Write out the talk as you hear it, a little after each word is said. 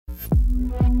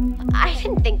I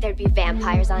didn't think there'd be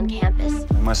vampires on campus.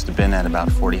 We must have been at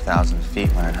about 40,000 feet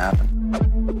when it happened.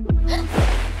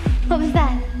 What was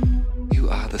that? You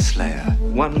are the Slayer.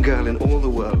 One girl in all the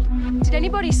world. Did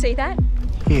anybody see that?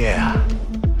 Yeah.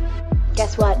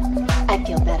 Guess what? I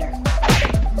feel better.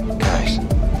 Guys,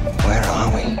 where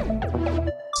are we?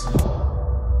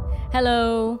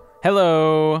 Hello.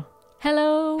 Hello.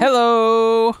 Hello.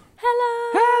 Hello.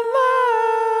 Hello.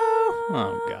 Hello.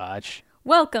 Oh, gosh.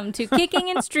 Welcome to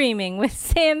Kicking and Streaming with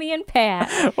Sami and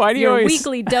Pat. Why do you your always...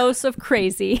 weekly dose of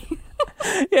crazy.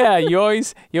 Yeah, you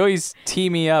always tee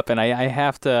me up, and I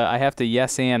have to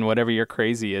yes and whatever your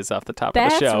crazy is off the top of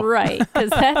the show. That's right, because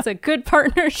that's a good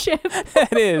partnership.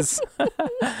 It is.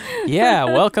 Yeah,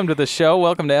 welcome to the show.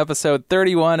 Welcome to episode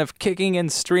 31 of Kicking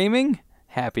and Streaming.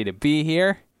 Happy to be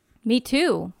here. Me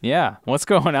too. Yeah, what's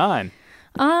going on?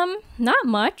 Not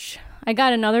much. I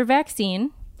got another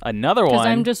vaccine. Another one? Because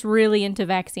I'm just really into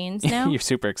vaccines now. You're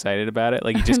super excited about it.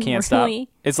 Like, you just can't Really?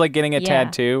 stop. It's like getting a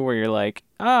tattoo where you're like,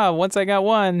 once I got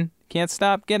one, can't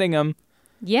stop getting them.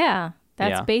 Yeah,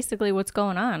 that's basically what's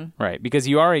going on. Right, because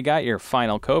you already got your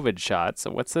final COVID shot,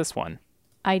 so what's this one?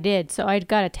 I did. So I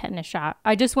got a tetanus shot.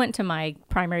 I just went to my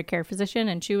primary care physician,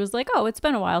 and she was like, oh, it's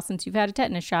been a while since you've had a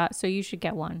tetanus shot, so you should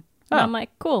get one. And I'm like,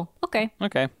 cool, okay.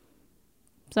 Okay.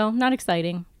 So not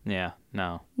exciting. Yeah,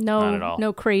 no, not at all.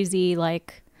 No crazy,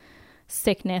 like,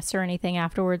 sickness or anything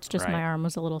afterwards. Just Right. my arm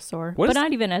was a little sore. What but is-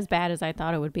 not even as bad as I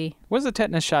thought it would be. What does a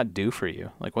tetanus shot do for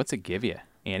you? Like, what's it give you?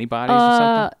 Antibodies or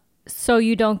something? So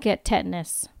you don't get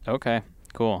tetanus. Okay,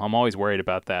 cool. I'm always worried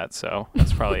about that, so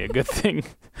that's probably a good thing.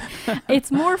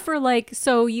 It's more for, like,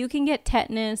 so you can get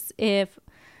tetanus if...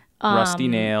 Rusty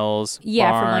nails,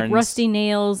 Yeah, barns, from, like, rusty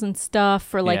nails and stuff.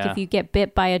 For, like, Yeah. if you get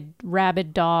bit by a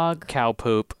rabid dog. cow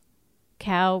poop.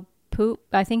 Cow poop.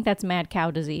 I think that's mad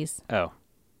cow disease. Oh,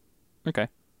 okay.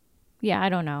 Yeah, I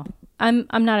don't know. I'm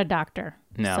not a doctor.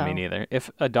 No, so, me neither. If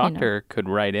a doctor could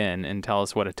write in and tell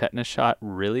us what a tetanus shot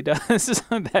really does,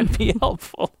 that'd be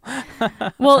helpful.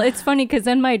 Well, it's funny because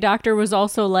then my doctor was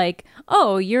also like,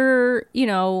 oh, your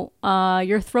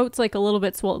throat's like a little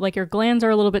bit swollen, like your glands are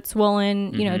a little bit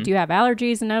swollen. You know, do you have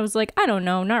allergies? And I was like, I don't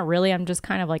know, not really. I'm just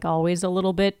kind of like always a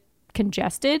little bit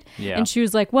congested. Yeah. And she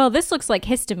was like, well, this looks like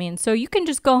histamine, so you can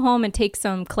just go home and take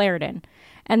some Claritin.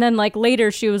 And then, like, later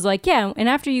she was like, yeah, and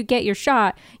after you get your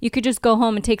shot, you could just go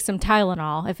home and take some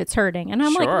Tylenol if it's hurting. And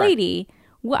I'm like, lady,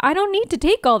 well, I don't need to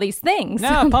take all these things. No,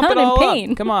 I'm pump not it all in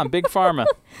pain. up. Come on, big pharma.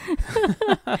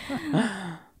 Okay,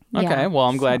 Yeah, well,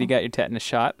 I'm glad you got your tetanus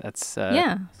shot. That's so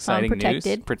I'm exciting protected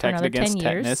news. for Protected another against 10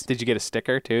 years. tetanus. Did you get a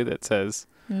sticker, too, that says...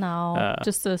 No,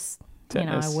 just this,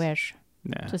 tetanus. I wish.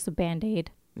 Yeah. Just a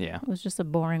Band-Aid. Yeah. It was just a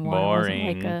boring one. It wasn't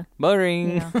like a,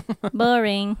 Boring.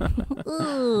 boring.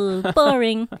 Ooh,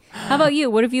 boring. How about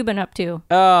you? What have you been up to?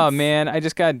 Oh, man, I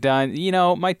just got done. You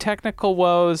know, my technical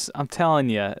woes, I'm telling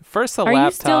you. First, the Are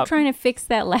laptop. you still trying to fix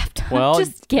that laptop? Well,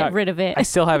 just get rid of it. I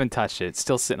still haven't touched it. It's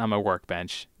still sitting on my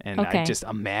workbench. And Okay.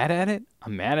 I'm mad at it.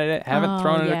 Haven't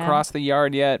thrown it yeah. across the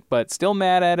yard yet, but still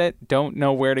mad at it. Don't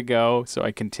know where to go. So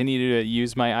I continue to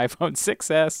use my iPhone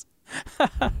 6S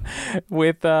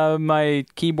with my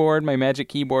keyboard, my magic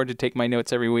keyboard, to take my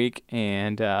notes every week.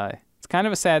 And it's kind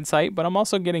of a sad sight, but I'm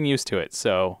also getting used to it.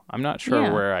 So I'm not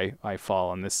sure where I fall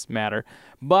on this matter.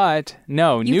 But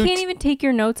no, you can't even take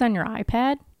your notes on your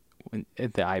iPad? The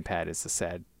iPad is a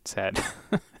sad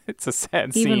it's a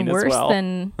sad scene Even worse as well.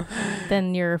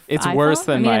 than your It's iPhone? worse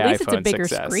than my at least iPhone it's a bigger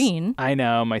 6S. screen. I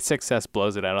know. My 6S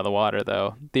blows it out of the water,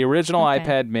 though. The original Okay.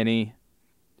 iPad mini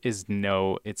is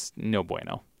no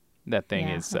bueno. That thing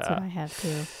Yeah, is... that's what I have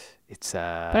too. It's...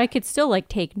 But I could still like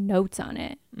take notes on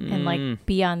it and like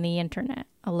be on the internet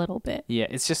a little bit. Yeah,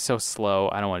 it's just so slow.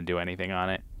 I don't want to do anything on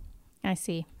it. I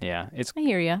see. Yeah, I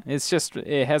hear you. it's just...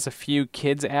 It has a few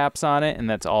kids apps on it, and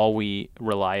that's all we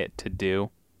rely it to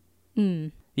do.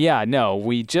 Yeah, no,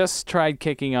 we just tried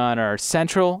kicking on our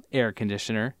central air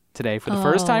conditioner today for the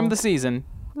first time of the season.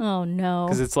 Oh no.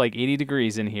 Because it's like 80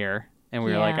 degrees in here. And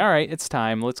we were like, Yeah. all right, it's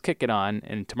time. Let's kick it on.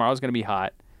 And tomorrow's going to be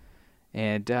hot.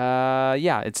 And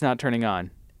it's not turning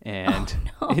on. And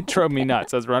it drove me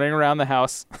nuts. I was running around the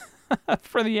house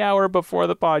for the hour before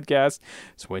the podcast,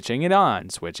 switching it on,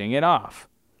 switching it off.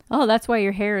 Oh, that's why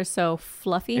your hair is so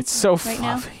fluffy. It's so right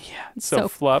now? fluffy. Yeah, it's so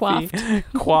fluffy.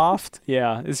 coiffed. Coiffed.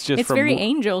 Yeah, it's just It's very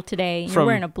angel today. You're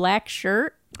wearing a black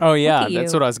shirt. Oh, yeah, Look at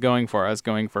that's you. what I was going for. I was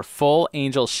going for full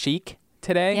angel chic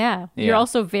today. Yeah. You're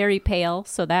also very pale,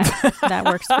 so that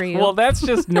works for you. Well, that's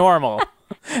just normal.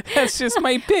 That's just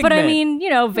my pigment. But I mean,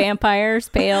 vampires,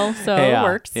 pale, so it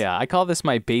works. Yeah, I call this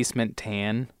my basement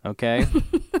tan, okay?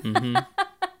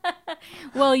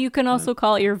 Well, you can also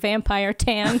call it your vampire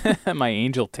tan. My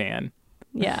angel tan.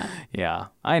 Yeah. Yeah,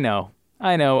 I know.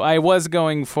 I was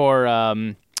going for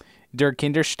Der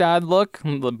Kinderstadt look,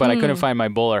 but I couldn't find my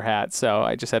bowler hat, so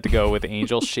I just had to go with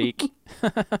Angel Chic.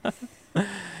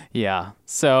 Yeah.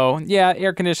 So, yeah,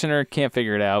 air conditioner, can't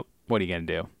figure it out. What are you going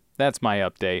to do? That's my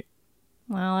update.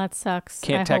 Well, that sucks.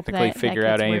 Can't I hope technically that figure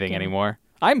gets out anything working. anymore.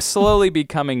 I'm slowly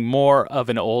becoming more of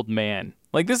an old man.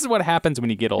 Like, this is what happens when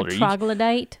you get older. A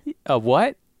troglodyte? A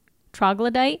what?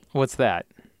 Troglodyte? What's that?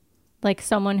 Like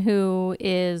someone who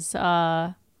is...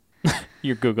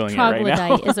 You're Googling it right now.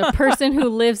 Troglodyte is a person who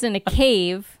lives in a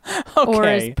cave or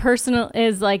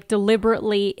is like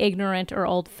deliberately ignorant or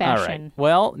All old-fashioned. right.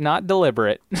 Well, not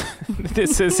deliberate.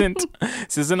 This isn't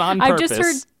on purpose. I've just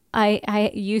heard...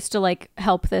 I used to like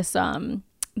help this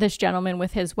this gentleman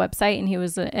with his website, and he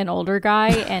was an older guy,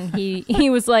 and he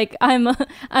was like, I'm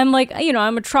like, you know,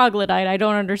 I'm a troglodyte. I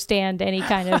don't understand any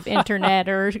kind of internet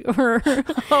or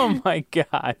Oh my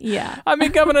God. Yeah. I'm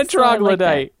becoming a So I like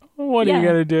troglodyte. What are you Yeah.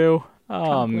 going to do? Oh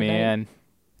Troglodyte. man.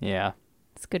 Yeah,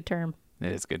 It's a good term.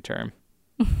 it is a good term.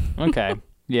 Okay.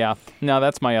 Yeah. No,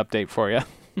 that's my update for you.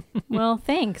 Well,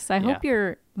 thanks. I hope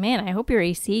your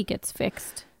AC gets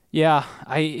fixed. Yeah,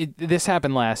 this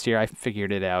happened last year. I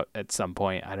figured it out at some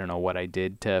point. I don't know what I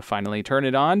did to finally turn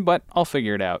it on, but I'll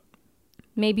figure it out.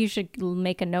 Maybe you should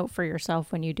make a note for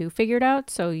yourself when you do figure it out,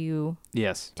 so you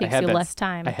Yes, takes you less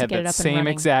time I to had get it that up and same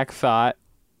running. exact thought,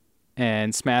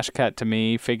 and smash cut to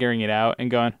me figuring it out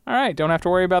and going, all right, don't have to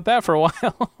worry about that for a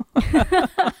while.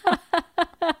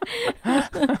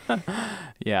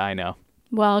 Yeah, I know.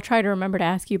 Well, I'll try to remember to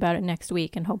ask you about it next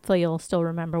week, and hopefully you'll still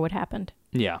remember what happened.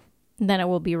 Yeah. And then it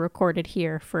will be recorded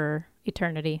here for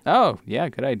eternity. Oh, yeah,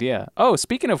 good idea. Oh,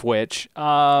 speaking of which,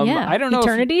 I don't know.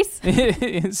 Eternities?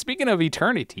 Speaking of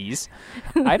eternities,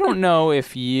 I don't know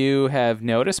if you have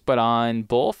noticed, but on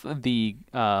both the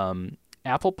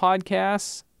Apple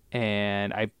Podcasts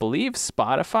and I believe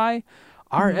Spotify,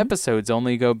 our episodes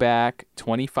only go back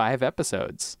 25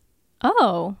 episodes.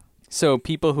 Oh. So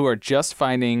people who are just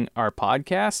finding our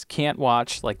podcast can't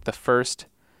watch like the first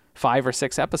 5 or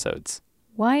 6 episodes.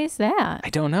 Why is that? I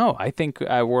don't know. I think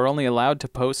we're only allowed to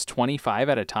post 25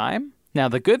 at a time. Now,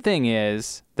 the good thing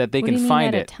is that they What can do you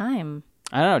find mean it. at a time?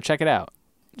 I don't know. Check it out.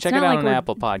 Check it not out like on we're-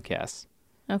 Apple Podcasts.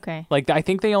 Okay. Like, I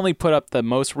think they only put up the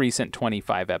most recent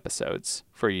 25 episodes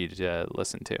for you to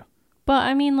listen to. But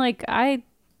I mean, like, I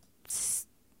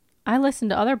listen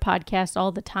to other podcasts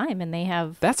all the time, and they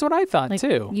have... That's what I thought, like,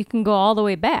 too. You can go all the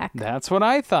way back. That's what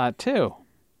I thought, too.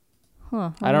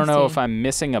 Huh, I don't know if I'm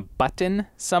missing a button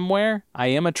somewhere. I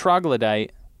am a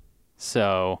troglodyte,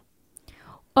 so...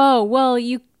 Oh, well,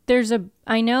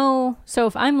 I know, so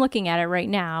if I'm looking at it right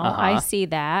now, Uh-huh. I see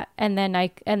that, and then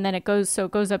it goes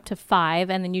up to 5,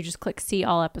 and then you just click see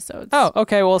all episodes. Oh,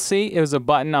 okay, well, see, it was a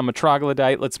button. I'm a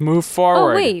troglodyte. Let's move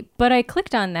forward. Oh, wait, but I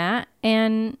clicked on that,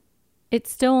 and it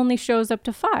still only shows up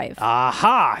to 5.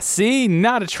 Aha! See,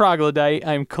 not a troglodyte.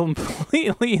 I'm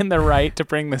completely in the right to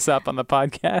bring this up on the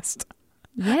podcast.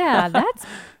 Yeah, this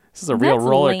This is a real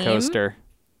roller coaster.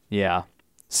 Yeah.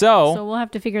 So we'll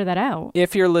have to figure that out.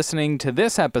 if you're listening to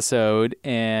this episode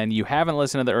and you haven't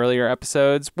listened to the earlier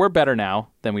episodes, we're better now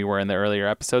than we were in the earlier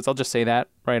episodes. I'll just say that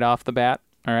right off the bat.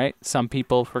 All right. Some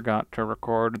people forgot to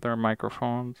record their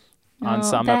microphones on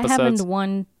some that episodes.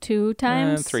 happened 2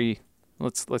 times? 3.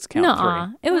 Let's count Nuh-uh.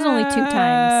 3. It was only 2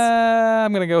 times.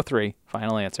 I'm gonna go 3.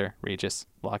 Final answer. Regis,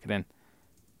 lock it in.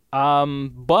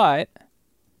 But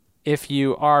if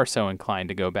you are so inclined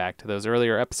to go back to those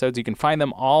earlier episodes, you can find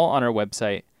them all on our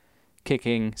website,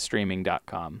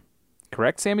 kickingstreaming.com.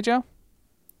 Correct, Sammy Joe?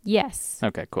 Yes.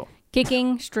 Okay, cool.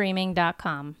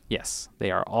 Kickingstreaming.com. Yes, they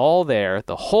are all there.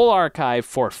 The whole archive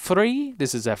for free.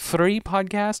 This is a free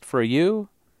podcast for you,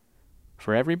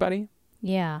 for everybody.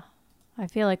 Yeah. I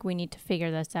feel like we need to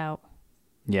figure this out.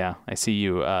 Yeah, I see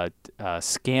you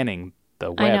scanning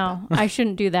the web. I know. I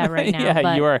shouldn't do that right now. Yeah,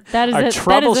 but you are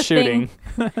troubleshooting.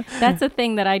 troubleshooting. That's a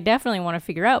thing that I definitely want to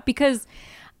figure out, because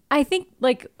I think,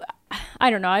 like, I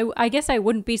don't know. I guess I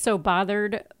wouldn't be so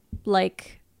bothered,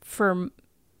 like, for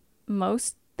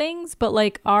most things, but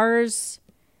like ours,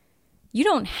 you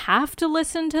don't have to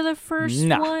listen to the first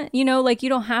one. You know, like, you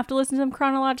don't have to listen to them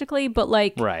chronologically, but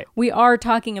like, Right. we are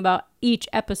talking about each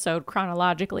episode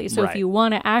chronologically. So Right. if you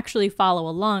want to actually follow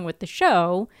along with the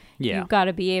show, Yeah. you've got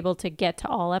to be able to get to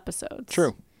all episodes.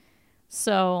 True.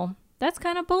 So that's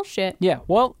kind of bullshit. Yeah,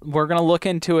 well, we're going to look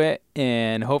into it,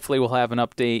 and hopefully we'll have an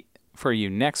update for you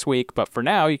next week. But for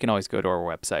now, you can always go to our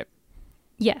website.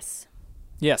 Yes.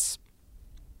 Yes.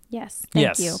 Yes. Thank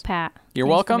Yes. you, Pat. You're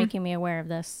Thanks welcome. for making me aware of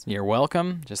this. You're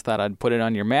welcome. Just thought I'd put it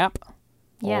on your map.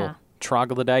 Yeah. Old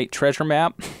troglodyte treasure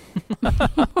map.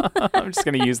 I'm just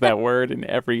going to use that word in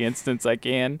every instance I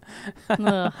can.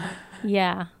 Ugh.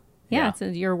 Yeah. Yeah. It's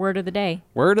your word of the day.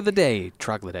 Word of the day,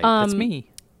 troglodyte. That's me.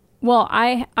 Well,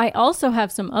 I also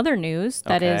have some other news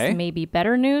that Okay. is maybe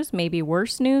better news, maybe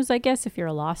worse news, I guess, if you're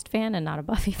a Lost fan and not a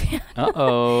Buffy fan.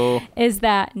 Uh-oh. Is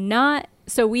that not...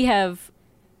 So we have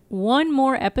one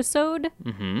more episode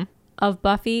of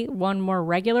Buffy, one more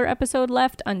regular episode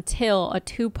left until a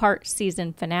 2-part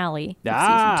season finale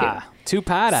of season 2.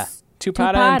 Two-pata. Two-pata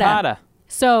Two-pata. and pata.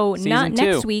 So Season not 2.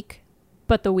 next week,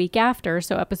 but the week after,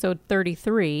 so episode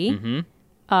 33,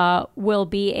 will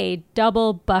be a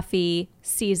double Buffy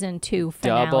season 2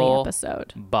 finale Double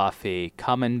episode. Buffy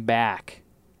coming back.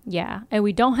 Yeah, and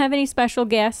we don't have any special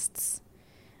guests.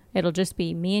 It'll just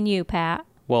be me and you, Pat.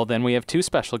 Well, then we have 2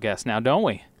 special guests now, don't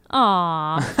we?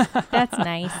 Aw, that's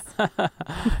nice.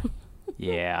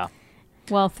 Yeah.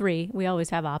 Well, 3. We always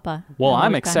have Appa. Well, And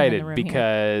I'm we've got him in the excited room here.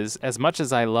 because as much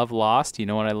as I love Lost, you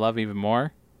know what I love even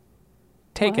more?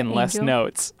 Taking What, less Angel?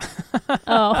 notes.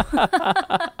 Oh,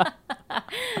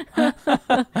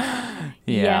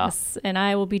 Yeah. yes, and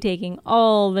I will be taking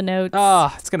all the notes.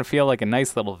 Oh, it's going to feel like a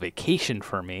nice little vacation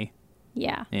for me.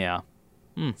 Yeah, Yeah.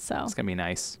 so It's going to be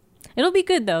nice. it'll be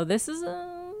good though. This is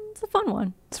it's a fun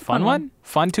one. It's a fun one?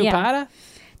 Fun two-pata?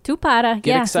 Two-pata.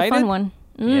 Get Yeah, excited? it's a fun one.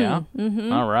 Yeah.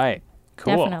 All right.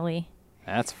 Cool. Definitely.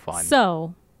 That's fun.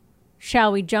 So,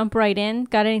 shall we jump right in?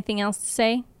 Got anything else to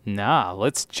say? Nah,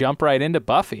 let's jump right into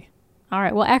Buffy. All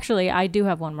right. Well, actually, I do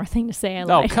have one more thing to say. I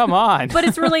Oh, lied. come on. But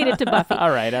it's related to Buffy. All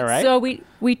right. So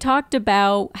we talked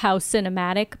about how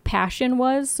cinematic Passion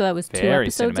was. So that was 2 Very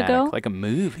episodes cinematic, ago. like a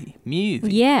movie.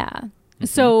 Yeah.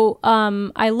 So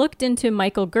I looked into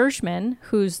Michael Gershman,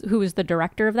 who was the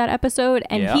director of that episode,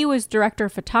 and Yeah. he was director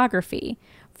of photography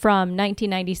from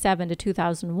 1997 to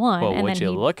 2001. Well, and would then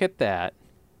you look at that?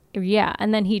 Yeah,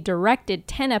 and then he directed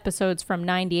 10 episodes from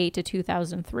 98 to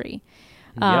 2003.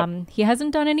 He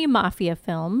hasn't done any Mafia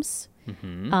films.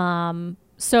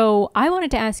 So I wanted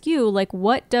to ask you, like,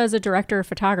 what does a director of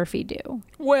photography do?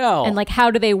 Well, And, like, how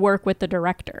do they work with the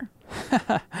director?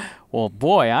 well,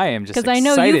 boy, I am just 'Cause excited I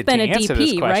know you've been to a answer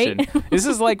this DP, right? question. This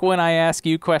is like when I ask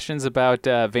you questions about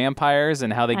vampires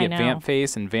and how they I get know. vamp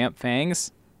face and vamp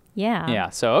fangs. Yeah. Yeah,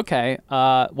 so okay.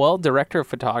 Well, director of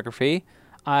photography,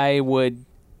 I would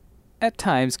at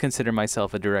times consider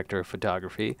myself a director of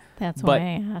photography. That's but why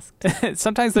I asked.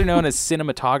 sometimes they're known as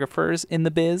cinematographers in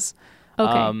the biz.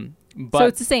 Okay. But So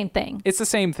it's the same thing. it's the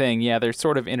same thing. Yeah, they're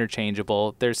sort of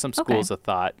interchangeable. There's some schools of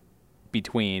thought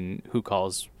between who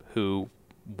calls who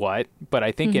what, but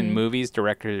I think in movies,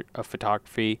 director of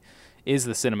photography is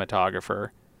the cinematographer,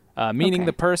 meaning Okay.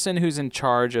 the person who's in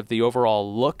charge of the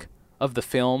overall look of the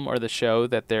film or the show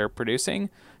that they're producing.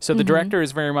 So the director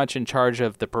is very much in charge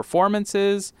of the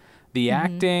performances, the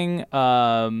acting,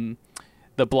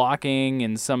 the blocking,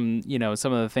 and some of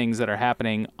the things that are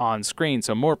happening on screen.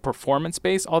 So more performance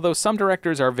based, although some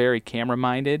directors are very camera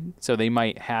minded, so they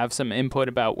might have some input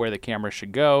about where the camera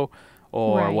should go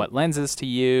or Right. what lenses to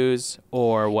use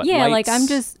or what Yeah, lights.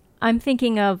 like I'm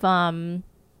thinking of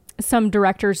some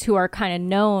directors who are kind of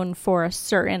known for a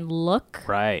certain look.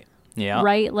 Right. Yeah.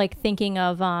 Right? Like thinking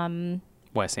of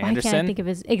Wes I can't Anderson. think of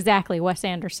his exactly Wes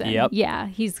Anderson. Yep. Yeah,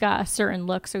 he's got a certain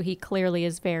look, so he clearly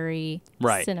is very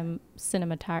Right.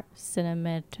 cinematographic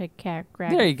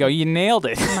There you go. You nailed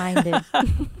it. minded.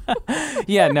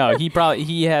 Yeah, no,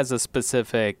 he has a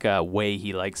specific way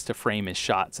he likes to frame his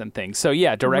shots and things. So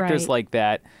yeah, directors Right. like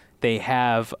that, they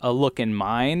have a look in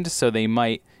mind, so they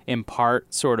might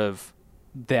impart sort of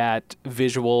that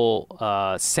visual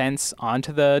sense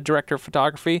onto the director of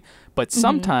photography. But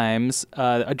sometimes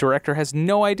a director has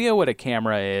no idea what a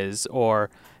camera is or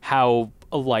how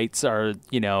lights are,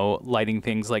 lighting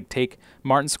things. Like take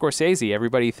Martin Scorsese.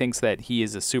 Everybody thinks that he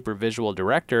is a super visual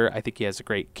director. I think he has a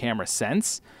great camera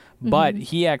sense. But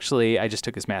he actually, I just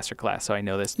took his master class, so I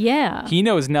know this. Yeah. He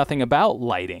knows nothing about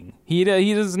lighting. He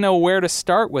doesn't know where to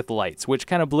start with lights, which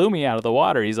kind of blew me out of the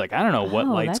water. He's like, I don't know what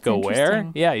Oh, lights that's go where.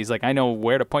 interesting. Yeah, he's like, I know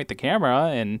where to point the camera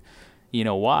and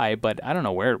why, but I don't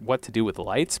know what to do with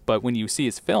lights. But when you see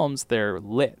his films, they're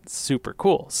lit super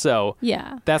cool. So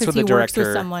Yeah. That's 'cause where the he works director-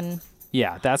 with someone.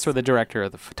 yeah, that's where the director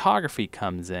of the photography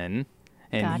comes in,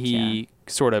 and he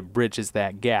sort of bridges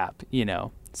that gap,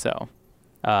 So,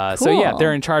 so yeah, Cool.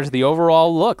 they're in charge of the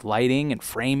overall look, lighting and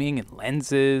framing and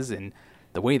lenses and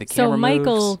the way the camera So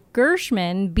Michael moves.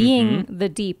 Gershman, being the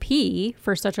DP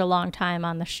for such a long time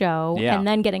on the show, Yeah. and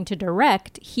then getting to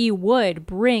direct, he would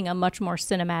bring a much more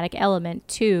cinematic element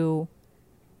to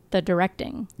the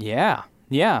directing. Yeah,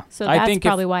 Yeah. So I that's think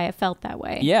probably why it felt that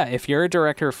way. Yeah, if you're a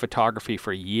director of photography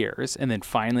for years and then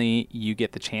finally you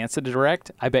get the chance to direct,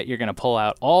 I bet you're going to pull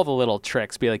out all the little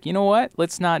tricks. Be like, you know what?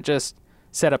 Let's not just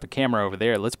set up a camera over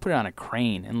there. Let's put it on a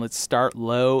crane and let's start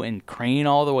low and crane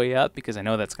all the way up because I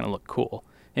know that's going to look cool.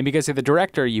 And because you're the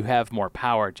director, you have more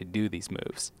power to do these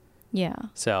moves. Yeah.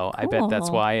 So I bet that's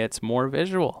why it's more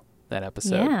visual, that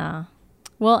episode. Yeah.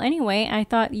 Well, anyway, I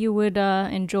thought you would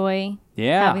enjoy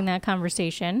having that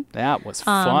conversation. That was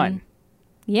fun.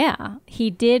 Yeah. He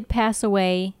did pass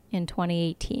away in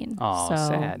 2018. Oh, so,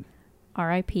 sad.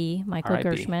 R.I.P. Michael R.I.P.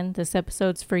 Gershman. This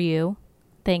episode's for you.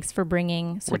 Thanks for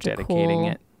bringing such We're a dedicating cool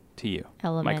it to you,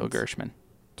 element Michael Gershman.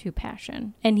 to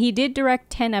Passion. And he did direct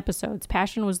 10 episodes.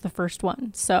 Passion was the first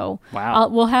one. So wow.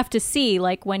 We'll have to see,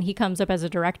 like, when he comes up as a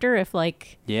director, if,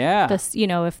 like, this, you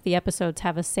know, if the episodes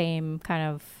have a same kind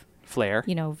of flair,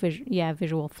 you know,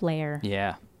 visual flair.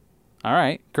 Yeah. All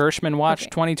right. Gershman Watch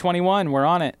 2021. We're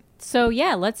on it. So,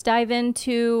 yeah, let's dive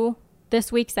into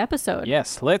this week's episode.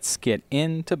 Yes, let's get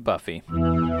into Buffy.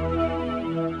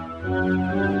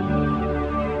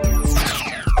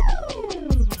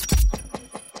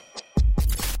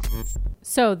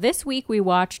 So this week we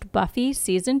watched Buffy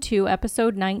Season 2,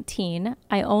 Episode 19,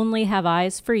 I Only Have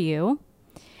Eyes for You.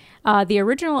 The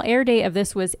original air date of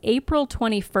this was April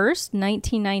 21st,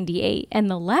 1998, and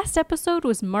the last episode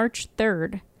was March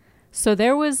 3rd. So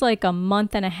there was like a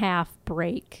month and a half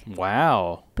break.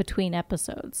 Wow. Between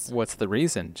episodes. What's the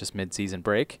reason? Just mid-season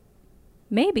break?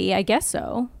 Maybe, I guess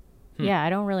so. Yeah, I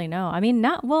don't really know. I mean,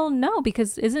 no,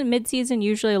 because isn't mid-season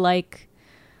usually like,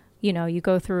 you know, you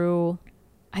go through...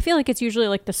 I feel like it's usually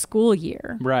like the school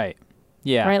year. Right.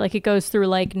 Yeah. Right? Like it goes through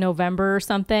like November or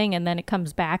something and then it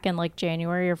comes back in like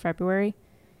January or February.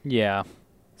 Yeah.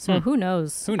 So who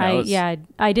knows? Who knows?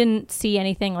 I didn't see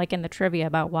anything like in the trivia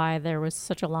about why there was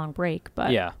such a long break,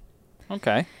 but yeah.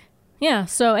 Okay. Yeah.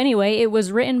 So anyway, it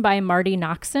was written by Marty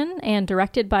Noxon and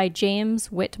directed by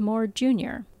James Whitmore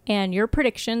Jr. And your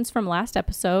predictions from last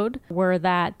episode were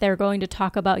that they're going to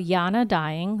talk about Yana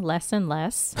dying less and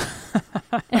less.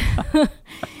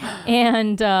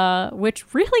 And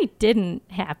which really didn't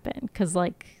happen because,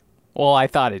 like... Well, I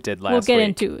thought it did last week. We'll get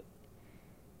into it.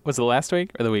 Was it last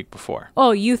week or the week before?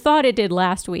 Oh, you thought it did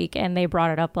last week, and they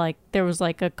brought it up. Like, there was,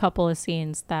 like, a couple of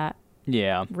scenes that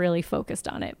really focused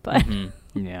on it, but...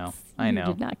 Yeah, I know.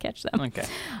 You did not catch them. Okay.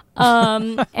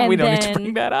 And we don't need to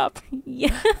bring that up.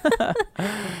 Yeah.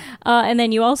 And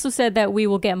then you also said that we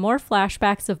will get more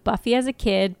flashbacks of Buffy as a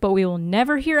kid, but we will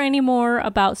never hear any more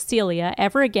about Celia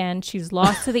ever again. She's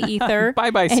lost to the ether.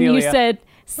 Bye-bye, and Celia. And you said,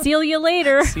 Celia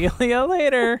later. Celia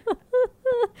later.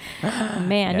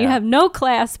 Man, you have no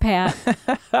class, Pat.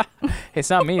 It's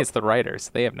not me. It's the writers.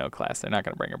 They have no class. They're not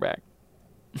going to bring her back.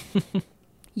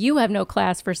 You have no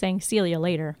class for saying Celia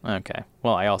later. Okay.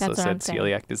 Well, I also said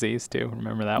celiac disease, too.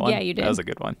 Remember that one? Yeah, you did. That was a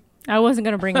good one. I wasn't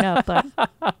going to bring it up, but...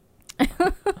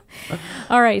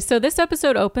 All right, so this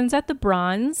episode opens at the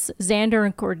Bronze. Xander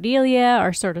and Cordelia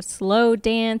are sort of slow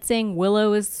dancing.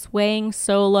 Willow is swaying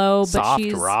solo, but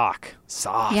she's... Soft rock.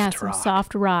 Some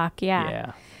soft rock,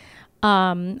 yeah.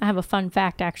 I have a fun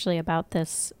fact, actually, about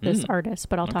this artist,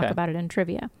 but I'll talk about it in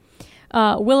trivia.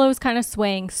 Willow's kind of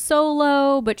swaying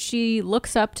solo, but she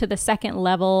looks up to the second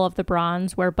level of the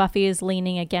Bronze where Buffy is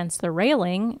leaning against the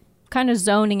railing, kind of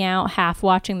zoning out, half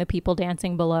watching the people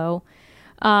dancing below.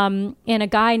 And a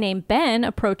guy named Ben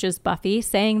approaches Buffy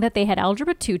saying that they had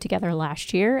Algebra 2 together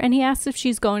last year, and he asks if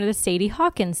she's going to the Sadie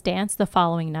Hawkins dance the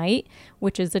following night,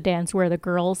 which is a dance where the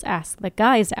girls ask the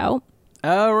guys out.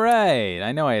 Oh, right.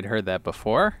 I know I had heard that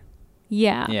before.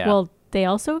 Yeah. Well, they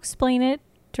also explain it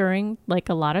during, like,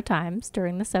 a lot of times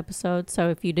during this episode. So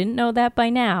if you didn't know that by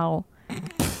now...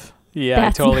 Yeah, I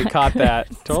totally caught that.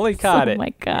 Totally caught it. Oh,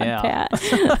 my God, Pat.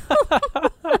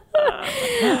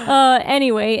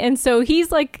 Anyway, and so he's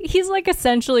like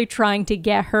essentially trying to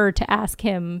get her to ask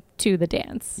him to the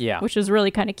dance. Yeah. Which is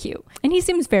really kind of cute. And he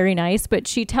seems very nice, but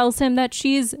she tells him that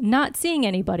she's not seeing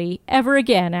anybody ever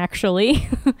again, actually.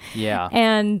 Yeah.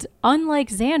 And unlike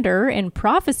Xander in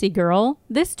Prophecy Girl,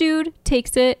 this dude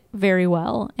takes it very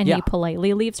well, and he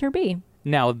politely leaves her be.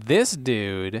 Now, this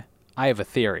dude, I have a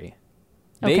theory.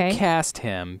 They cast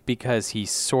him because he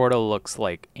sort of looks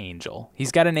like Angel.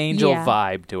 He's got an Angel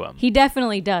vibe to him. He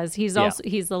definitely does. He's also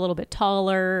he's a little bit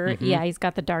taller. Yeah, he's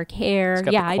got the dark hair. He's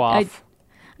got the coif.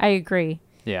 I agree.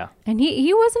 Yeah. And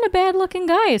he wasn't a bad looking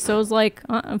guy. So it was like,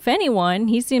 if anyone,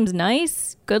 he seems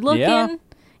nice, good looking. Yeah.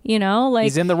 You know, like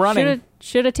he's in the running.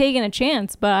 Should have taken a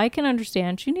chance, but I can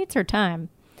understand. She needs her time.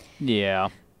 Yeah.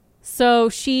 So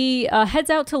she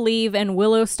heads out to leave, and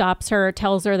Willow stops her,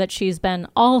 tells her that she's been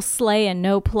all slay and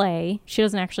no play. She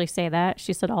doesn't actually say that.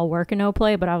 She said all work and no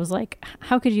play, but I was like,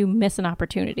 how could you miss an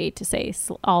opportunity to say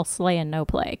all slay and no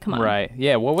play? Come on. Right.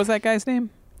 Yeah, what was that guy's name?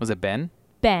 Was it Ben?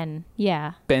 Ben,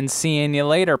 yeah. Ben seeing you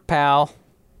later, pal.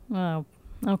 Oh,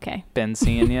 okay. Ben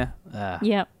seeing you?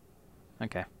 Yep.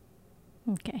 Okay.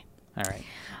 Okay. All right.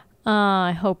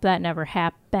 I hope that never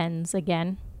happens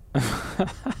again.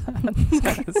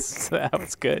 That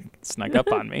was good. Snuck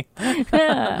up on me.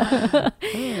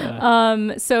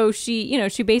 So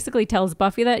she basically tells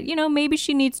Buffy that, maybe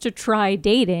she needs to try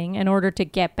dating in order to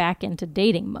get back into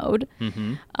dating mode.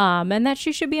 Mm-hmm. And that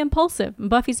she should be impulsive. And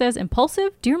Buffy says,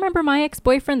 impulsive? Do you remember my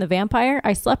ex-boyfriend, the vampire?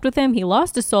 I slept with him. He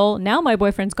lost his soul. Now my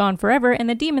boyfriend's gone forever. And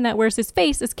the demon that wears his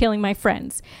face is killing my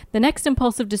friends. The next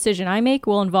impulsive decision I make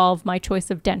will involve my choice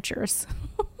of dentures.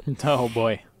 Oh,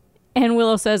 boy. And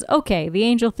Willow says, okay, the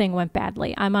angel thing went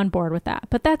badly. I'm on board with that.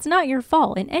 But that's not your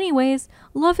fault. In any ways,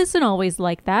 love isn't always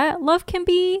like that. Love can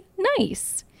be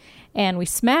nice. And we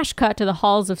smash cut to the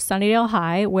halls of Sunnydale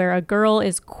High, where a girl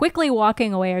is quickly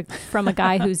walking away from a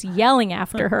guy who's yelling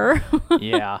after her.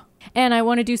 Yeah. And I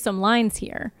want to do some lines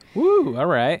here. Woo, all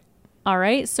right. All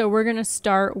right, so we're going to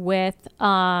start with,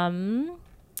 I'm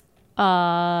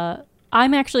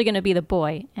actually going to be the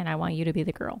boy, and I want you to be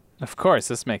the girl. Of course,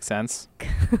 this makes sense.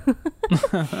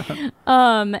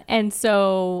 And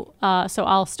so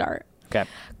I'll start. Okay.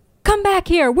 Come back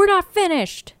here. We're not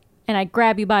finished. And I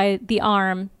grab you by the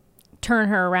arm, turn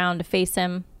her around to face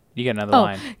him. You get another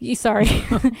line. Sorry.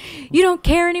 You don't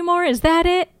care anymore? Is that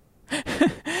it?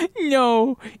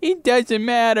 No, it doesn't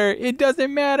matter. It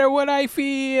doesn't matter what I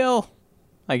feel.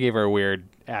 I gave her a weird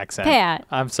accent. Pat.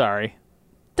 I'm sorry.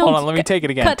 Hold on, let me take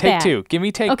it again. Take two. Give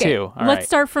me take two. All let's right.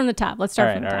 start from the top. Let's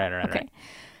start from the top. All right. Okay.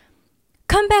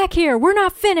 Come back here. We're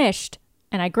not finished.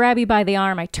 And I grab you by the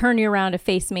arm. I turn you around to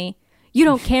face me. You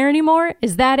don't care anymore?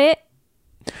 Is that it?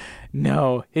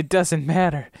 No, it doesn't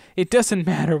matter. It doesn't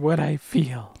matter what I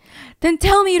feel. Then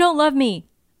tell me you don't love me.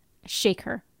 Shake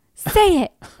her. Say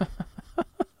it.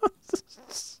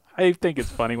 I think it's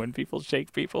funny when people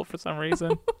shake people for some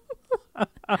reason.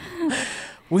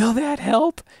 Will that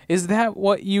help? Is that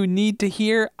what you need to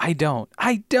hear? I don't.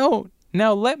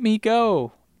 Now let me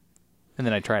go. And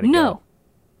then I try to go.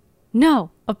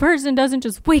 No. A person doesn't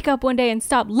just wake up one day and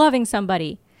stop loving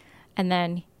somebody. And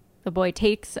then the boy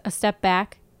takes a step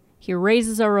back. He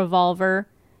raises a revolver,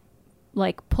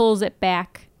 pulls it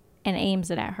back and aims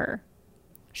it at her.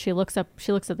 She looks at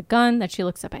the gun, then she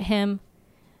looks up at him,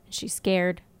 and she's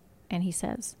scared. And he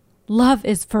says, "Love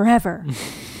is forever."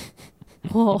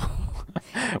 Whoa.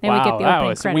 Then we get the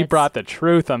opening credits. We brought the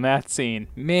truth on that scene.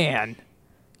 Man.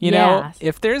 You know,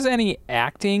 if there's any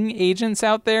acting agents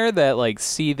out there that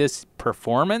see this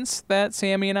performance that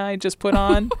Sammy and I just put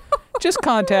on, just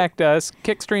contact us,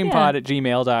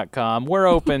 kickstreampod@gmail.com. We're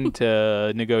open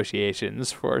to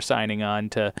negotiations for signing on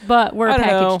to... But we're a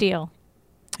package deal.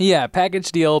 Yeah,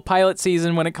 package deal. Pilot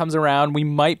season when it comes around. We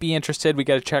might be interested. We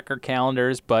got to check our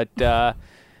calendars, but...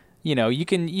 you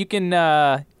can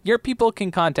your people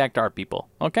can contact our people,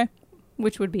 okay?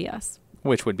 Which would be us.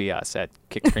 Which would be us at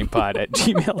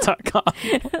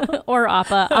kickstreampod@gmail.com. Or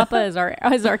Appa. Appa is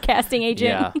our casting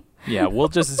agent. Yeah. We'll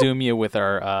just Zoom you with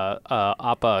our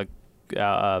Appa.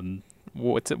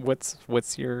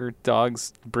 What's your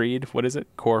dog's breed? What is it?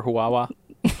 Corhuahua.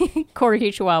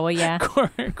 Corgi Chihuahua. Yeah.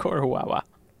 Corhuahua.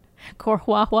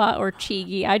 Corhuahua or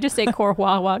Chigi. I just say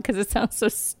Corhuahua because it sounds so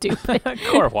stupid.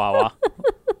 Corhuahua.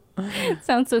 It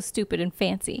sounds so stupid and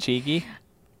fancy. Chigi?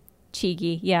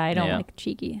 Chigi. Yeah, I don't like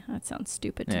Chigi. That sounds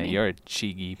stupid to me. Yeah, you're a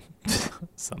Chigi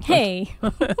something. Hey.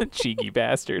 Chigi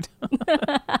bastard.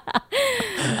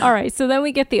 All right, so then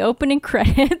we get the opening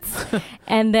credits,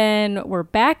 and then we're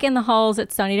back in the halls at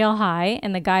Sunnydale High,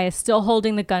 and the guy is still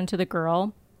holding the gun to the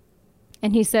girl.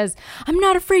 And he says, "I'm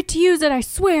not afraid to use it, I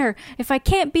swear, if I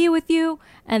can't be with you."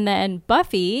 And then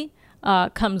Buffy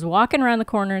comes walking around the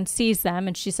corner and sees them,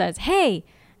 and she says, "Hey."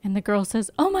 And the girl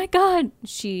says, "Oh my God."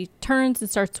 She turns and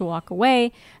starts to walk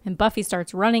away, and Buffy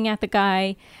starts running at the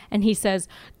guy, and he says,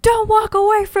 "Don't walk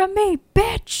away from me,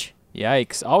 bitch."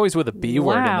 Yikes. Always with a B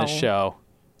word in this show.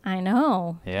 I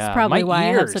know. Yeah. It's probably why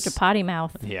ears. I have such a potty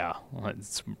mouth. Yeah. Well,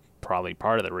 it's probably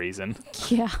part of the reason.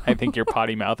 Yeah. I think your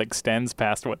potty mouth extends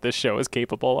past what this show is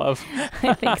capable of.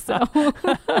 I think so.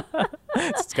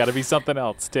 It's got to be something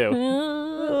else,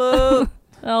 too.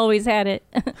 Always had it.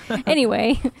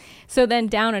 Anyway, so then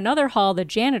down another hall, the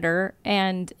janitor,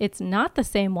 and it's not the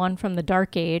same one from the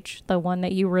Dark Age, the one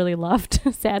that you really loved,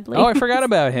 sadly. Oh, I forgot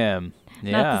about him.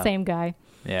 Yeah. Not the same guy.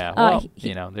 Yeah. Well,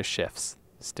 there's shifts.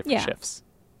 It's different shifts.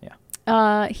 Yeah.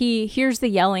 He hears the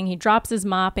yelling. He drops his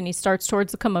mop and he starts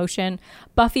towards the commotion.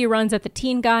 Buffy runs at the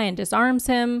teen guy and disarms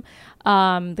him.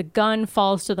 The gun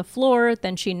falls to the floor.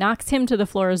 Then she knocks him to the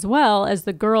floor as well, as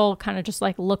the girl kind of just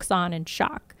like looks on in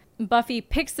shock. Buffy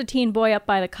picks the teen boy up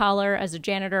by the collar as a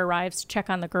janitor arrives to check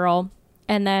on the girl.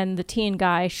 And then the teen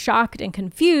guy, shocked and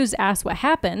confused, asks what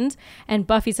happened. And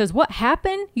Buffy says, "What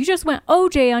happened? You just went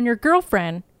OJ on your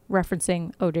girlfriend."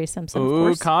 Referencing O.J. Simpson, of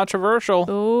course. Ooh, controversial.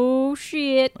 Oh,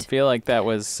 shit. I feel like that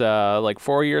was like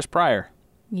 4 years prior.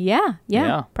 Yeah,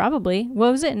 probably.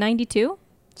 What was it, 92?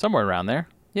 Somewhere around there.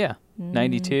 Yeah.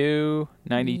 92,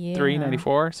 93,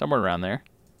 94, somewhere around there.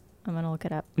 I'm going to look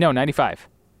it up. No, 95.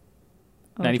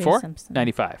 O.J. 94? Simpson.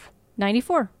 95.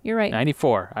 94. You're right.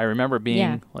 94. I remember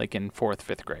being like in 4th,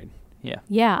 5th grade. Yeah.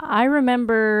 Yeah, I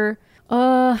remember,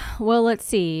 well, let's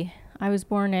see. I was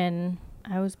born in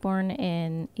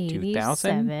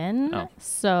 87. Oh.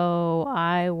 So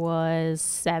I was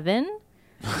 7.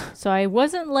 So I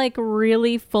wasn't like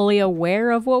really fully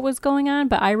aware of what was going on,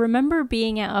 but I remember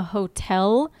being at a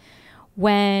hotel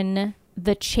when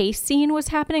the chase scene was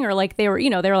happening, or like they were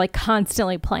like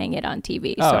constantly playing it on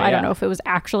TV. So I don't know if it was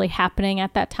actually happening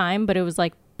at that time, but it was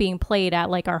like being played at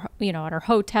like our, at our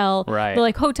hotel. Right. The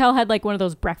like hotel had like one of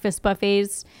those breakfast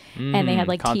buffets and they had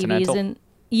like TVs and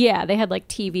they had like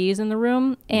TVs in the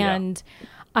room. And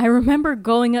I remember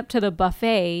going up to the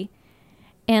buffet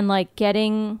and like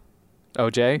getting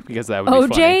OJ, because that would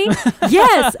be OJ. funny.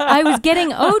 Yes, I was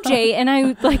getting OJ and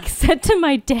I like said to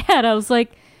my dad, I was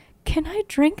like, "Can I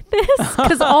drink this?"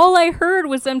 Because all I heard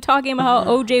was them talking about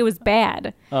how OJ was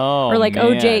bad. Oh, or like man.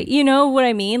 OJ, you know what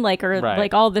I mean? Like, or Right.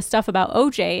 like all this stuff about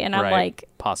OJ. And I'm like,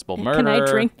 possible murder. "Can I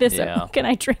drink this? Yeah. Can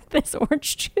I drink this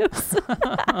orange juice?"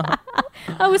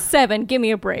 I was 7. Give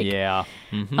me a break. Yeah.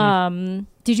 Mm-hmm.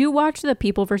 Did you watch The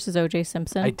People versus OJ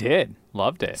Simpson? I did.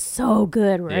 Loved it. So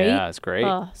good, right? Yeah, it's great.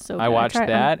 Oh, so good. I watched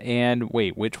that. And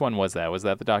wait, which one was that? Was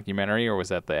that the documentary or was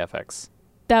that the FX?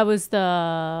 That was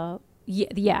the...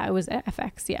 Yeah, it was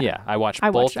FX, yeah. Yeah, I watched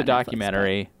I both watched the it on Netflix,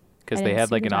 documentary because I they didn't had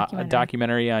see like the a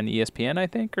documentary on ESPN, I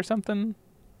think, or something.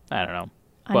 I don't know.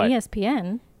 On But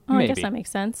ESPN? Oh, I guess maybe. that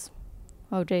makes sense.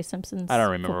 O.J. Simpson's I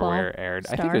don't remember football where it aired.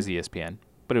 I think it star. was ESPN,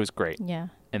 but it was great. Yeah.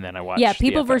 And then I watched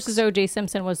People the FX. versus O.J.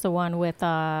 Simpson was the one with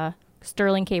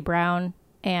Sterling K. Brown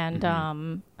and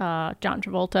Mm-hmm. John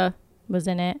Travolta was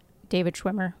in it. David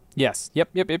Schwimmer. Yes. Yep.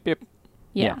 Yeah.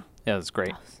 Yeah, it was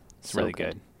great. It's so really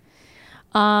good.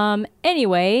 good.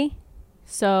 Anyway,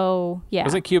 so yeah.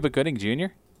 Was it Cuba Gooding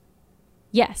Jr.?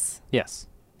 Yes. Yes.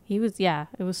 He was, it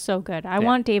was so good. I Yeah.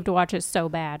 want Dave to watch it so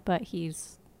bad, but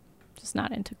he's just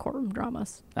not into courtroom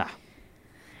dramas. Ah.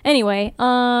 Anyway,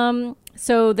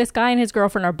 so this guy and his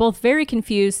girlfriend are both very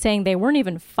confused, saying they weren't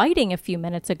even fighting a few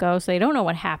minutes ago, so they don't know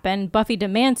what happened. Buffy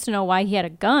demands to know why he had a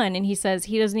gun, and he says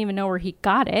he doesn't even know where he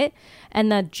got it.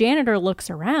 And the janitor looks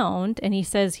around, and he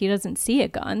says he doesn't see a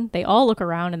gun. They all look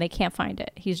around, and they can't find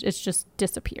it. It's just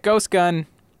disappeared. Ghost gun.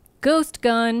 Ghost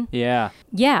gun. Yeah.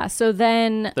 Yeah, so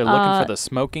then... They're looking for the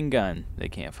smoking gun. They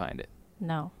can't find it.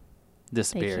 No,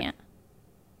 Disappeared. they can't.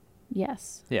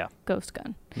 Yes. Yeah. Ghost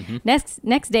gun. Mm-hmm.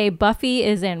 Next day, Buffy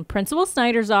is in Principal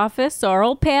Snyder's office, so our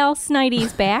old pal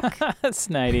Snidy's back.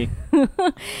 Snidey.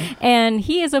 And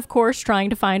he is, of course, trying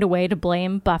to find a way to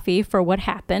blame Buffy for what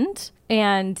happened.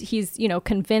 And he's,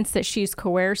 convinced that she's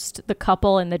coerced the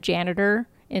couple and the janitor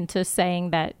into saying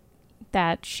that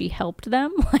she helped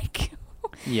them.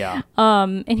 Yeah.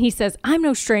 And he says, "I'm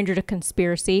no stranger to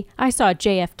conspiracy. I saw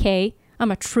JFK.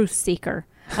 I'm a truth seeker.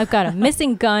 I've got a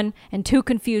missing gun and 2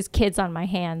 confused kids on my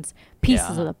hands,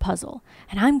 pieces of the puzzle.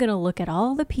 And I'm going to look at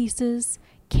all the pieces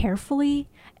carefully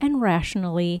and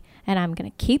rationally, and I'm going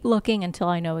to keep looking until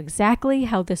I know exactly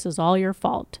how this is all your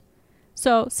fault."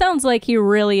 So, sounds like he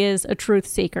really is a truth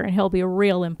seeker, and he'll be a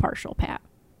real impartial, Pat.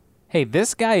 Hey,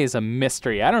 this guy is a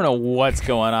mystery. I don't know what's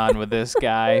going on with this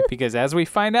guy because as we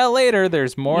find out later,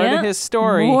 there's more to his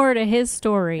story. More to his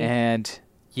story. And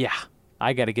yeah,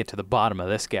 I got to get to the bottom of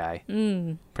this guy.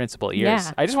 Principal Ears.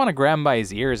 Yeah. I just want to grab him by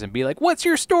his ears and be like, "What's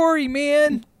your story,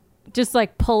 man?" Just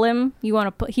like pull him.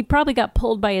 He probably got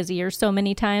pulled by his ears so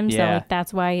many times. Yeah. So like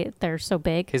that's why they're so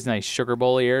big. His nice sugar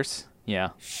bowl ears.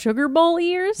 Yeah. Sugar bowl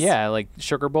ears? Yeah, like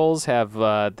sugar bowls have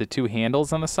the 2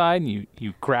 handles on the side, and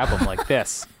you grab them like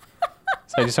this.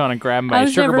 So I just want to grab him by I his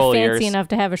was sugar never bowl fancy ears enough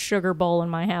to have a sugar bowl in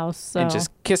my house. So. and just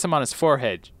kiss him on his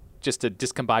forehead, just to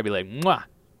discombobulate. Mwah.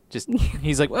 Just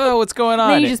he's like, "Oh, what's going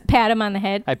on?" Then you just pat him on the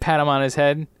head. I pat him on his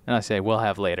head, and I say, "We'll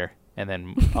have later." And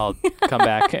then I'll come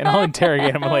back and I'll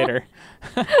interrogate him later.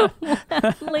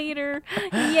 Later.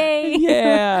 Yay.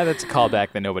 Yeah, that's a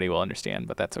callback that nobody will understand,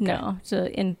 but that's okay. No, it's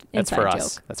an That's inside for joke.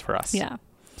 us. That's for us.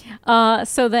 Yeah.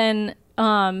 So then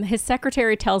his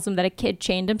secretary tells him that a kid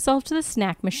chained himself to the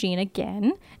snack machine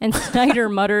again. And Snyder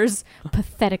mutters,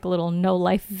 pathetic little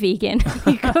no-life vegan.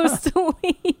 He goes to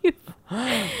leave,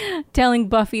 telling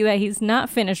Buffy that he's not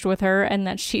finished with her and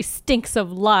that she stinks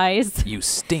of lies. You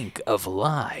stink of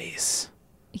lies.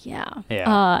 Yeah.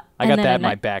 Yeah. I got that in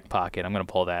my back pocket. I'm going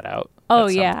to pull that out. Oh,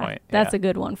 at some yeah. point. That's Yeah. a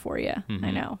good one for you.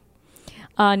 I know.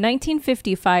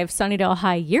 1955 Sunnydale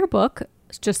High yearbook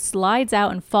just slides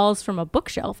out and falls from a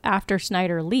bookshelf after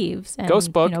Snyder leaves. And,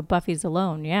 Ghost book. Buffy's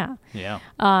alone. Yeah. Yeah.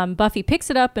 Buffy picks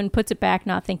it up and puts it back,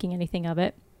 not thinking anything of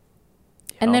it.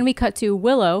 And then we cut to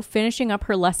Willow finishing up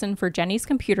her lesson for Jenny's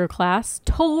computer class,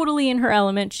 totally in her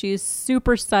element. She's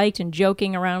super psyched and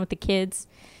joking around with the kids.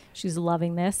 She's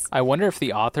loving this. I wonder if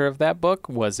the author of that book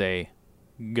was a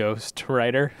ghost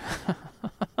writer.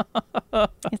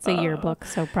 It's a yearbook,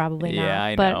 so probably not. Yeah,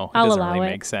 I but know. I'll It doesn't allow really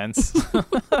it. make sense.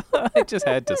 I just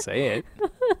had to say it.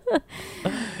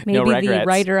 Maybe No the regrets.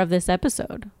 writer of this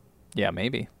episode. Yeah,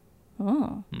 maybe.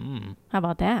 Oh, how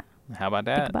about that? How about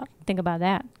that? Think about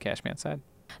that. Cash me outside.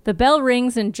 The bell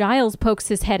rings and Giles pokes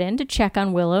his head in to check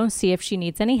on Willow, see if she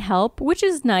needs any help, which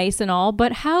is nice and all,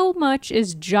 but how much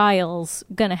is Giles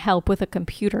gonna help with a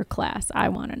computer class? I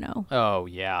want to know. Oh,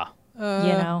 yeah.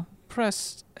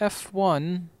 Press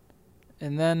F1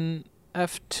 and then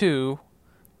F2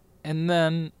 and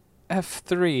then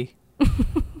F3.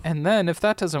 And then if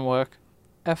that doesn't work,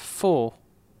 F4.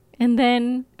 And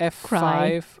then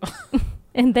F5.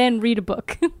 and then read a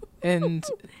book. And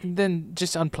then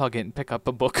just unplug it and pick up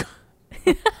a book.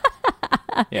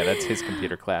 Yeah, that's his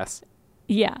computer class.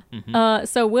 Yeah.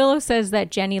 So Willow says that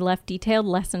Jenny left detailed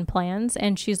lesson plans,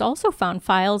 and she's also found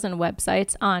files and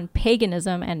websites on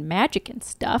paganism and magic and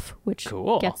stuff, which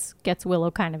Cool. gets Willow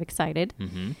kind of excited.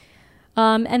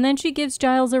 And then she gives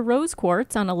Giles a rose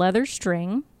quartz on a leather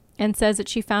string and says that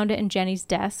she found it in Jenny's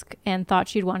desk and thought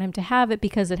she'd want him to have it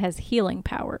because it has healing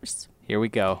powers. Here we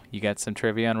go. You got some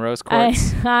trivia on rose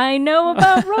quartz? I know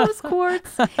about rose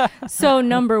quartz. So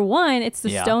number one, it's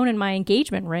the Yeah. stone in my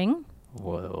engagement ring.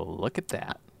 Whoa, look at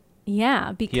that.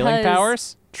 Yeah, because Healing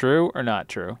powers? True or not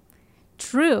true?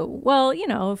 True. Well,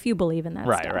 if you believe in that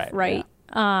Right, stuff, right,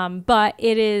 But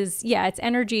it is, its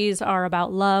energies are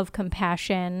about love,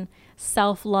 compassion,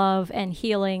 self-love, and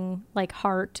healing like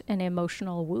heart and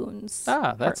emotional wounds.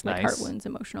 Ah, that's Like nice. heart wounds,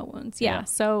 emotional wounds. Yeah. Yeah.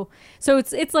 So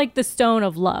it's like the stone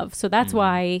of love. So that's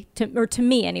why, to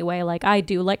me anyway, like I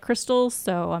do like crystals,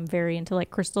 so I'm very into like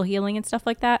crystal healing and stuff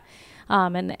like that.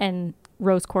 And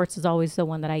rose quartz is always the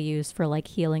one that I use for like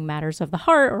healing matters of the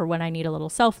heart or when I need a little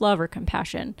self-love or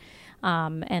compassion,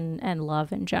 and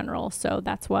love in general. So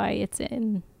that's why it's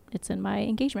in my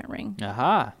engagement ring.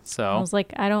 Aha. I So, was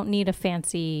like, I don't need a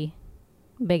fancy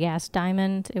big ass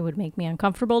diamond. It would make me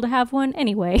uncomfortable to have one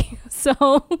anyway.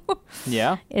 So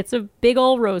yeah. it's a big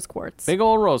old rose quartz. Big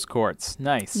old rose quartz.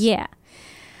 Nice. Yeah.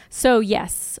 So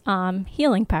yes,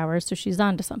 healing powers. So she's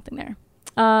onto something there.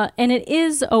 And it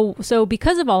is so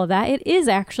because of all of that, it is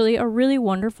actually a really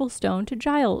wonderful stone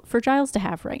for Giles to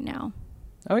have right now.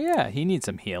 Oh, yeah. He needs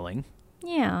some healing.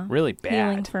 Yeah. Really bad.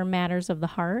 Healing for matters of the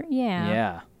heart. Yeah.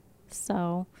 Yeah.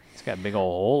 So It's got a big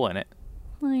old hole in it.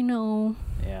 I know.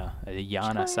 Yeah. A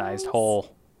Yana-sized Giles.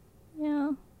 hole.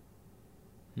 Yeah.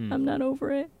 I'm not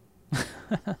over it.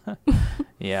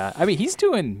 Yeah. I mean, he's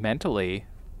doing mentally,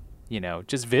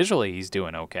 just visually, he's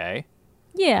doing okay.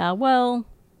 Yeah. Well,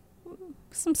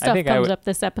 some stuff think I comes would- up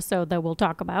this episode that we'll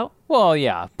talk about. Well,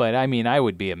 yeah. But, I mean, I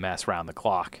would be a mess round the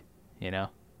clock,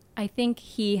 I think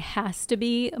he has to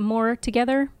be more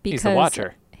together because He's the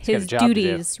watcher. He's got a his job to do.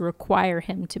 duties require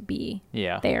him to be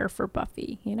Yeah. there for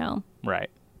Buffy, Right.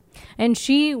 And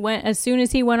she went, as soon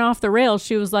as he went off the rails,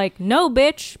 she was like, no,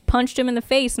 bitch, punched him in the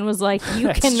face and was like, you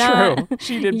That's cannot, true.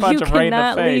 She did punch him right in the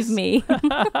cannot face. leave me.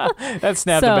 That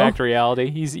snapped him So- back to reality.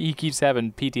 He keeps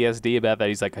having PTSD about that.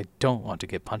 He's like, I don't want to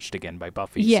get punched again by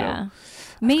Buffy. Yeah. So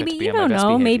Maybe, to be you on my don't best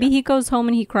know, maybe behavior. he goes home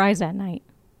and he cries at night.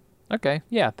 Okay.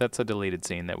 Yeah, that's a deleted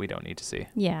scene that we don't need to see.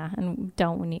 Yeah, and we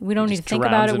don't need to Just think drowns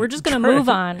about it. him- We're just going to move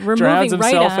on. We're Drowns moving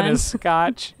right himself in on. his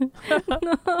scotch.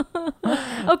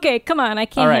 Okay, come on. I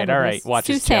can't all right, handle all this. right. It's Watch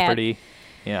too his sad. Jeopardy.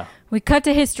 Yeah. We cut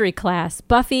to history class.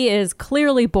 Buffy is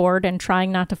clearly bored and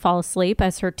trying not to fall asleep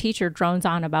as her teacher drones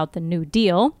on about the New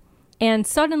Deal. And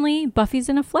suddenly, Buffy's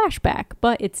in a flashback,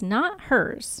 but it's not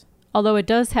hers. Although it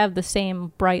does have the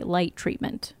same bright light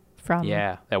treatment from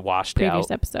Yeah, that washed previous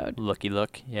out. episode. Looky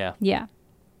look. Yeah. Yeah.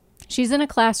 She's in a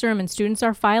classroom and students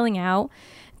are filing out,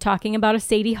 talking about a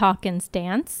Sadie Hawkins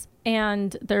dance.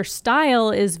 And their style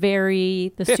is the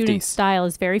 50s. student style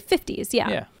is very 50s. Yeah.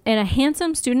 Yeah. And a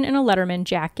handsome student in a Letterman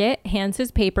jacket hands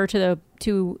his paper to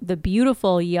the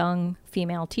beautiful young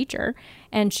female teacher,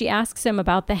 and she asks him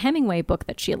about the Hemingway book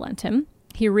that she lent him.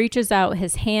 He reaches out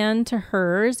his hand to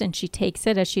hers, and she takes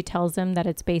it as she tells him that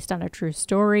it's based on a true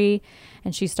story.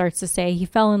 And she starts to say he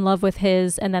fell in love with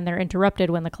his, and then they're interrupted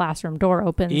when the classroom door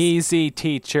opens. Easy,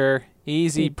 teacher.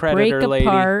 Easy, They predator break lady.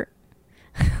 apart.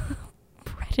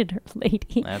 Predator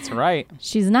lady. That's right.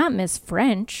 She's not Miss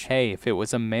French. Hey, if it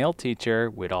was a male teacher,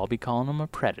 we'd all be calling him a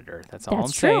predator. That's all I'm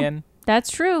That's true. saying. That's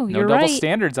true. No You're double right.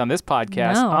 standards on this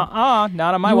podcast. No.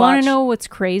 Not on my You watch. want to know what's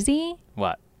crazy?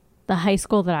 What? The high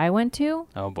school that I went to,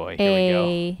 Oh boy, here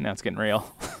we go. Now it's getting real.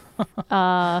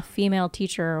 a female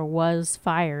teacher was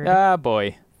fired Ah,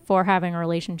 boy. for having a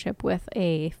relationship with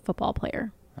a football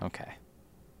player. Okay.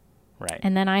 Right.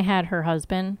 And then I had her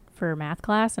husband for math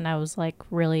class, and I was like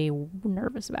really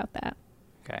nervous about that.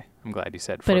 Okay. I'm glad you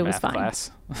said for But it was math fine.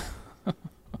 class.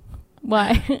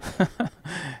 Why? All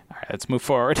right, let's move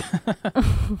forward.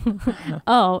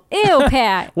 Oh, ew,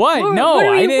 Pat. What? No,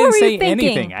 I didn't what were say you thinking?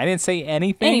 anything. I didn't say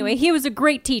anything. Anyway, he was a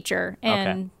great teacher,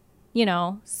 and you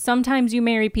know, sometimes you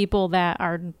marry people that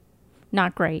are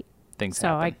not great. Things So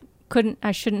happen.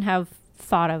 I shouldn't have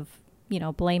thought of, you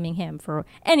know, blaming him for.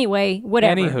 Anyway,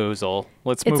 whatever. Any hoozle.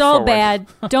 Let's move It's all forward. bad.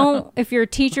 Don't, if you're a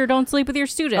teacher, don't sleep with your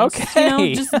students. Okay. You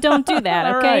know, just don't do that.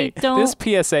 All Okay. right. Don't. This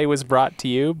PSA was brought to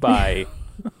you by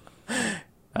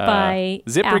by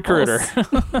ZipRecruiter.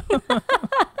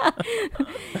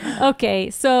 Okay.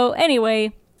 So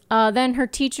anyway, then her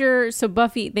teacher, so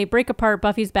Buffy, they break apart.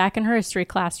 Buffy's back in her history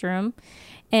classroom,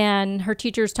 and her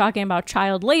teacher's talking about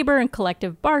child labor and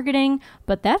collective bargaining,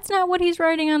 but that's not what he's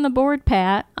writing on the board,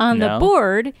 Pat. On the No?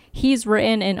 board, he's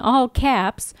written in all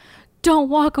caps, "Don't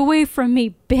walk away from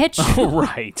me, bitch."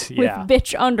 Right. With Yeah.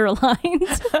 bitch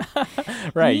underlined.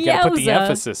 Right. You got to put the Yowza.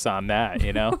 emphasis on that,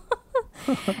 you know?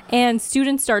 And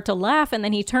students start to laugh, and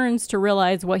then he turns to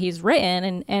realize what he's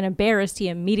written, and embarrassed, he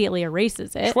immediately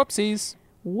erases it. Whoopsies.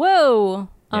 Whoa.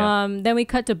 Yeah. Then we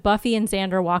cut to Buffy and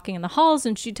Xander walking in the halls,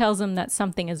 and she tells him that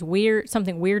something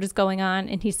weird is going on,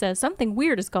 and he says, "Something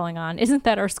weird is going on. Isn't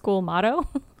that our school motto?"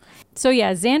 So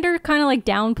yeah, Xander kind of like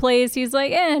downplays. He's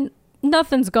like,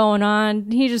 nothing's going on.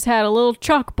 He just had a little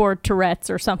chalkboard Tourette's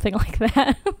or something like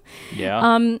that.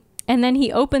 Yeah. And then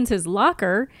he opens his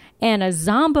locker, and a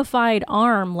zombified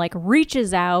arm like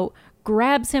reaches out,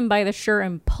 grabs him by the shirt,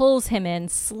 and pulls him in,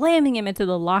 slamming him into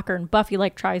the locker. And Buffy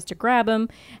like tries to grab him,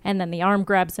 and then the arm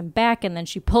grabs him back, and then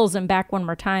she pulls him back one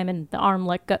more time, and the arm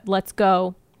lets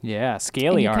go. Yeah.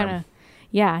 Scaly arm.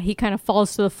 He kind of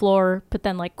falls to the floor, but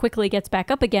then like quickly gets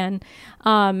back up again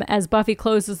as Buffy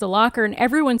closes the locker, and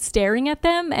everyone's staring at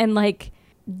them, and like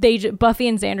Buffy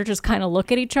and Xander just kind of look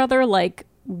at each other like,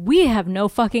 we have no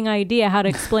fucking idea how to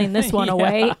explain this one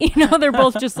away. You know, they're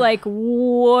both just like,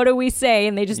 what do we say?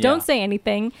 And they just don't say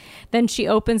anything. Then she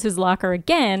opens his locker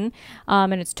again,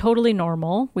 and it's totally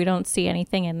normal. We don't see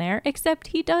anything in there, except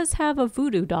he does have a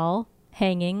voodoo doll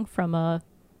hanging from a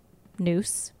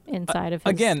noose inside of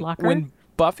his locker. When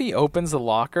Buffy opens the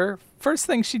locker, first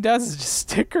thing she does is just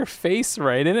stick her face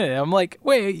right in it. I'm like,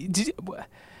 wait,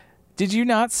 did you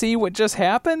not see what just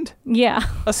happened? Yeah.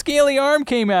 A scaly arm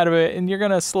came out of it, and you're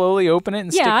going to slowly open it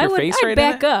and stick your face right in it?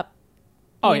 I'd back up.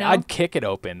 Oh, you yeah, know? I'd kick it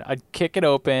open.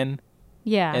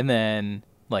 Yeah. And then,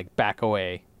 like, back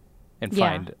away and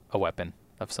find a weapon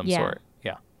of some sort.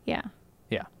 Yeah. Yeah.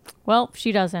 Yeah. Well,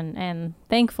 she doesn't, and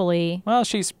thankfully, Well,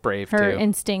 she's brave, her too.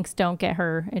 instincts don't get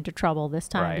her into trouble this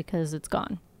time Right. because it's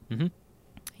gone. Mm-hmm.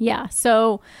 Yeah,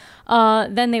 so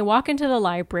then they walk into the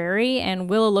library, and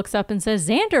Willow looks up and says,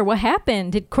 "Xander, what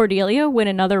happened? Did Cordelia win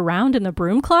another round in the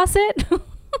broom closet?"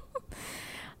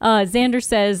 Xander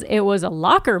says it was a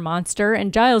locker monster,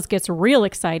 and Giles gets real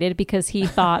excited because he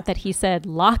thought that he said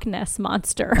Loch Ness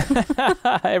monster.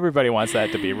 Everybody wants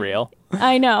that to be real.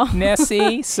 I know.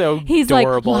 Nessie, so He's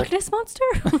adorable. like, Loch Ness monster?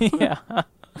 Yeah.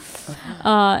 And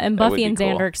That would Buffy be and cool.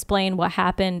 Xander explain what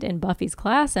happened in Buffy's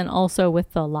class and also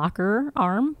with the locker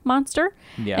arm monster.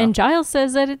 Yeah. And Giles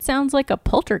says that it sounds like a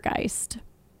poltergeist.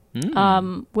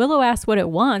 Willow asks what it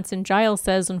wants, and Giles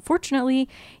says, unfortunately,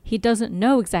 he doesn't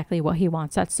know exactly what he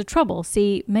wants. That's the trouble.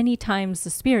 See, many times the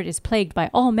spirit is plagued by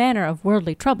all manner of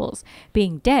worldly troubles.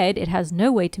 Being dead, it has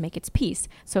no way to make its peace,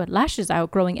 so it lashes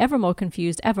out, growing ever more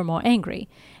confused, ever more angry.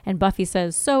 And Buffy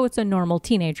says, so it's a normal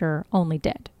teenager, only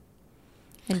dead.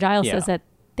 And Giles says that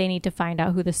they need to find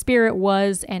out who the spirit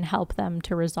was and help them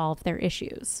to resolve their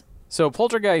issues. So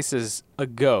poltergeist is a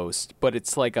ghost, but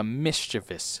it's like a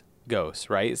mischievous ghost,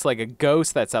 right? It's like a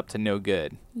ghost that's up to no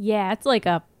good. Yeah, it's like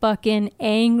a fucking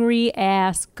angry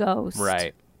ass ghost.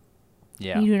 Right.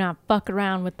 Yeah. You do not fuck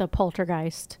around with the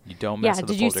poltergeist. You don't mess with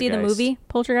the did you see the poltergeist. movie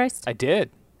Poltergeist? I did.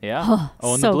 Yeah.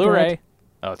 Oh, and so the Blu-ray. good.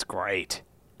 Oh, it's great.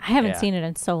 I haven't Yeah. seen it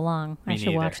in so long. Me I should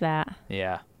neither. watch that.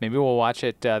 Yeah. Maybe we'll watch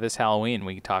it this Halloween.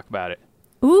 We can talk about it.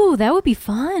 Ooh, that would be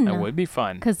fun. That would be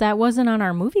fun. Because that wasn't on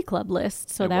our movie club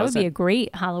list, so It that would wasn't. be a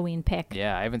great Halloween pick.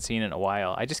 Yeah, I haven't seen it in a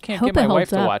while. I just can't Hope get my it wife holds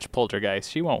to up. watch Poltergeist.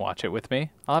 She won't watch it with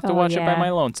me. I'll have to Oh, watch it by yeah. my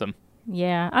lonesome.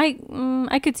 Yeah,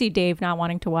 I could see Dave not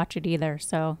wanting to watch it either,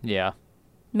 so Yeah.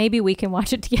 maybe we can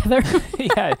watch it together.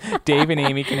 Yeah, Dave and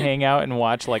Amy can hang out and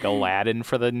watch like Aladdin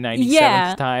for the 97th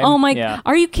yeah. time. Oh my, yeah.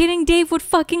 are you kidding? Dave would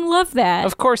fucking love that.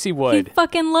 Of course he He would.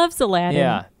 fucking loves Aladdin.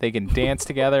 Yeah, they can dance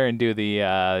together and do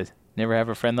the Never Have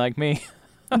a Friend Like Me.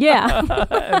 Yeah.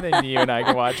 And then you and I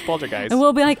can watch Poltergeist. And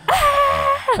we'll be like,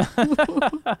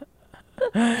 ah!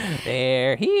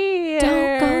 They're here.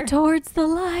 Don't go towards the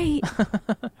light.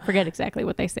 Forget exactly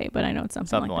what they say, but I know it's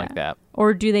something like that.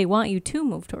 Or do they want you to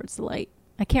move towards the light?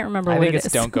 I can't remember I what think it it's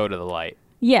is. don't go to the light.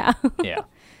 Yeah. Yeah.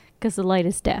 Because the light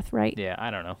is death, right? Yeah, I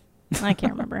don't know. I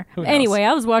can't remember. Who knows? Anyway,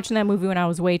 I was watching that movie when I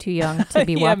was way too young to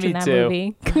be Yeah, watching me that too.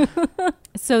 movie.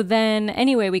 So then,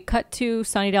 anyway, we cut to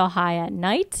Sunnydale High at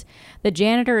night. The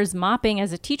janitor is mopping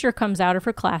as a teacher comes out of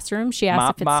her classroom. She asks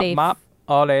Mop, if it's mop, safe. mop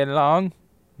all day long.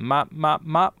 Mop, mop,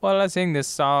 mop while I sing this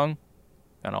song.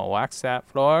 Gonna wax that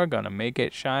floor, gonna make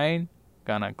it shine.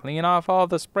 Gonna clean off all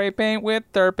the spray paint with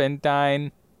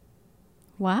turpentine.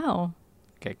 Wow.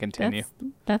 Okay, continue.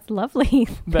 That's lovely.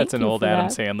 That's Thank an you old for Adam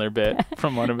that. Sandler bit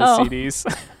from one of his Oh. CDs.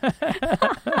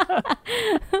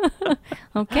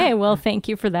 Okay, well, thank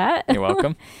you for that. You're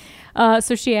welcome.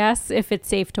 So she asks if it's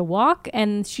safe to walk,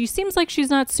 and she seems like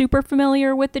she's not super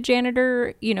familiar with the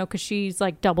janitor, because she's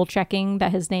like double checking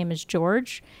that his name is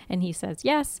George, and he says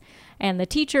yes. And the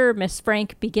teacher, Miss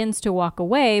Frank, begins to walk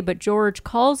away, but George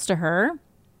calls to her.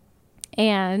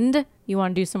 And you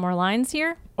want to do some more lines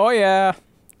here? Oh, yeah.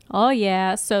 Oh,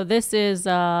 yeah. So this is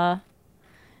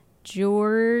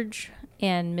George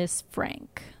and Miss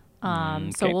Frank. So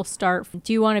okay. we'll start.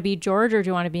 Do you want to be George or do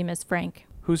you want to be Miss Frank?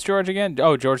 Who's George again?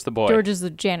 Oh, George the boy. George is the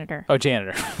janitor. Oh,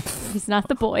 janitor. He's not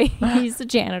the boy. He's the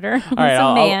janitor. He's All right,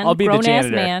 a man, I'll be the grown-ass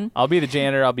janitor. man. I'll be the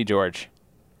janitor. I'll be George.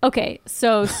 Okay,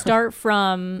 so start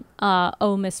from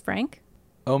oh, Miss Frank.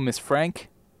 Oh, Miss Frank,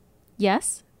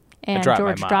 Yes. And dropped my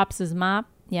George mop. drops his mop.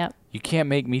 Yep. you can't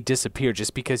make me disappear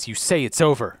just because you say it's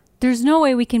over. There's no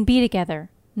way we can be together.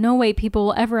 No way people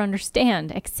will ever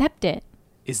understand. Accept it.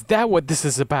 Is that what this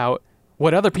is about?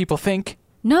 What other people think?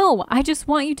 No, I just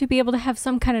want you to be able to have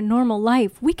some kind of normal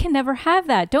life. We can never have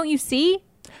that. Don't you see?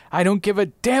 I don't give a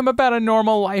damn about a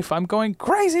normal life. I'm going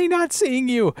crazy not seeing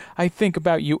you. I think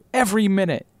about you every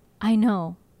minute. I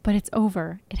know, but it's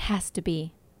over. It has to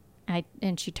be.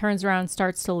 And she turns around and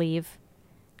starts to leave.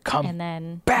 Come And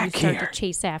then back you start here. to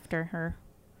chase after her.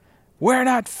 We're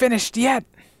not finished yet.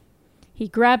 He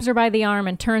grabs her by the arm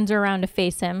and turns her around to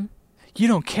face him. You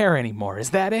don't care anymore, is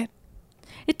that it?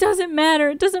 It doesn't matter.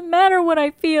 It doesn't matter what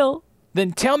I feel.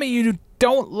 Then tell me you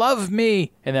don't love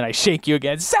me. And then I shake you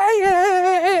again. Say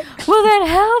it! Will that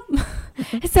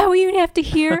help? Is that what you have to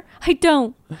hear? I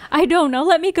don't. Now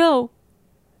let me go.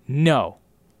 No.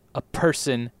 A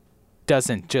person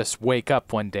doesn't just wake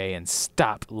up one day and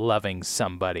stop loving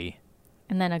somebody.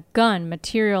 And then a gun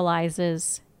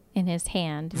materializes in his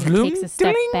hand. And he Vroom, takes a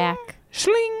step ding, back.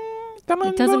 Schling.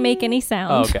 It doesn't make any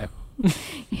sound. Oh, okay.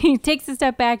 He takes a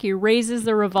step back. He raises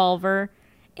the revolver,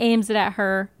 aims it at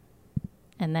her,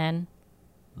 and then...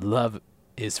 Love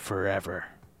is forever.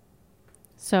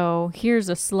 So here's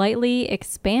a slightly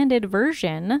expanded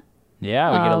version.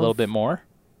 Yeah, we get a little Of- bit more.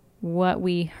 What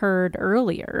we heard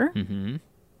earlier. Mm-hmm.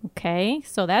 Okay,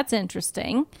 so that's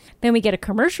interesting. Then we get a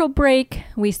commercial break.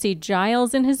 We see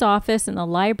Giles in his office in the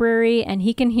library, and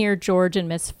he can hear George and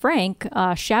Miss Frank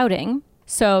shouting.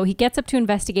 So he gets up to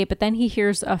investigate, but then he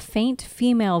hears a faint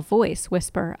female voice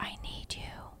whisper, "I need you."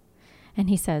 And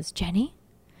he says, "Jenny?"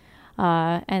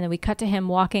 And then we cut to him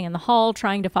walking in the hall,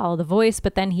 trying to follow the voice,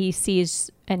 but then he sees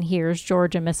and hears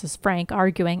George and Mrs. Frank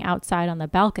arguing outside on the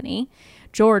balcony,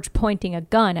 George pointing a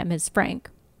gun at Ms. Frank.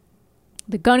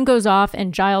 The gun goes off,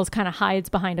 and Giles kind of hides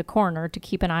behind a corner to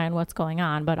keep an eye on what's going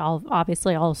on, but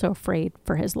obviously also afraid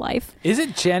for his life. Is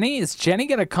it Jenny? Is Jenny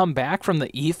going to come back from the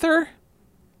ether?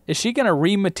 Is she going to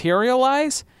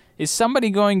rematerialize? Is somebody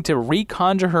going to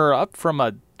reconjure her up from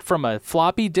a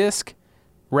floppy disk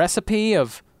recipe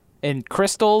and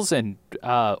crystals and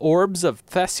orbs of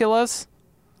Thessulas?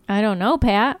 I don't know,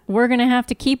 Pat. We're going to have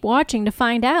to keep watching to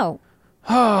find out.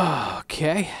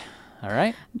 Okay. All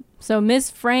right. So Miss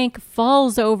Frank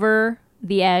falls over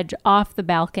the edge off the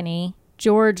balcony.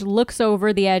 George looks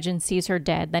over the edge and sees her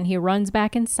dead. Then he runs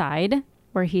back inside,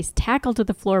 where he's tackled to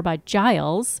the floor by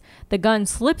Giles. The gun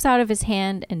slips out of his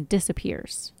hand and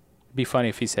disappears. It'd be funny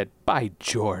if he said, "By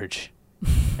George."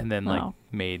 And then Wow.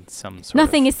 made some sort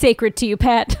Nothing of... is sacred to you,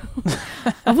 Pat.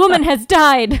 A woman has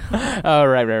died. Oh,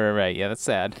 right. Yeah, that's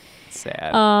sad.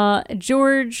 Sad.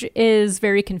 George is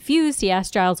very confused. He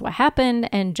asks Giles what happened,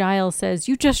 and Giles says,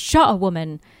 "You just shot a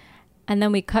woman." And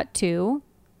then we cut to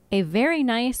a very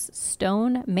nice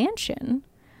stone mansion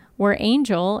where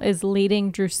Angel is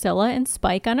leading Drusilla and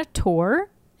Spike on a tour.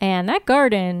 And that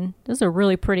garden, this is a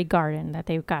really pretty garden that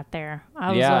they've got there.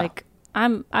 I was like,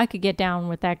 I could get down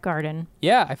with that garden.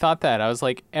 Yeah, I thought that. I was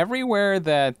like, everywhere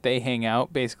that they hang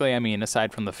out, basically, I mean,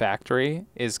 aside from the factory,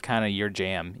 is kind of your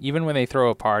jam. Even when they throw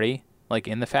a party, like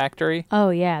in the factory. Oh,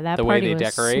 yeah, that the way party they was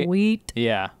decorate. sweet.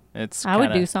 Yeah, it's I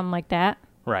would do something like that.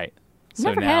 Right.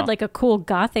 Never had like a cool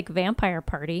gothic vampire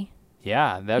party.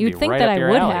 Yeah, that'd You'd be think right that up I your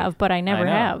would alley. have, but I never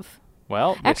know. have.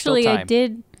 Well, there's Actually, still I time.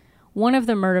 did. One of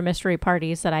the murder mystery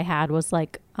parties that I had was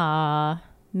like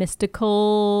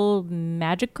mystical,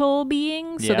 magical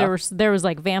beings. So Yeah. there was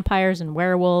like vampires and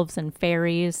werewolves and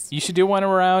fairies. You should do one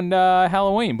around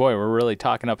Halloween. Boy, we're really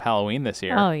talking up Halloween this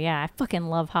year. Oh yeah, I fucking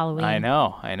love Halloween. I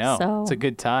know. So- It's a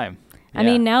good time. I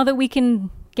mean, now that we can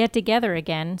get together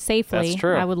again safely, That's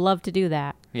true. I would love to do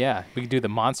that. Yeah, we could do the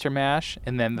Monster Mash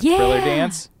and then the Yeah. Thriller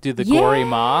Dance. Do the Gory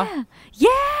Ma. Yeah.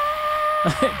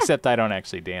 Except I don't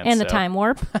actually dance. And the so- time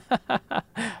warp.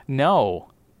 No.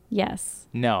 Yes.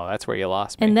 No, that's where you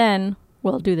lost me. And then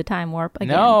we'll do the time warp again.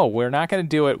 No, we're not going to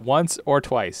do it once or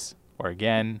twice or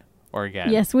again or again.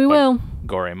 Yes, we But will.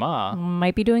 Gory Ma.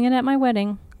 Might be doing it at my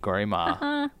wedding. Gory Ma.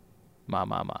 Uh-huh.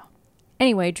 Ma.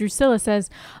 Anyway, Drusilla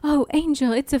says, "Oh,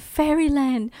 Angel, it's a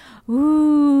fairyland.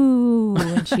 Ooh."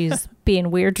 And she's being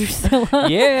weird, Drusilla.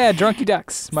 Yeah, Drunky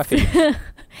Ducks. My favorite.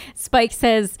 Spike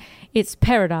says, "It's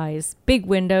paradise. Big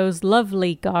windows,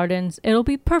 lovely gardens. It'll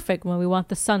be perfect when we want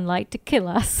the sunlight to kill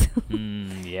us."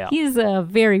 Yeah. He's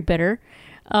very bitter.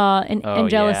 And Oh,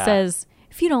 Angela yeah. says,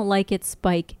 "If you don't like it,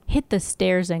 Spike, hit the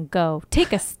stairs and go.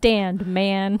 Take a stand,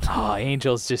 man." Oh,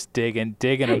 Angel's just digging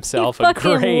himself a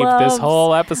fucking grave loves- this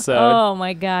whole episode. Oh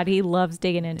my God, he loves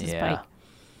digging into Yeah. Spike.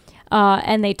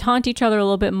 And they taunt each other a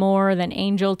little bit more. Then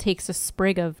Angel takes a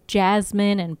sprig of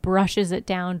jasmine and brushes it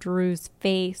down Drew's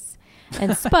face.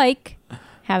 And Spike,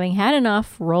 having had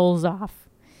enough, rolls off.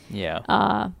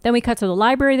 Yeah. Then we cut to the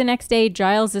library the next day.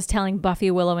 Giles is telling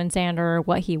Buffy, Willow, and Xander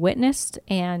what he witnessed,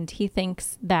 and he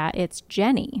thinks that it's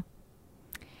Jenny.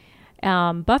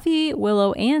 Buffy,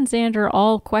 Willow, and Xander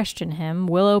all question him,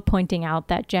 Willow pointing out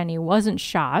that Jenny wasn't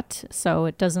shot, so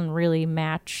it doesn't really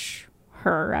match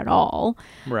her at all.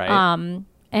 Right.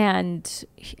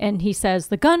 And he says,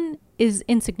 "The gun is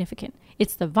insignificant.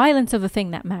 It's the violence of the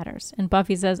thing that matters." And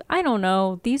Buffy says, "I don't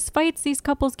know. These fights these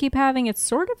couples keep having, it's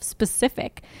sort of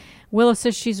specific." Willow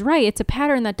says she's right. It's a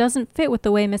pattern that doesn't fit with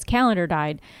the way Miss Calendar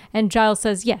died. And Giles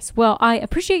says, "Yes, well, I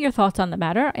appreciate your thoughts on the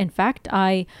matter. In fact,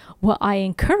 I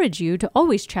encourage you to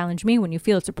always challenge me when you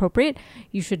feel it's appropriate.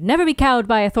 You should never be cowed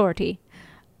by authority.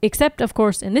 Except, of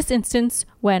course, in this instance,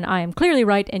 when I am clearly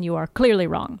right and you are clearly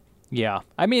wrong." Yeah.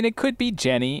 I mean, it could be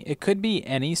Jenny. It could be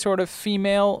any sort of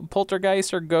female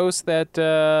poltergeist or ghost that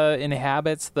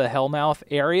inhabits the Hellmouth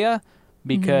area.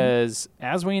 Because,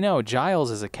 as we know,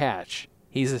 Giles is a catch.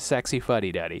 He's a sexy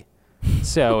fuddy-duddy.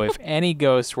 So if any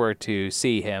ghost were to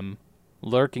see him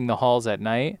lurking the halls at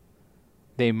night,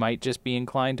 they might just be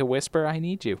inclined to whisper, "I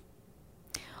need you."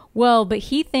 Well, but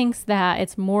he thinks that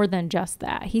it's more than just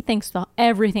that. He thinks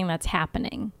everything that's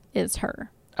happening is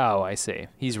her. Oh, I see.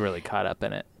 He's really caught up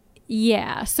in it.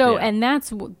 Yeah. So, Yeah. and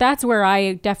that's where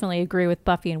I definitely agree with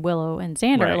Buffy and Willow and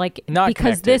Xander. Right. Like, Not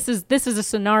because connected. this is a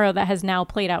scenario that has now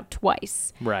played out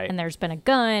twice. Right. And there's been a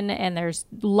gun, and there's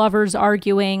lovers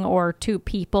arguing, or two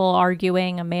people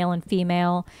arguing, a male and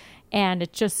female, and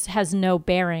it just has no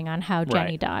bearing on how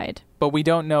Jenny Right. died. But we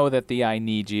don't know that the "I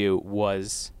need you"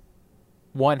 was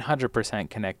 100%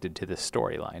 connected to this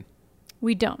storyline.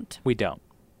 We don't. We don't.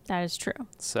 That is true.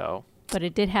 So But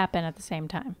it did happen at the same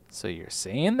time. you're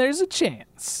saying there's a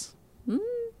chance.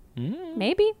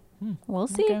 Maybe. We'll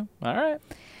see. Okay. All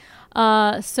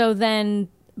right. So then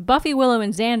Buffy, Willow,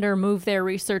 and Xander move their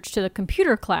research to the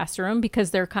computer classroom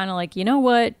because they're kind of like, you know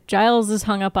what? Giles is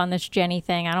hung up on this Jenny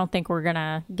thing. I don't think we're going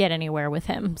to get anywhere with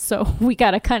him. So we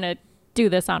got to kind of do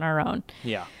this on our own.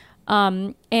 Yeah.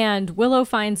 And Willow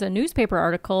finds a newspaper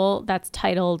article that's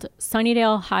titled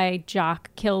 "Sunnydale High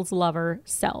Jock Kills Lover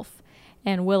Self."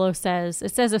 And Willow says,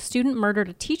 it says a student murdered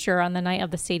a teacher on the night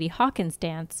of the Sadie Hawkins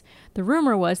dance. The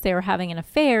rumor was they were having an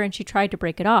affair and she tried to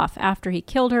break it off. After he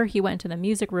killed her, he went to the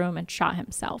music room and shot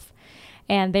himself.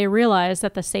 And they realized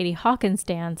that the Sadie Hawkins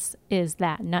dance is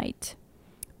that night,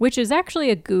 which is actually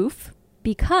a goof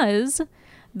because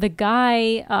the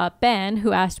guy, Ben,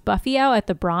 who asked Buffy out at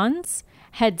the Bronze,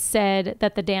 had said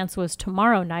that the dance was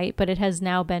tomorrow night, but it has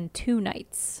now been 2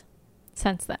 nights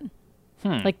since then.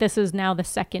 Like, this is now the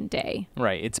second day.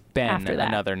 Right. It's been after that.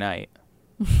 another night.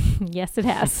 Yes, it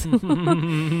has. So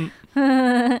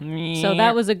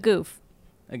that was a goof.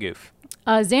 A goof.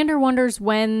 Xander wonders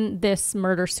when this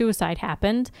murder-suicide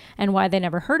happened and why they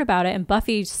never heard about it. And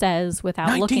Buffy says,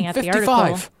 without looking at the article,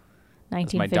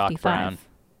 1955. My Doc Brown.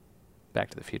 Back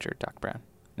to the Future, Doc Brown.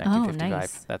 1955. Oh,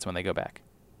 nice. That's when they go back.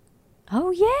 Oh,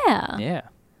 yeah. Yeah.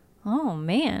 Oh,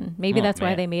 man. Maybe that's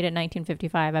why they made it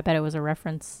 1955. I bet it was a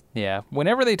reference. Yeah.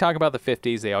 Whenever they talk about the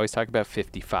 50s, they always talk about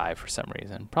 55 for some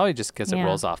reason. Probably just because it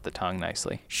rolls off the tongue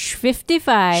nicely.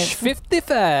 55.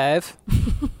 55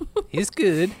 is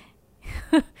good.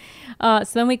 So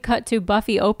then we cut to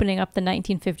Buffy opening up the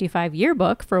 1955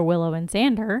 yearbook for Willow and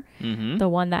Xander, the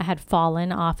one that had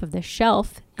fallen off of the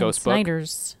shelf. Ghost book?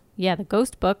 Snyder's, yeah, the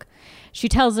ghost book. She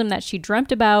tells him that she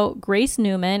dreamt about Grace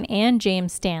Newman and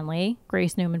James Stanley,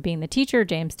 Grace Newman being the teacher,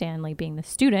 James Stanley being the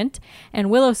student, and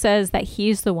Willow says that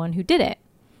he's the one who did it.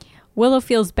 Willow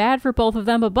feels bad for both of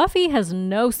them, but Buffy has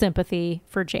no sympathy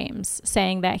for James,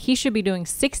 saying that he should be doing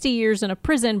 60 years in a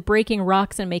prison, breaking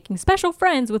rocks and making special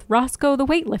friends with Roscoe the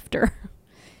weightlifter.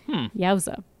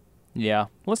 Yowza. Yeah.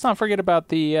 Let's not forget about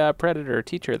the Predator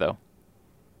teacher, though.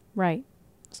 Right.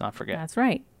 Let's not forget. That's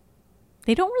right.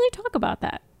 They don't really talk about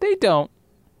that. They don't.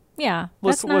 Yeah.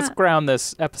 Let's ground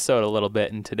this episode a little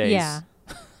bit in today's. Yeah.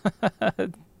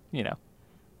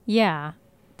 Yeah.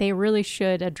 They really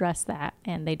should address that,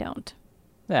 and they don't.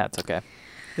 That's okay.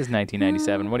 This is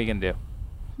 1997. What are you going to do?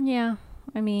 Yeah.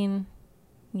 I mean,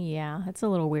 yeah, it's a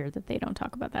little weird that they don't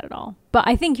talk about that at all. But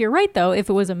I think you're right, though. If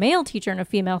it was a male teacher and a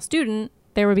female student,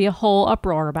 there would be a whole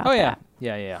uproar about that. Oh,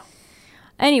 yeah. Yeah.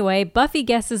 Anyway, Buffy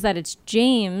guesses that it's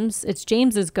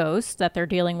James's ghost that they're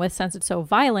dealing with since it's so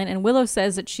violent, and Willow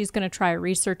says that she's going to try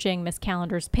researching Miss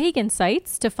Calendar's pagan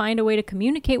sites to find a way to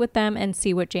communicate with them and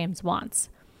see what James wants.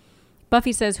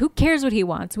 Buffy says, who cares what he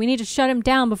wants? We need to shut him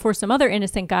down before some other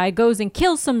innocent guy goes and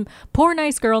kills some poor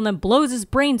nice girl and then blows his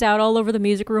brains out all over the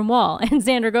music room wall. And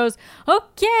Xander goes,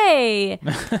 okay,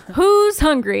 who's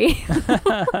hungry?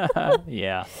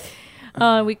 Yeah.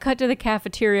 We cut to the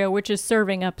cafeteria, which is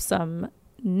serving up some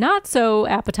not so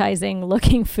appetizing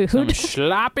looking food. Some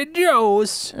sloppy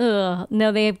joes. Ugh.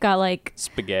 No, they've got like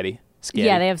spaghetti.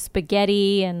 Yeah, they have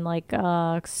spaghetti and like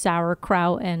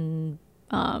sauerkraut and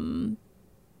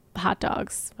hot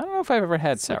dogs. I don't know if I've ever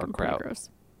had sauerkraut. Is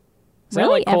that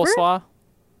like coleslaw?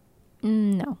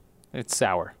 No. It's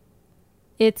sour.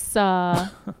 It's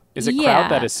Is it kraut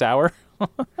that is sour?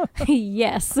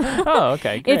 Yes. Oh,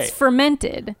 okay, great. It's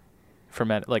fermented.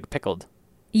 Like pickled.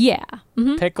 Yeah.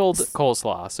 Mm-hmm. Pickled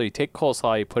coleslaw. So you take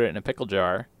coleslaw, you put it in a pickle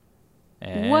jar,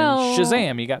 and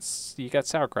shazam, you got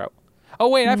sauerkraut. Oh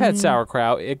wait, I've had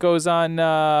sauerkraut. It goes on.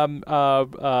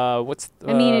 What's?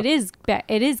 I mean, it is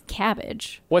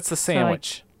cabbage. What's the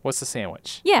sandwich? What's the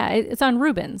sandwich? Yeah, it's on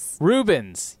Reuben's.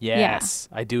 Reuben's, yes,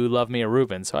 yeah. I do love me a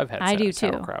Reuben, so I've had. I do too.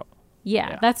 Sauerkraut.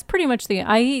 Yeah, that's pretty much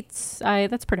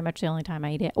that's pretty much the only time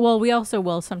I eat it. Well, we also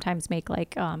will sometimes make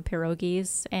like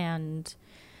pierogies and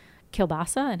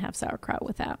kielbasa and have sauerkraut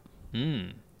with that.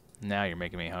 Now you're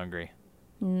making me hungry.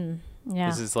 Yeah.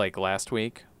 This is like last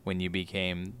week when you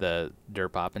became the Der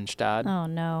Poppenstad. Oh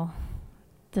no.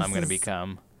 I'm going to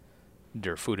become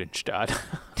Der Foodenstad.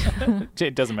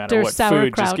 It doesn't matter what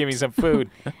food, just give me some food.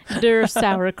 Der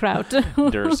Sauerkraut.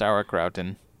 Der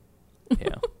Sauerkrauten.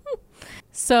 Yeah.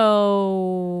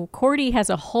 So Cordy has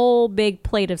a whole big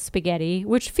plate of spaghetti,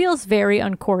 which feels very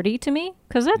un-Cordy to me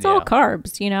because that's all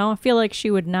carbs, you know? I feel like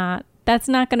she would not, that's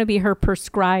not going to be her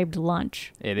prescribed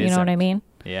lunch. It is. You know what I mean?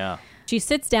 Yeah. She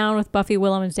sits down with Buffy,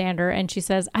 Willow, and Xander, and she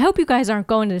says, I hope you guys aren't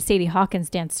going to the Sadie Hawkins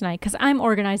dance tonight because I'm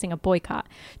organizing a boycott.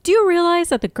 Do you realize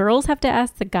that the girls have to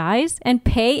ask the guys and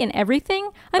pay and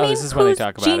everything? I mean, whose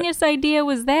genius idea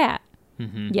was that?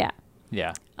 Mm-hmm. Yeah.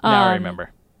 Yeah. Now I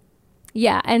remember.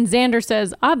 Yeah, and Xander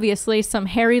says, obviously, some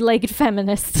hairy-legged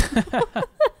feminists.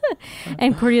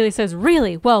 And Cordelia says,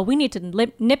 really? Well, we need to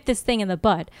nip this thing in the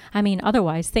bud. I mean,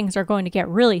 otherwise, things are going to get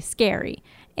really scary.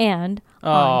 And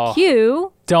on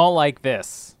cue... Don't like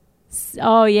this.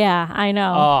 Oh, yeah, I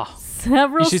know. Oh,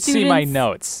 several you should see my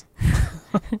notes.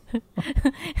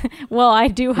 Well, I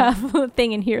do have a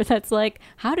thing in here that's like,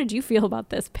 how did you feel about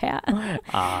this, Pat?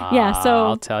 Yeah, so...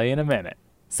 I'll tell you in a minute.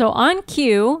 So on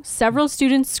cue, several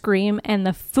students scream, and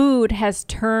the food has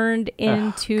turned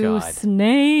into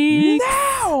snakes.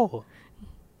 No!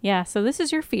 Yeah, so this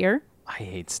is your fear. I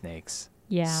hate snakes.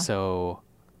 Yeah. So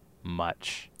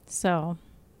much. So.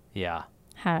 Yeah.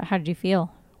 How did you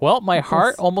feel? Well, my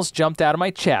heart almost jumped out of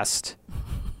my chest,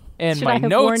 and my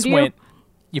notes went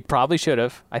You probably should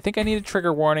have. I think I need a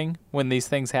trigger warning when these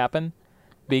things happen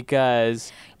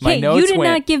because my notes you did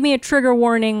not give me a trigger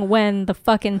warning when the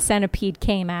fucking centipede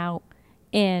came out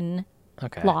in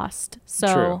Lost. So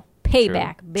True.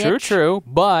 payback, bitch. True.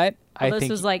 But I this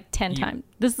think was like 10 times.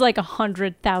 This is like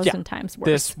 100,000 times worse.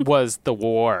 This was the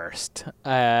worst.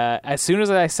 As soon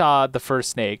as I saw the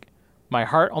first snake, my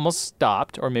heart almost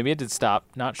stopped, or maybe it did stop.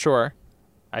 Not sure.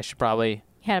 I should probably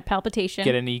had a palpitation.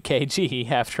 Get an EKG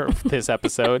after this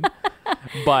episode.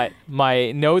 But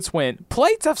my notes went,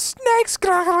 plates of snakes,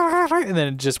 and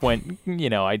then it just went,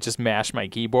 I just mashed my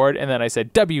keyboard, and then I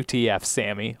said, WTF,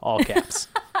 Sammy, all caps.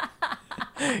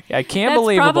 I can't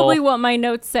believe That's probably what my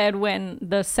notes said when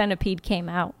the centipede came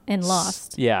out in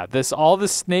Lost. Yeah, all the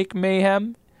snake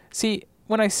mayhem. See,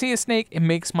 when I see a snake, it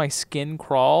makes my skin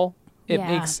crawl. It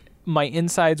makes my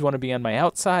insides want to be on my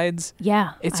outsides.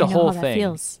 Yeah, it's a whole thing.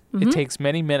 Feels. Mm-hmm. It takes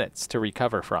many minutes to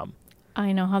recover from.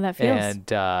 I know how that feels. And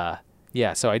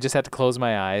so I just had to close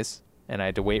my eyes, and I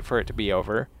had to wait for it to be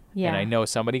over. Yeah. And I know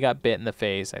somebody got bit in the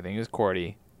face. I think it was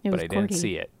Cordy. But I didn't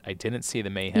see it. I didn't see the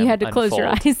mayhem. You had to close your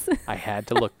eyes. I had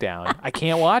to look down. I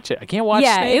can't watch it. I can't watch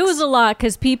snakes. It was a lot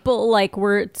because people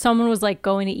someone was like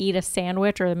going to eat a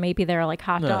sandwich, or maybe they're like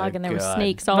hot dog, and there were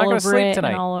snakes all over it. Tonight.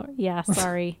 And all. Yeah,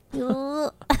 sorry.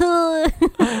 Go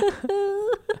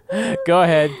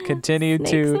ahead. Continue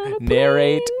to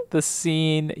narrate the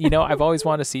scene. I've always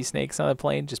wanted to see snakes on the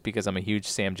plane just because I'm a huge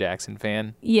Sam Jackson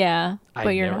fan. Yeah,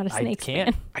 but you're not a snake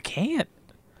fan. I can't.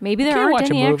 Maybe there aren't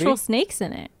any actual snakes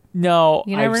in it. No,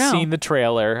 I've seen the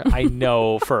trailer. I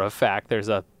know for a fact there's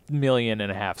 1.5 million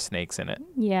snakes in it.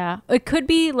 Yeah. It could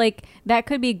be that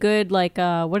could be good,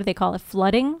 what do they call it?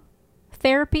 Flooding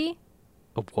therapy?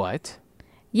 What?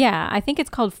 Yeah, I think it's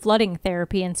called flooding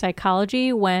therapy in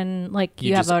psychology when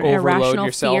you have an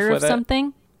irrational fear of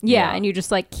something. Yeah, and you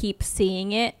just keep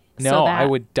seeing it. No, I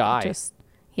would die.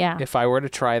 Yeah. If I were to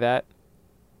try that,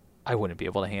 I wouldn't be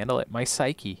able to handle it. My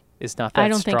psyche is not that strong. I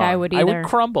don't think I would either. I would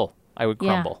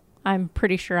crumble. I'm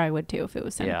pretty sure I would too if it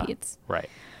was centipedes. Yeah, right.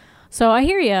 So I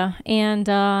hear you, and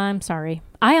I'm sorry.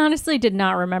 I honestly did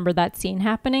not remember that scene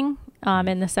happening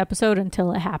in this episode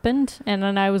until it happened, and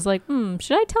then I was like,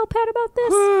 should I tell Pat about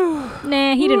this?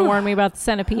 Nah, he didn't warn me about the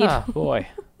centipede. Oh, boy.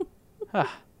 All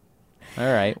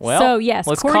right. Well, so yes,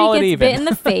 let's Cordy call it gets even. bit in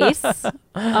the face.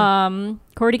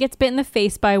 Cordy gets bit in the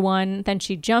face by one. Then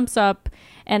she jumps up,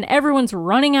 and everyone's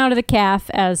running out of the calf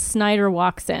as Snyder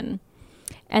walks in.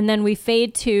 And then we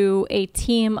fade to a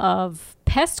team of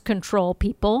pest control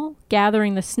people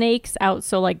gathering the snakes out.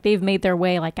 So they've made their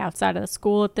way outside of the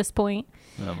school at this point.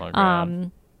 Oh my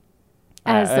God.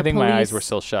 I think my eyes were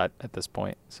still shut at this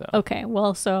point. So okay,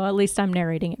 well, so at least I'm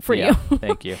narrating it for you. you.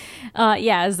 Thank you.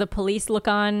 As the police look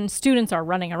on, students are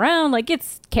running around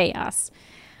it's chaos.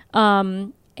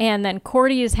 And then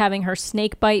Cordy is having her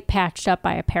snake bite patched up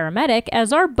by a paramedic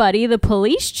as our buddy, the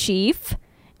police chief,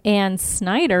 and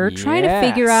Snyder try to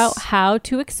figure out how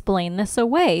to explain this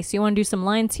away. So you want to do some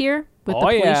lines here with the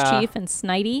police chief and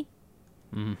Snidey?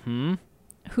 Mm-hmm.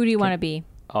 Who do you want to be?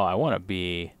 Oh, I want to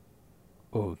be...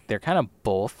 Oh, they're kind of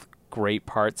both great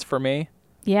parts for me.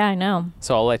 Yeah, I know.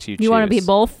 So I'll let you choose. You want to be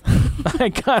both? I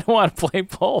kind of want to play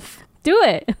both. Do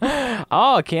it.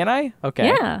 Oh, can I? Okay.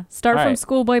 Yeah. Start from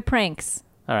Schoolboy Pranks.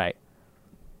 All right.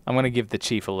 I'm going to give the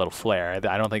chief a little flair.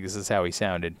 I don't think this is how he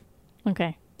sounded.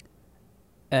 Okay.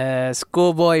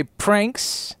 Schoolboy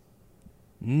Pranks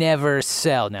never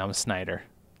sell. Now I'm Snyder.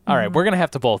 All right, we're going to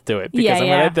have to both do it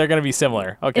because they're going to be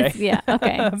similar. Okay.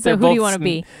 Okay. So who do you want to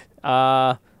be?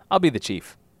 I'll be the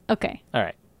chief. Okay. All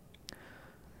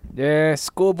right.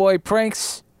 Schoolboy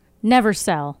Pranks never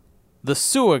sell. The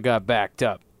sewer got backed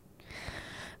up.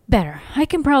 Better. I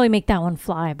can probably make that one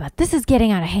fly, but this is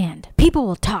getting out of hand. People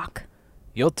will talk.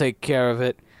 You'll take care of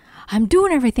it. I'm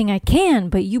doing everything I can,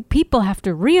 but you people have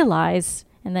to realize...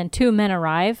 And then two men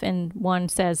arrive, and one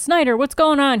says, Snyder, what's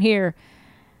going on here?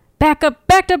 Backed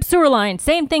up sewer line.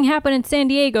 Same thing happened in San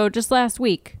Diego just last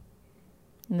week.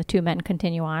 And the two men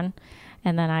continue on.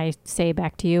 And then I say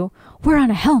back to you, we're on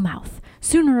a hellmouth.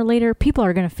 Sooner or later, people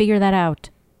are going to figure that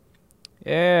out.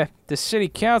 Yeah, the city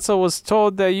council was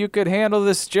told that you could handle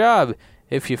this job.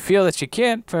 If you feel that you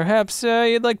can't, perhaps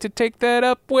you'd like to take that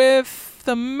up with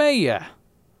the mayor.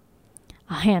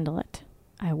 I'll handle it.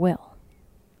 I will.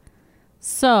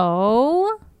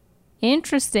 So,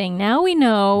 interesting. Now we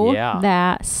know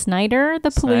that Snyder,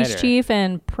 the police chief,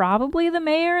 and probably the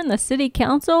mayor and the city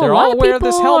council, they're all aware of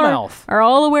this hellmouth. Are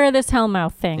all aware of this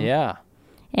hellmouth thing. Yeah.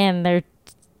 And they're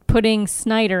putting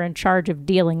Snyder in charge of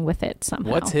dealing with it somehow.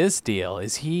 What's his deal?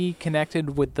 Is he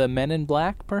connected with the Men in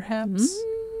Black, perhaps?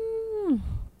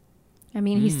 I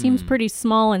mean, he seems pretty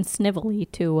small and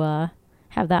snivelly to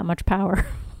have that much power.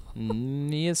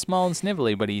 He is small and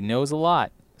snivelly, but he knows a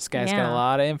lot. This guy's got a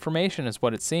lot of information, is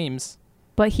what it seems.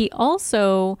 But he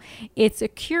also, it's a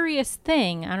curious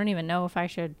thing. I don't even know if I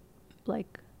should,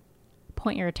 like,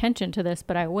 point your attention to this,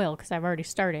 but I will because I've already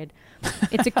started.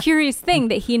 It's a curious thing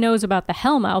that he knows about the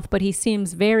Hellmouth, but he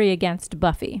seems very against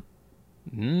Buffy.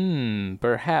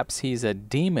 Perhaps he's a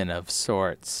demon of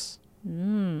sorts.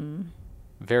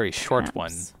 Very short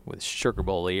one with sugar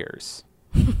bowl ears.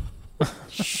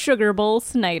 Sugar Bowl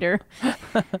Snyder.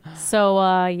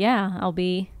 So, yeah, I'll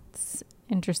be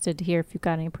interested to hear if you've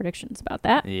got any predictions about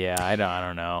that. Yeah, I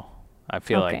don't know. I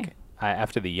feel like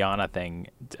after the Yana thing,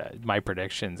 my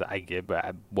predictions, I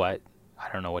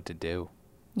don't know what to do.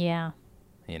 Yeah.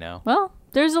 You know? Well,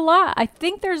 there's a lot. I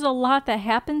think there's a lot that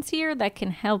happens here that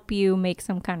can help you make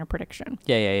some kind of prediction.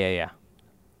 Yeah.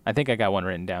 I think I got one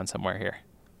written down somewhere here.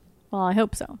 Well, I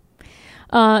hope so.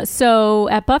 So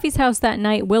at Buffy's house that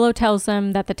night, Willow tells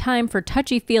them that the time for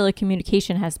touchy-feely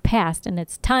communication has passed and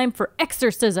it's time for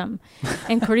exorcism.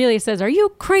 And Cordelia says, "Are you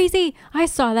crazy? I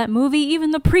saw that movie.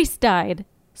 Even the priest died."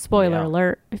 Spoiler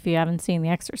alert if you haven't seen The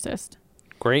Exorcist.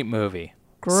 Great movie.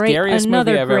 Great. Scariest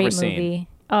Another movie I've great ever seen.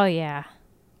 Oh, yeah.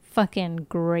 Fucking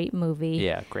great movie.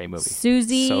 Yeah, great movie.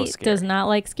 Susie does not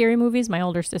like scary movies, my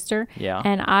older sister. Yeah.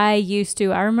 And I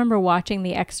remember watching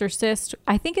The Exorcist.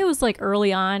 I think it was like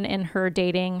early on in her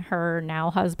dating her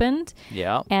now husband.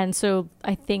 Yeah. And so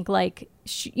I think like,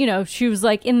 she was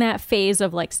like in that phase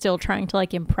of like still trying to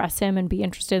like impress him and be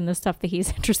interested in the stuff that he's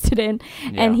interested in.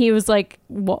 Yeah. And he was like,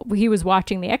 he was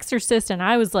watching The Exorcist and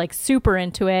I was like super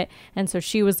into it. And so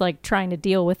she was like trying to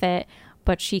deal with it.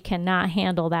 But she cannot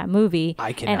handle that movie.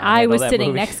 And I was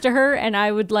sitting next to her and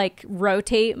I would like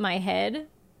rotate my head,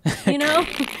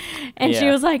 and she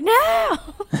was like, "No."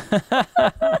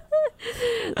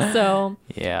 So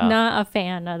not a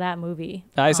fan of that movie.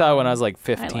 I saw it when I was like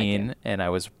 15 and I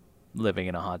was living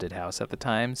in a haunted house at the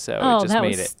time. So it just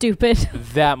made it stupid.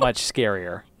 that much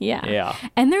scarier. Yeah.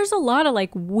 And there's a lot of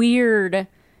like weird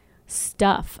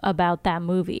stuff about that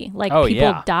movie. Like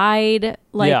people died.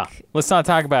 Like let's not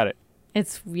talk about it.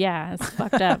 It's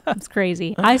fucked up. It's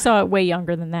crazy. I saw it way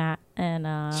younger than that. And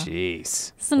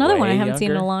jeez. It's another one I haven't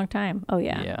seen in a long time. Oh,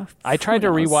 yeah. Yeah. I tried to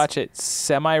rewatch it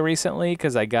semi-recently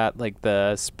because I got like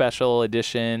the special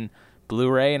edition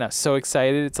Blu-ray and I was so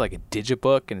excited. It's like a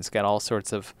digibook and it's got all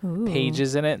sorts of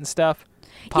pages in it and stuff.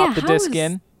 Popped the disc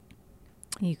in.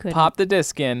 You could Popped the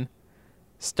disc in.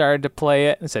 Started to play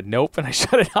it and said nope, and I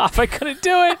shut it off. I couldn't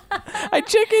do it. I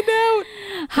chickened out.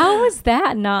 How is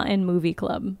that not in movie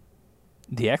club?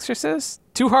 The Exorcist?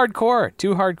 Too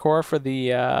hardcore for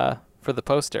the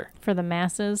poster. For the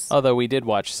masses. Although we did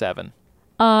watch 7.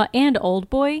 And Old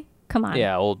Boy. Come on.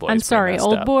 Yeah, Old Boy. I'm sorry,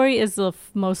 Old Boy is the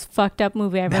most fucked up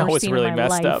movie I've ever seen in my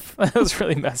life. That was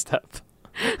really messed up.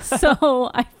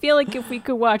 So I feel like if we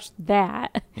could watch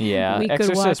that, we could watch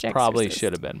Exorcist. Probably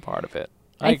should have been part of it.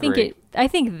 I agree. I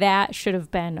think that should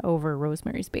have been over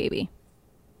Rosemary's Baby.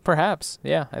 Perhaps.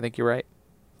 Yeah, I think you're right.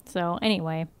 So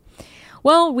anyway.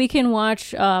 Well, we can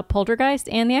watch Poltergeist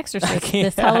and The Exorcist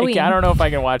this Halloween. I don't know if I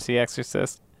can watch The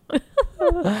Exorcist.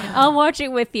 I'll watch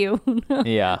it with you.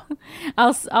 Yeah.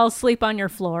 I'll sleep on your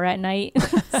floor at night.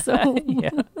 So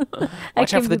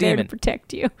Watch out for the demon. To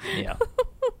protect you. Yeah.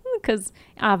 Because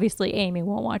obviously Amy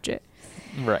won't watch it.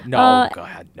 Right. No,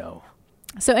 God, no.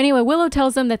 So anyway, Willow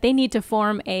tells them that they need to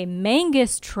form a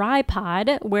Mangus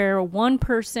tripod where one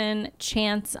person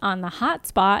chants on the hot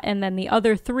spot and then the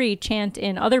other 3 chant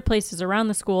in other places around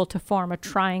the school to form a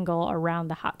triangle around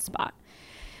the hot spot.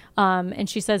 And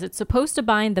she says it's supposed to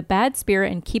bind the bad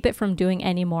spirit and keep it from doing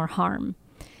any more harm.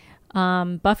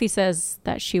 Buffy says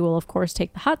that she will, of course,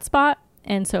 take the hot spot.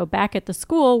 And so back at the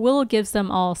school, Willow gives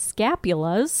them all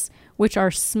scapulas, which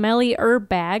are smelly herb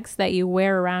bags that you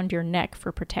wear around your neck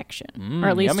for protection. Or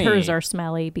at least hers are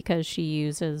smelly because she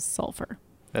uses sulfur.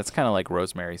 That's kind of like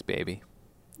Rosemary's Baby.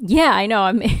 Yeah, I know.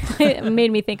 It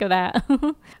made me think of that.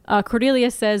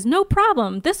 Cordelia says, "No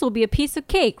problem. This will be a piece of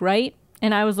cake, right?"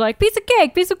 And I was like, piece of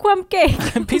cake, piece of crumb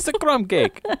cake. Piece of crumb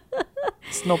cake.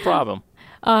 It's no problem.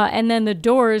 And then the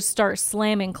doors start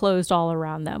slamming closed all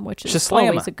around them, which is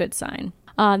always a good sign.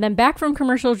 Then back from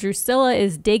commercial, Drusilla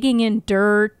is digging in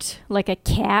dirt like a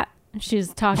cat.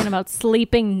 She's talking about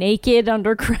sleeping naked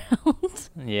underground.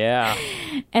 Yeah.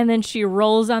 And then she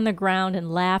rolls on the ground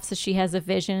and laughs as she has a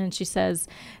vision. And she says,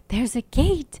 "There's a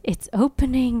gate. It's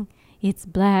opening. It's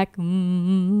black.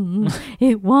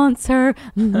 It wants her."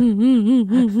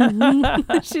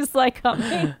 She's like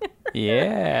humming.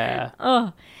 Yeah.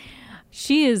 Oh,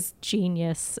 she is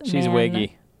genius. She's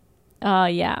wiggy.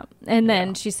 Yeah. And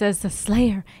then she says, "The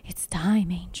Slayer, it's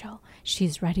time, Angel.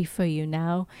 she's ready for you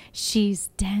now. She's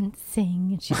dancing.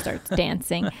 And she starts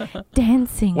dancing.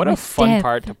 Dancing. What a with fun death.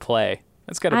 part to play.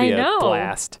 That's got to be a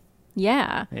blast.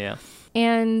 Yeah. Yeah.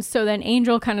 And so then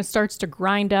Angel kind of starts to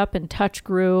grind up and touch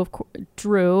Drew,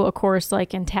 of course,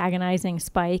 like antagonizing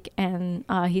Spike. And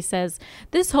he says,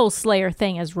 this whole Slayer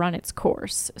thing has run its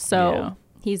course. So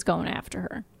he's going after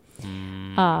her.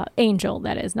 Angel,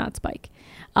 that is, not Spike.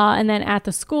 And then at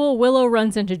the school, Willow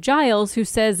runs into Giles, who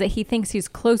says that he thinks he's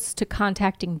close to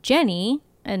contacting Jenny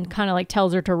and kind of like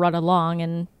tells her to run along.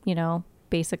 And, you know,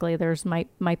 basically there's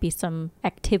might be some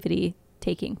activity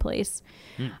taking place.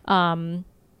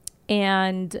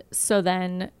 And so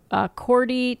then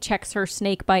Cordy checks her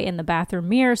snake bite in the bathroom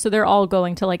mirror. So they're all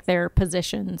going to like their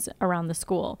positions around the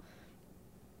school.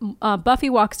 Buffy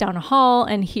walks down a hall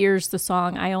and hears the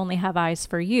song I Only Have Eyes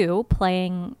for You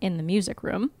playing in the music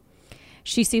room.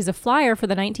 She sees a flyer for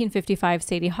the 1955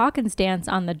 Sadie Hawkins dance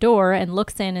on the door and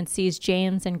looks in and sees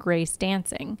James and Grace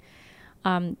dancing.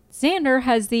 Xander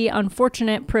has the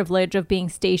unfortunate privilege of being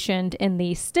stationed in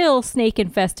the still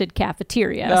snake-infested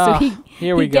cafeteria. So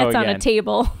he gets on a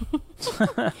table.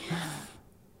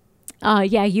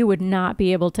 Yeah, you would not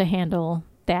be able to handle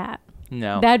that.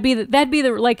 No. That'd be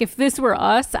the like, if this were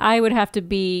us, I would have to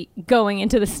be going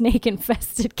into the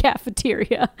snake-infested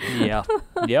cafeteria. Yeah.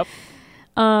 Yep.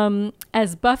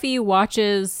 As Buffy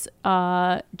watches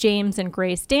James and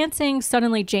Grace dancing,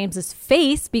 suddenly James's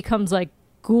face becomes like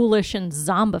ghoulish and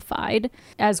zombified.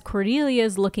 As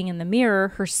Cordelia's looking in the mirror,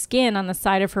 her skin on the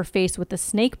side of her face with the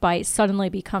snake bite suddenly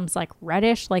becomes like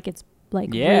reddish, like it's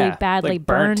like really badly like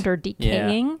burnt. burned or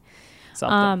decaying. Yeah.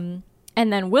 Something.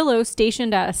 And then Willow,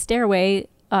 stationed at a stairway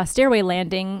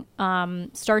landing,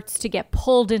 starts to get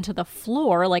pulled into the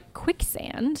floor like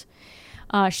quicksand.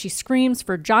 She screams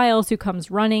for Giles, who comes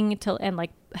running and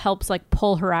like helps like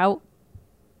pull her out.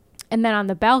 And then on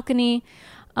the balcony,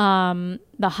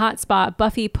 the hot spot,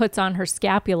 Buffy puts on her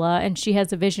scapula and she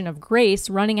has a vision of Grace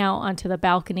running out onto the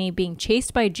balcony being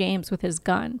chased by James with his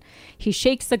gun. He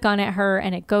shakes the gun at her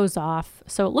and it goes off.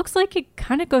 So it looks like it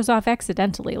kind of goes off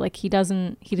accidentally. Like he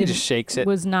just shakes it.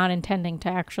 Was not intending to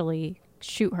actually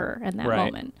shoot her in that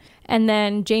moment. And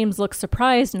then James looks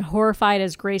surprised and horrified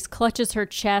as Grace clutches her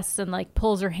chest and like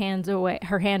pulls her hand away,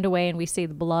 and we see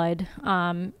the blood.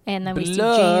 And then we see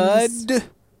James.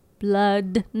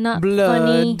 Blood, not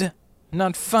funny.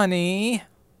 Not funny.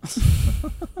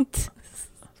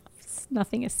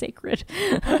 Nothing is sacred.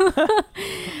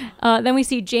 Then we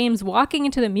see James walking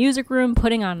into the music room,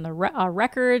 putting on the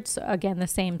records. Again, the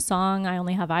same song, I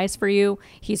Only Have Eyes for You.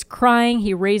 He's crying.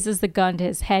 He raises the gun to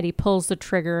his head. He pulls the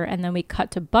trigger. And then we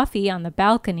cut to Buffy on the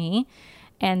balcony.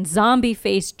 And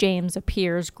zombie-faced James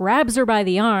appears, grabs her by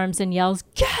the arms, and yells,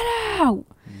 "Get out!"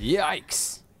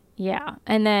 Yikes. Yeah.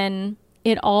 And then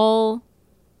it all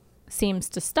seems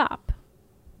to stop.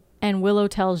 And Willow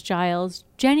tells Giles,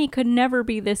 Jenny could never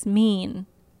be this mean.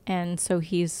 And so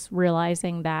he's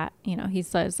realizing that, you know, he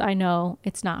says, I know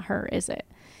it's not her, is it?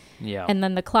 Yeah. And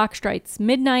then the clock strikes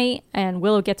midnight and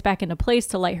Willow gets back into place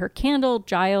to light her candle,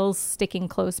 Giles sticking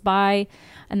close by.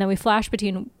 And then we flash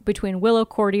between Willow,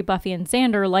 Cordy, Buffy, and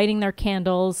Xander lighting their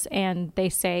candles. And they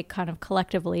say kind of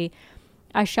collectively,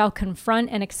 I shall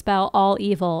confront and expel all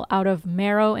evil out of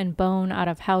marrow and bone, out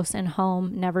of house and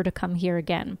home, never to come here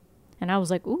again. And I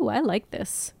was like, ooh, I like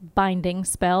this binding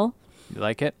spell. You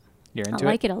like it? You're into it?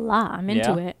 I like it a lot. I'm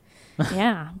into it.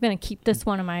 Yeah. I'm going to keep this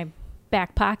one in my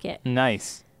back pocket.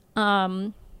 Nice.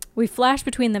 We flash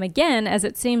between them again as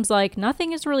it seems like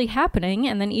nothing is really happening.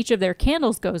 And then each of their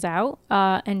candles goes out.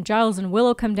 And Giles and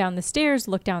Willow come down the stairs,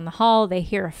 look down the hall. They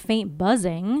hear a faint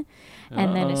buzzing.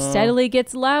 And then it steadily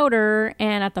gets louder.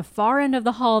 And at the far end of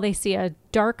the hall, they see a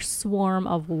dark swarm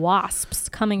of wasps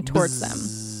coming towards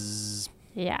them.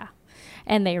 Yeah.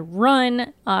 And they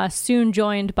run, soon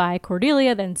joined by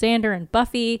Cordelia, then Xander and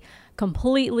Buffy,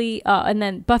 completely. And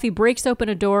then Buffy breaks open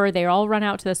a door. They all run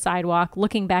out to the sidewalk,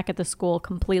 looking back at the school,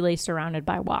 completely surrounded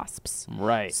by wasps.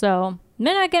 Right. So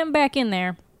they're not getting back in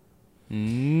there.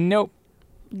 Nope.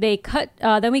 They cut.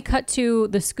 Then we cut to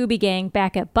the Scooby Gang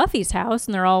back at Buffy's house,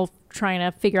 and they're all trying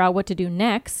to figure out what to do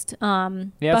next. Yeah,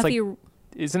 Buffy, it's like,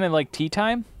 isn't it like tea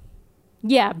time?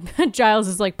 Yeah, Giles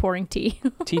is like pouring tea.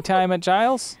 Tea time at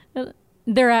Giles?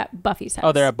 They're at Buffy's house.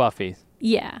 Oh, they're at Buffy.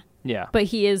 Yeah. Yeah. But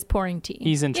he is pouring tea.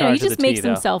 He's in charge of the tea, he just makes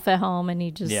himself at home and he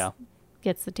just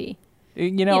gets the tea.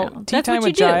 You know tea time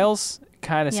with Giles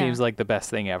kind of seems like the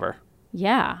best thing ever.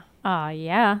 Yeah.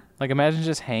 Yeah. Like, imagine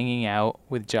just hanging out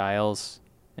with Giles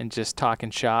and just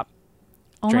talking shop,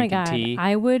 oh drinking my God. tea.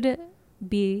 I would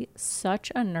be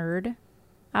such a nerd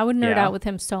I would nerd Yeah. out with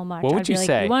him so much. What would I'd be you like,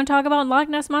 say? You want to talk about Loch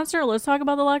Ness Monster? Let's talk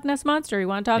about the Loch Ness Monster. You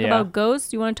want to talk Yeah. about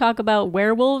ghosts? You want to talk about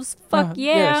werewolves? Fuck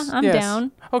yeah, I'm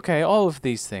down. Okay, all of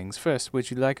these things. First,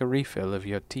 would you like a refill of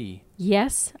your tea?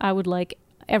 Yes, I would like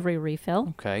every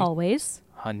refill. Okay. Always.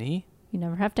 Honey? You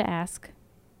never have to ask,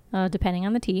 depending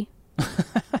on the tea.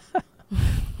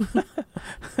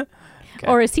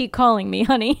 Okay. Or is he calling me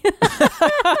honey?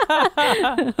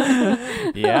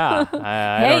 Yeah,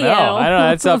 I Hey, don't know. yo. I don't know.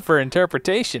 That's up for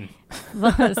interpretation.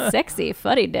 Sexy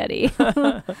fuddy-duddy.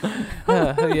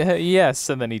 Yes,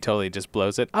 and then he totally just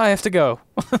blows it. I have to go.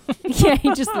 Yeah,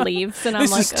 he just leaves, and I'm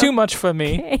This like, is too much for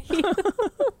me. okay.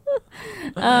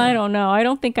 I don't know. I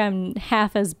don't think I'm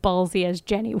half as ballsy as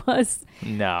Jenny was.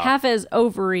 No. Half as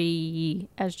ovary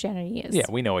as Jenny is. Yeah,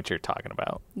 we know what you're talking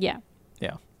about. Yeah.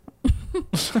 Yeah.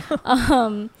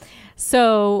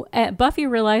 So Buffy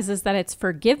realizes that it's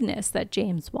forgiveness that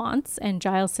James wants, and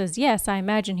Giles says, yes, I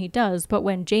imagine he does, but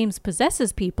when James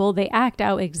possesses people, they act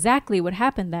out exactly what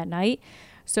happened that night.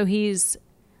 So he's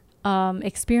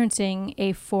experiencing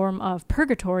a form of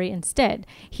purgatory instead.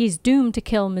 He's doomed to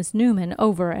kill Miss Newman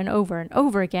over and over and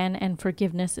over again, and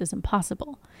forgiveness is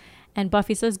impossible. And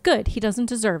Buffy says, good, he doesn't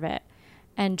deserve it.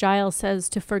 And Giles says,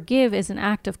 to forgive is an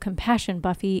act of compassion,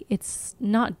 Buffy. It's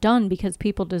not done because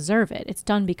people deserve it. It's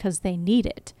done because they need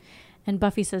it. And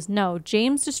Buffy says, no,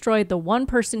 James destroyed the one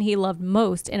person he loved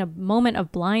most in a moment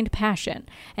of blind passion.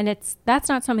 And that's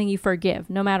not something you forgive,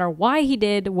 no matter why he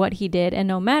did what he did, and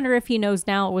no matter if he knows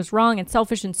now it was wrong and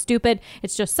selfish and stupid.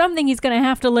 It's just something he's going to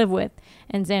have to live with.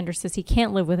 And Xander says he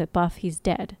can't live with it, Buff. He's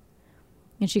dead.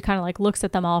 And she kind of like looks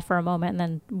at them all for a moment and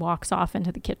then walks off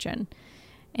into the kitchen.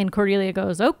 And Cordelia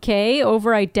goes, okay,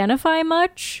 over-identify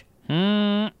much?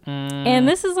 And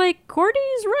this is like,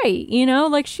 Cordy's right, you know?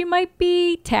 Like, she might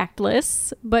be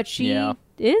tactless, but she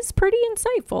is pretty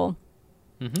insightful.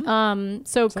 Mm-hmm.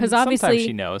 So, because obviously... Sometimes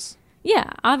she knows.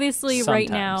 Yeah, obviously Sometimes. right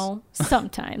now,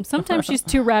 sometimes she's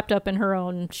too wrapped up in her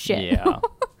own shit.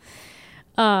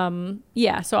 Yeah.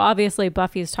 Yeah, so obviously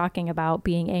Buffy's talking about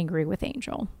being angry with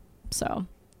Angel. So...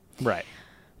 Right.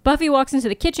 Buffy walks into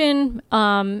the kitchen,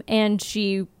 and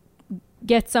she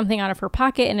gets something out of her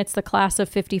pocket, and it's the Class of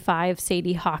 55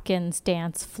 Sadie Hawkins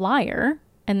dance flyer.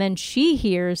 And then she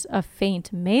hears a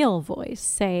faint male voice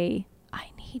say,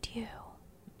 I need you.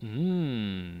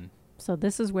 So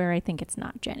this is where I think it's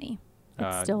not Jenny.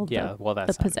 It's still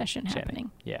the possession Jenny. happening.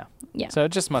 Yeah. Yeah. So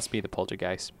it just must be the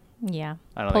poltergeist. Yeah.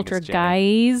 I don't think it's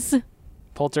Jenny. Poltergeist.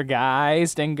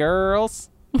 Poltergeist and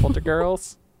girls.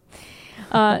 Poltergirls.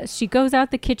 She goes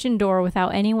out the kitchen door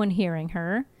without anyone hearing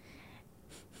her.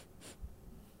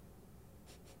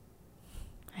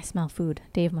 I smell food.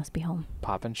 Dave must be home.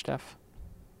 Poppin' stuff.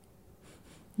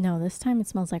 No, this time it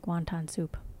smells like wonton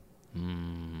soup. We're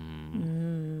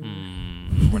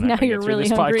not Now gonna you're get through really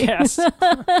this hungry. podcast.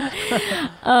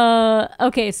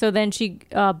 Okay, so then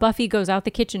Buffy goes out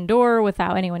the kitchen door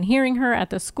without anyone hearing her. At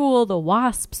the school, the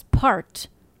wasps part.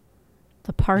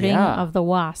 The parting of the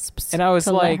wasps. And I was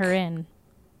to like, let her in.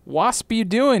 Wasp you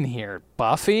doing here,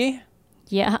 Buffy?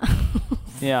 Yeah.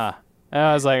 Yeah. And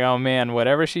I was like, oh man,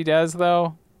 whatever she does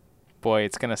though, boy,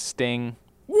 it's gonna sting.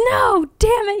 No,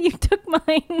 damn it, you took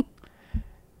mine.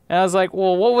 And I was like,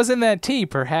 well, what was in that tea?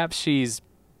 Perhaps she's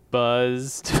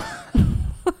buzzed.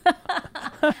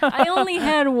 I only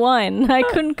had one. I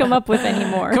couldn't come up with any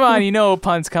more. Come on, you know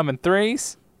puns come in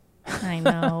threes. I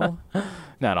know.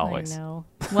 Not always. I know.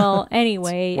 Well,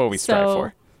 anyway. What we strive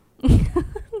for.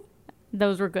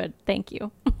 Those were good. Thank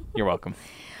you. You're welcome.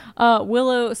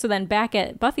 Willow, so then back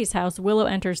at Buffy's house, Willow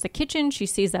enters the kitchen. She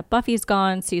sees that Buffy's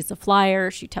gone, sees the flyer.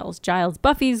 She tells Giles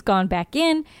Buffy's gone back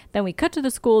in. Then we cut to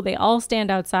the school. They all stand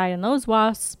outside, and those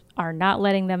wasps are not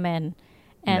letting them in.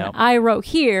 And Nope. I wrote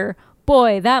here,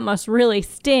 boy, that must really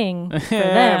sting for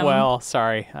them. Well,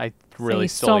 sorry. I really you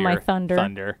stole my your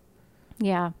thunder.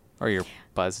 Yeah. Or your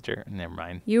buzzed. Never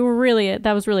mind. You were really,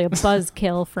 that was really a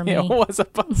buzzkill for me. It was a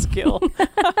buzzkill.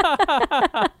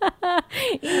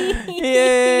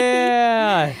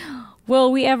 Yeah.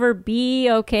 Will we ever be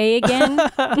okay again?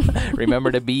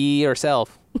 Remember to be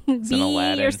yourself. It's an Be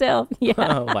Aladdin. yourself. Yeah.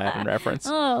 Aladdin reference.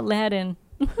 Oh, Aladdin.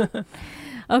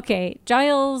 Okay,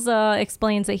 Giles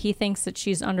explains that he thinks that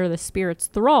she's under the spirit's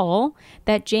thrall,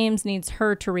 that James needs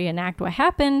her to reenact what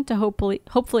happened to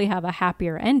hopefully have a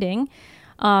happier ending.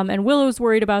 And Willow's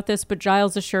worried about this, but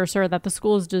Giles assures her that the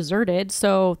school is deserted,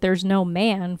 so there's no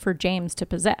man for James to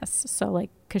possess. So, like,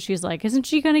 because she's like, isn't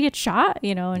she going to get shot?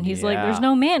 You know, and he's like, there's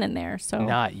no man in there. So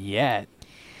Not yet.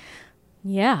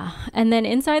 Yeah. And then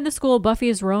inside the school, Buffy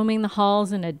is roaming the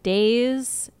halls in a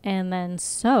daze, and then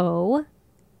so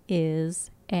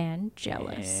is and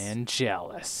jealous. And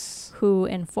jealous. Who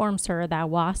informs her that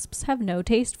wasps have no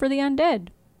taste for the undead.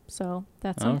 So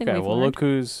that's something we've learned.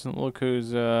 Look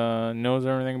who's knows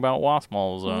everything about wasp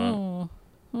moles.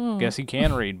 Guess he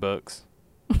can read books.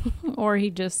 Or he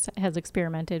just has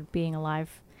experimented being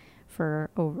alive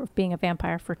being a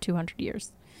vampire for 200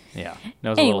 years. Yeah,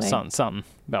 knows a little something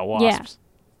about wasps.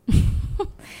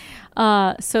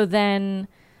 Yeah. So then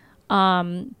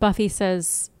Buffy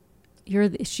says,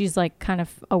 she's like kind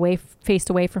of faced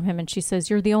away from him, and she says,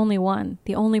 "You're the only one,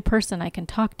 the only person I can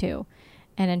talk to."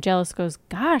 And Angelus goes,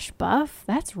 "Gosh, Buff,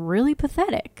 that's really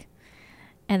pathetic."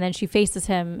 And then she faces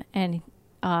him and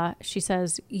she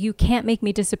says, "You can't make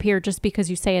me disappear just because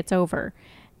you say it's over."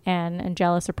 And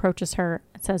Angelus approaches her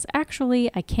and says,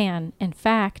 "Actually, I can. In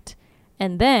fact,"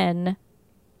 and then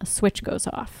a switch goes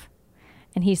off.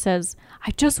 And he says,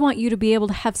 "I just want you to be able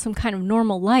to have some kind of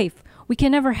normal life. We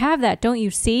can never have that, don't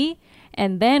you see?"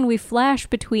 And then we flash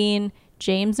between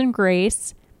James and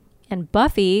Grace and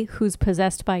Buffy, who's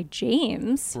possessed by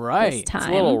James this time. It's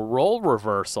a little role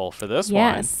reversal for this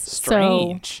one.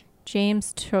 Strange. So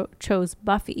James chose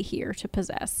Buffy here to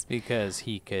possess. Because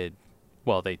he could...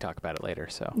 Well, they talk about it later,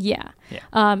 so... Yeah.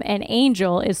 And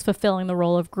Angel is fulfilling the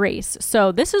role of Grace.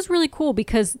 So this is really cool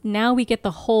because now we get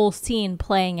the whole scene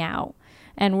playing out.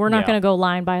 And we're not going to go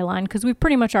line by line because we've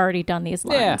pretty much already done these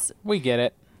lines. Yeah, we get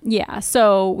it. Yeah,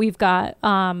 so we've got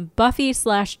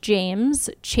Buffy/James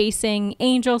chasing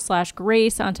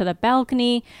Angel/Grace onto the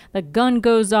balcony. The gun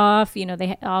goes off. You know,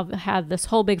 they all have this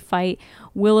whole big fight.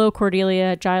 Willow,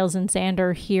 Cordelia, Giles, and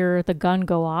Xander hear the gun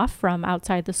go off from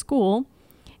outside the school.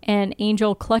 And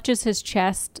Angel clutches his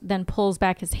chest, then pulls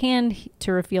back his hand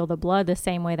to reveal the blood the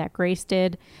same way that Grace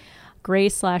did.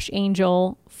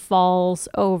 Grace/Angel falls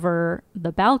over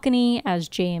the balcony as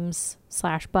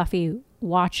James/Buffy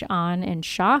watch on in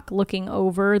shock, looking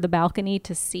over the balcony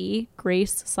to see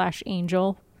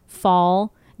Grace/Angel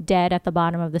fall dead at the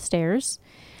bottom of the stairs.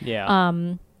 Yeah.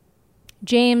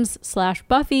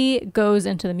 James/Buffy goes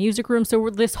into the music room. So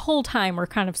this whole time we're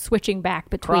kind of switching back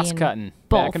between cross-cutting,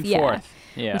 both. back and forth.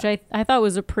 Yeah. Which I thought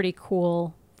was a pretty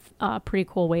cool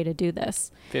way to do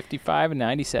this. 55 and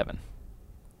 97.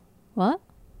 What?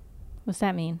 What's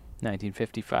that mean?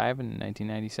 1955 and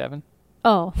 1997.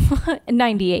 Oh,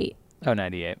 98. Oh,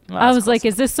 98. Well, I was like,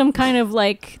 is this some kind of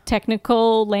like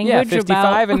technical language? Yeah,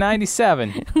 55 and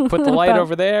 97. Put the light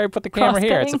over there, put the camera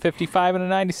here. It's a 55 and a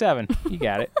 97. You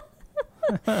got it.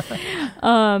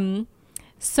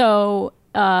 So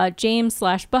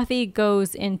James/Buffy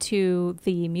goes into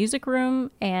the music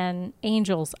room and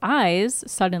Angel's eyes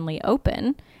suddenly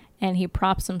open and he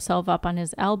props himself up on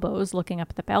his elbows looking up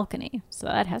at the balcony. So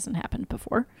that hasn't happened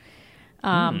before.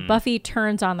 Buffy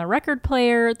turns on the record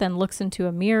player, then looks into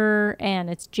a mirror, and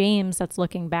it's James that's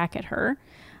looking back at her.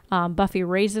 Buffy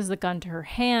raises the gun to her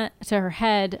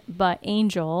head, but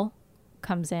Angel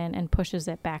comes in and pushes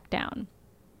it back down.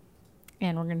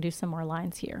 And we're going to do some more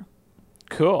lines here.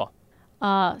 Cool.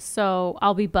 So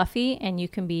I'll be Buffy, and you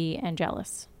can be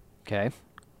Angelus. Okay.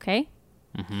 Okay?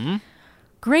 Mm-hmm.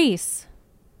 Grace.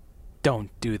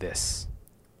 Don't do this.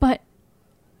 But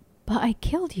I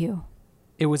killed you.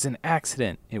 It was an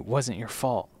accident. It wasn't your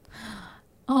fault.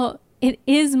 Oh, it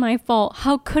is my fault.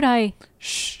 How could I?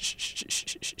 Shh.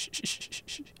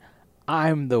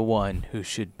 I'm the one who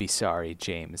should be sorry,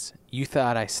 James. You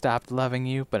thought I stopped loving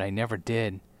you, but I never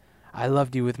did. I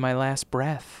loved you with my last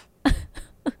breath.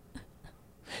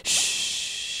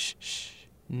 Shh.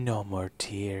 No more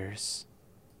tears.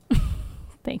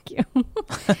 Thank you.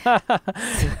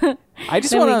 I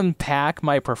just want to unpack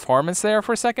my performance there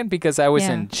for a second because I was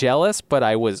jealous, but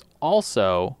I was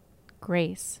also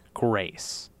Grace.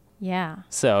 Yeah.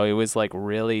 So it was like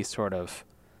really sort of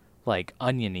like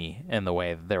oniony in the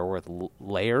way there were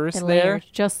layers there.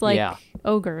 Just like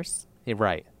ogres.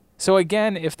 Right. So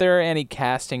again, if there are any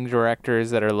casting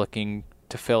directors that are looking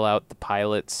to fill out the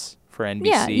pilots for NBC.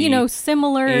 Yeah,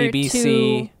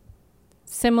 ABC.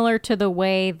 Similar to the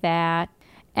way that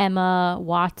Emma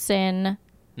Watson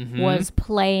was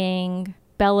playing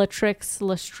Bellatrix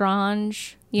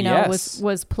Lestrange,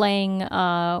 was playing,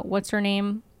 what's her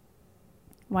name?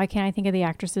 Why can't I think of the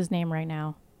actress's name right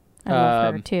now? I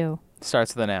love her too.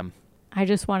 Starts with an M. I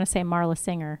just want to say Marla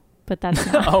Singer, but that's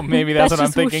not. Oh, maybe that's what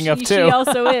I'm thinking of too. She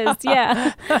also is,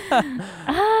 yeah.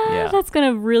 That's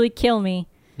going to really kill me.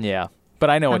 Yeah, but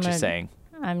I know what you're saying.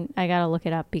 I got to look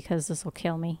it up because this will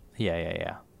kill me.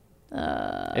 Yeah.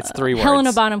 It's 3 words.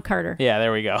 Helena Bonham Carter. Yeah,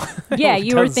 there we go. Yeah,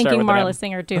 you were thinking Marla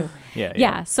Singer too.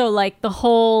 Yeah. So like the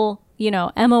whole,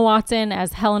 Emma Watson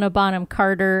as Helena Bonham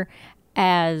Carter,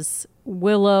 as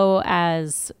Willow,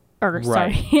 as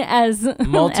Hermione, as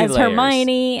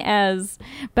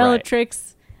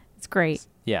Bellatrix, It's great.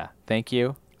 Yeah, thank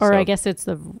you. Or So- I guess it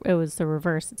was the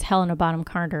reverse. It's Helena Bonham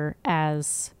Carter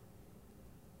as,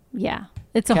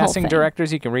 it's a whole casting thing.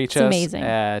 directors, you can reach It's us amazing.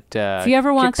 at If you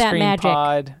ever want that magic.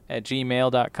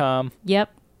 kickscreenpod@gmail.com. Yep,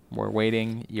 We're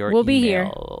waiting your We'll be here.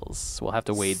 emails. We'll have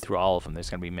to wade through all of them.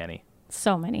 There's going to be many.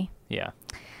 so many. Yeah.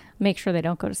 Make sure they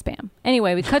don't go to spam.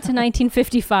 Anyway, we cut to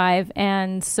 1955,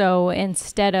 and so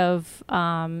instead of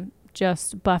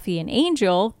just Buffy and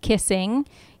Angel kissing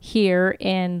here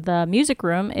in the music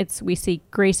room, we see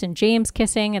Grace and James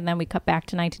kissing, and then we cut back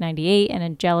to 1998, and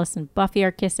Angelus and Buffy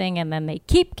are kissing, and then they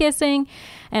keep kissing,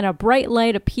 and a bright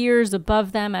light appears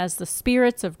above them as the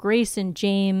spirits of Grace and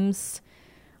James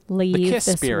leave kiss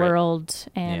this spirit. world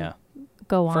and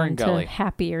go Fern on Gully. to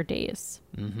happier days.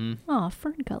 Mm-hmm. Oh,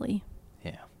 Fern Gully.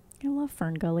 Yeah. I love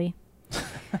Fern Gully.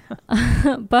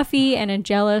 Buffy and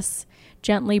Angelus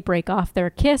gently break off their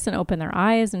kiss and open their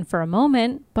eyes, and for a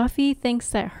moment, Buffy thinks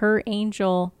that her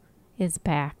angel is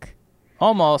back.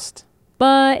 Almost.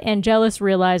 But Angelus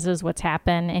realizes what's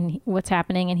happening,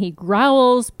 and he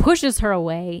growls, pushes her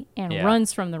away, and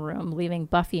runs from the room, leaving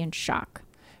Buffy in shock.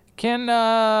 This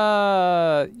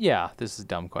is a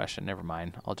dumb question. Never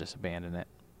mind. I'll just abandon it.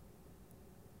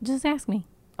 Just ask me.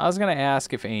 I was going to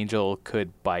ask if Angel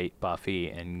could bite Buffy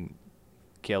and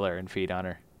kill her and feed on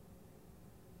her.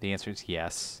 The answer is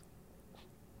yes.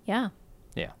 Yeah,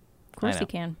 Yeah. of course I know. he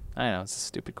can. I know. It's a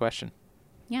stupid question.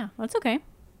 Yeah, that's okay.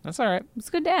 That's all right. It's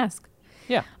good to ask.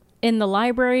 Yeah. In the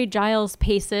library, Giles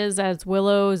paces as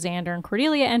Willow, Xander, and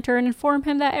Cordelia enter and inform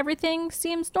him that everything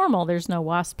seems normal. There's no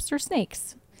wasps or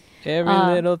snakes. Every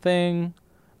little thing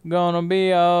gonna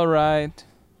be all right.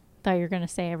 Thought you were going to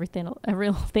say every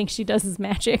little thing she does is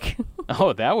magic.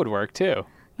 Oh, that would work too.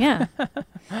 Yeah.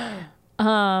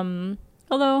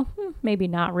 Although maybe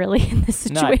not really in this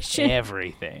situation. Not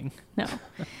everything. No.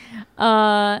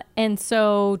 And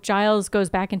so Giles goes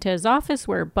back into his office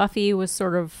where Buffy was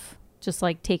sort of just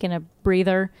like taking a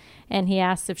breather, and he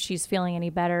asks if she's feeling any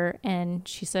better, and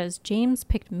she says, James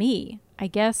picked me. I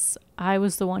guess I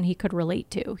was the one he could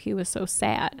relate to. He was so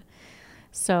sad.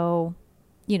 So,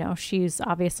 she's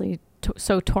obviously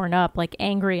so torn up, like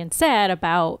angry and sad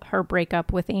about her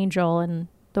breakup with Angel and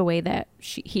the way that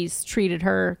he's treated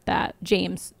her, that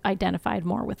James identified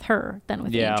more with her than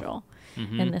with Angel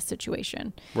in this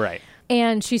situation. Right.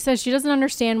 And she says she doesn't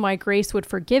understand why Grace would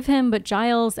forgive him, but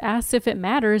Giles asks if it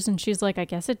matters, and she's like, I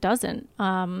guess it doesn't.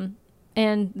 And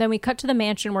then we cut to the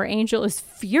mansion where Angel is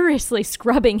furiously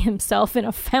scrubbing himself in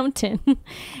a fountain.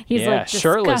 He's like disgusted.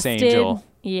 Shirtless Angel.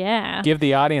 Yeah. Give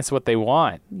the audience what they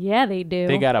want. Yeah, they do.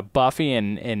 They got a Buffy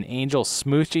and Angel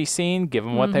smoochy scene. Give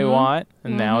them what they want.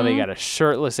 And now they got a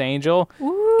shirtless Angel.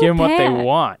 Ooh, Give them what they Pat.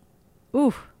 want.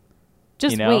 Ooh.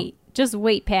 Just wait. Just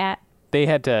wait, Pat. They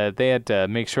had to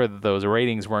make sure that those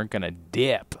ratings weren't going to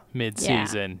dip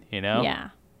mid-season, Yeah.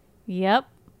 Yep.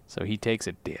 So he takes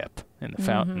a dip in the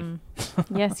fountain.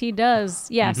 Yes, he does.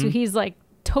 Yeah, so he's like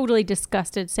totally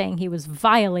disgusted, saying he was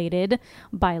violated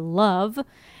by love.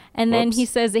 And then he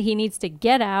says that he needs to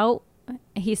get out.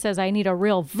 He says, I need a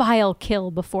real vile kill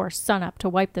before sunup to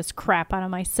wipe this crap out of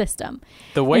my system.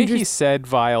 The way he said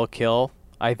vile kill,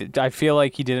 I feel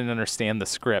like he didn't understand the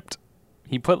script.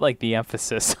 He put like the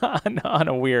emphasis on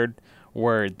a weird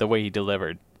word, the way he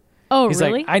delivered. Oh, He's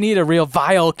really? like, I need a real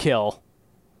vile kill.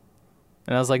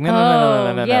 And I was like, no.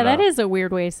 Yeah, that is a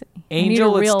weird way to say.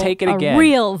 Angel, let's take it again. A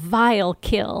real vile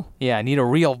kill. Yeah, I need a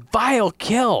real vile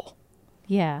kill.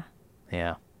 Yeah.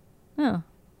 Yeah. Oh.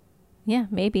 Yeah,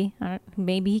 maybe.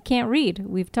 Maybe he can't read.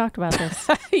 We've talked about this.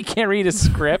 He can't read a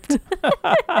script. All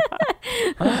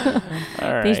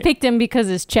right. They picked him because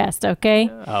his chest, okay?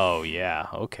 Oh, yeah.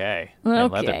 Okay.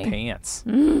 And leather pants.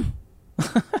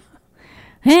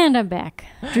 And I'm back.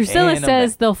 Drusilla And I'm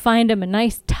says back. they'll find him a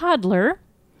nice toddler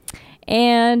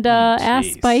and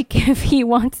asks Spike if he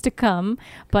wants to come,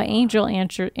 but Angel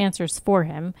answers for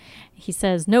him. He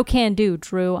says, no can do,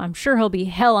 Drew. I'm sure he'll be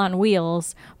hell on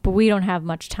wheels, but we don't have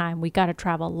much time. We got to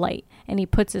travel light. And he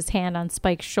puts his hand on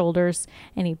Spike's shoulders,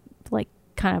 and he like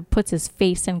kind of puts his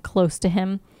face in close to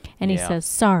him, and he says,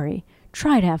 sorry,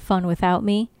 try to have fun without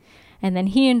me. And then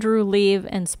he and Drew leave,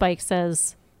 and Spike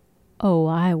says, oh,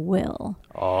 I will.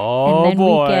 Oh, and then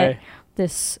boy. we get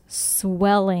this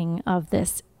swelling of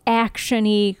this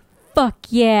action-y, fuck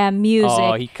yeah music.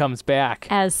 Oh, he comes back.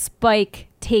 As Spike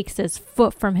takes his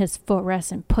foot from his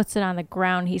footrest and puts it on the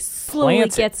ground. He slowly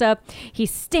Plants it. gets up. He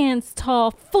stands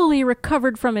tall, fully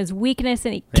recovered from his weakness,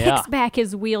 and he kicks back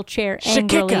his wheelchair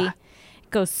angrily. Shakika.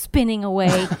 Goes spinning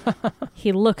away.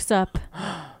 He looks up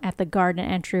at the garden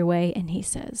entryway, and he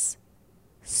says,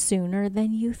 sooner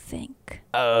than you think.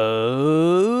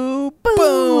 Oh,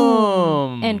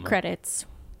 boom. End credits.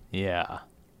 Yeah.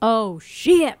 Oh,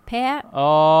 shit, Pat.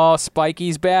 Oh,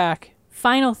 Spikey's back.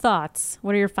 Final thoughts.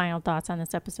 What are your final thoughts on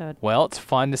this episode? Well, it's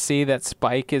fun to see that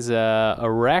Spike is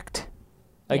erect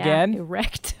again. Yeah,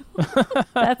 erect.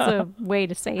 That's a way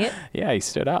to say it. Yeah, he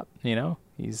stood up,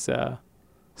 He's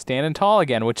standing tall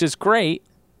again, which is great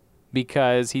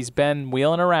because he's been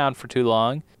wheeling around for too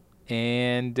long.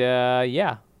 And,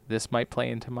 this might play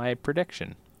into my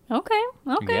prediction. Okay.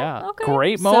 Yeah. Okay.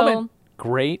 Great moment.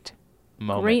 Great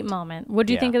moment. What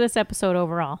do you think of this episode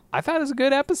overall? I thought it was a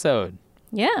good episode.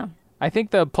 Yeah. I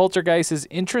think the poltergeist is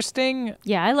interesting.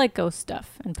 Yeah, I like ghost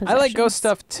stuff and possessions. I like ghost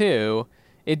stuff too.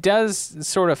 It does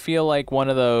sort of feel like one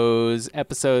of those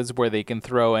episodes where they can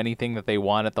throw anything that they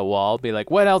want at the wall. Be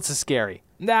like, what else is scary?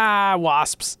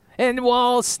 Wasps and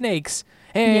snakes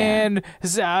and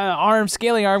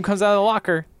scaly arm comes out of the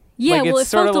locker. Yeah, it's it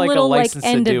sort felt of a like little a license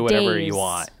end to do of whatever days. you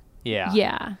want. Yeah.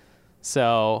 Yeah.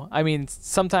 So, I mean,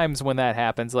 sometimes when that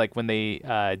happens, like when they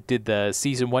did the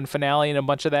season 1 finale and a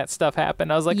bunch of that stuff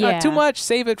happened, I was like, too much,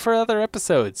 save it for other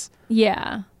episodes.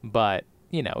 Yeah. But,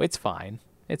 it's fine.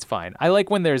 It's fine. I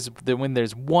like when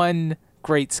there's one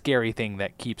great scary thing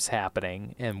that keeps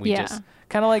happening, and we just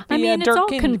kind of like the it's Dirk all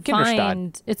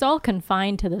Kinderstadt. It's all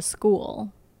confined to the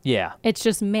school. Yeah. It's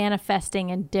just manifesting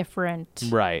in different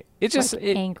right. It's just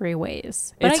angry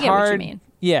ways. But it's I get hard, what you mean.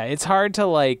 Yeah, it's hard to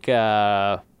like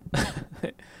I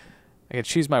can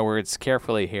choose my words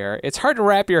carefully here. It's hard to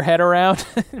wrap your head around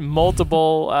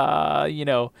multiple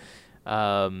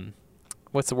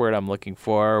what's the word I'm looking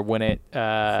for when it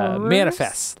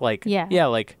manifests like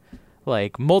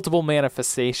like multiple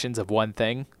manifestations of one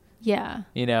thing. Yeah.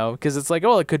 Because it's like,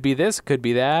 it could be this, could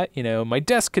be that. My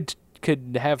desk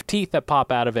could have teeth that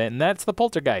pop out of it, and that's the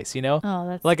poltergeist. Oh,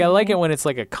 that's like I like it when it's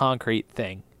like a concrete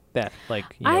thing that I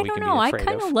we don't can know. be I afraid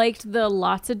kind of. of liked the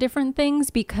lots of different things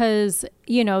because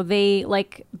they,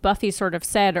 like Buffy sort of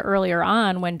said earlier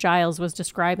on when Giles was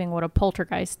describing what a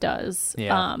poltergeist does.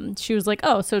 Yeah. She was like,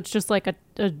 oh, so it's just like a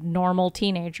normal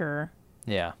teenager.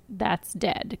 Yeah. That's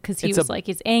dead because he's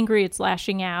angry, it's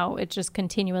lashing out, it's just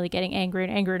continually getting angry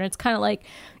and angry, and it's kind of like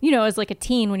as like a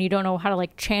teen when you don't know how to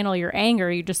like channel your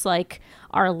anger, you just like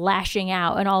are lashing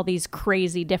out in all these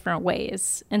crazy different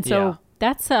ways, and so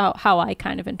that's how I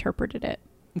kind of interpreted it.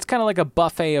 It's kind of like a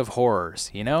buffet of horrors,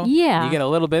 Yeah, you get a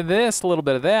little bit of this, a little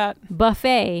bit of that.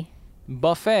 Buffet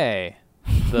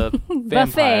the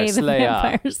vampire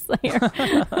slayer.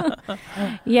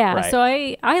 Yeah, right. so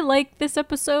I like this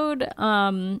episode.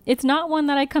 It's not one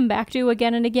that I come back to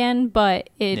again and again, but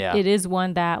it is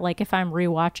one that, like, if I'm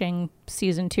rewatching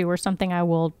season 2 or something, I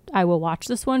will watch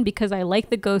this one because I like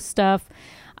the ghost stuff.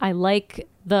 I like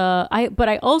but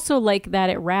I also like that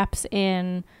it wraps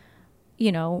in,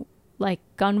 like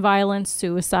gun violence,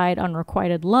 suicide,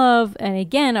 unrequited love, and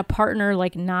again, a partner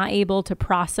like not able to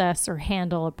process or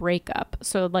handle a breakup.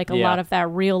 So like a lot of that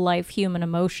real life human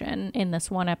emotion in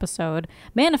this one episode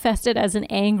manifested as an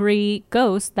angry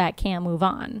ghost that can't move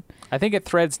on. I think it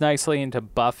threads nicely into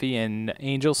Buffy and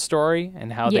Angel's story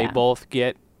and how they both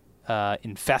get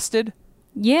infested.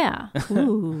 Yeah.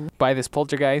 Ooh. By this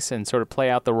poltergeist and sort of play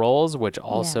out the roles, which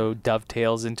also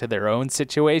dovetails into their own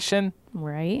situation.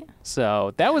 Right.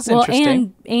 So that was interesting.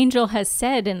 And Angel has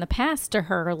said in the past to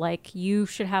her, like, you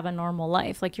should have a normal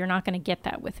life. Like, you're not going to get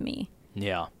that with me.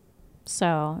 Yeah.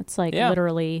 So it's like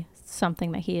literally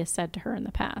something that he has said to her in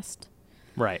the past.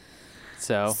 Right.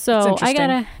 So I got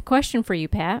a question for you,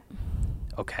 Pat.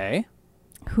 Okay.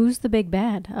 Who's the big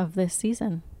bad of this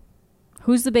season?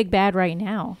 Who's the big bad right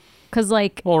now? Because,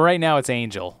 like... Well, right now it's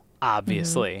Angel,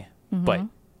 obviously. Mm-hmm. But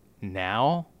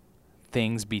now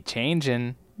things be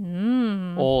changing.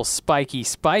 Old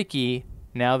Spikey,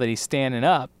 now that he's standing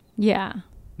up. Yeah.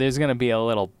 There's going to be a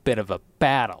little bit of a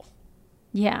battle.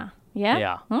 Yeah.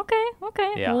 Yeah? Okay.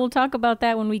 Yeah. We'll talk about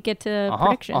that when we get to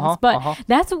predictions. But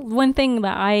that's one thing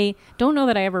that I don't know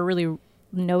that I ever really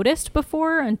noticed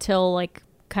before until, like,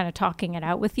 kind of talking it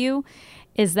out with you.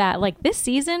 Is that, like, this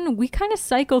season, we kind of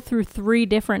cycle through 3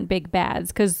 different big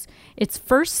bads because it's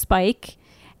first Spike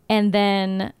and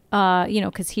then,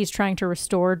 because he's trying to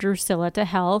restore Drusilla to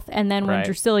health. And then when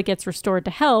Drusilla gets restored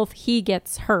to health, he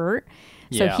gets hurt.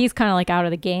 So he's kind of like out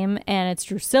of the game. And it's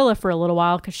Drusilla for a little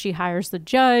while because she hires the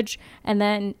judge. And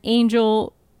then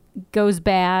Angel goes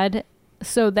bad.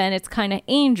 So then it's kind of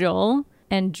Angel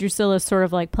and Drusilla's sort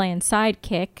of like playing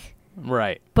sidekick.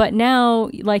 Right. But now,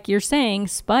 like you're saying,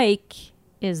 Spike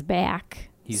is back.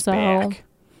 He's back.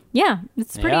 Yeah,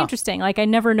 it's pretty interesting. Like, I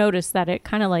never noticed that it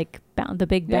kind of like the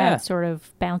big bad sort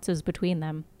of bounces between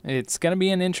them. It's going to be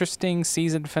an interesting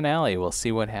season finale. We'll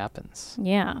see what happens.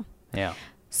 Yeah. Yeah.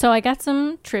 So I got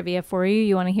some trivia for you.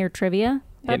 You want to hear trivia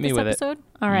about Hit me this with episode? it.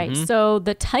 All right. So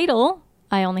the title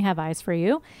I Only Have Eyes for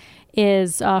You,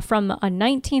 is from a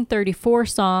 1934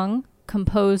 song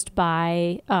composed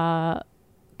by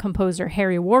composer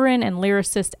Harry Warren and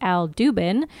lyricist Al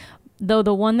Dubin, though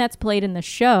the one that's played in the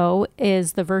show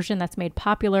is the version that's made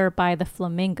popular by the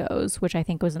Flamingos, which I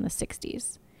think was in the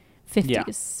 60s,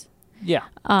 50s. Yeah,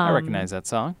 I recognize that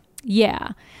song. Yeah.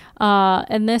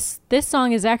 And this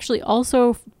song is actually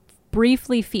also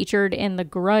briefly featured in the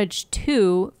Grudge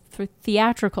 2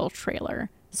 theatrical trailer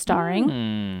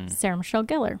starring Sarah Michelle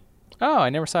Gellar. Oh, I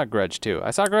never saw Grudge 2. I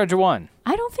saw Grudge 1.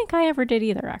 I don't think I ever did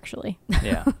either, actually.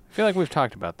 Yeah. I feel like we've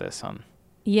talked about this on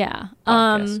Yeah.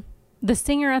 podcasts. The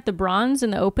singer at the Bronze in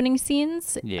the opening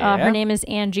scenes, Yeah. her name is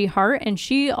Angie Hart, and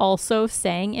she also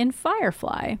sang in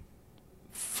Firefly.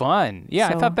 Fun. Yeah,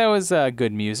 I So- thought that was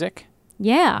good music.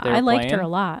 Yeah, they were I liked her playing. a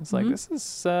lot. I was like, this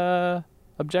is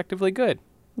objectively good.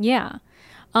 Yeah.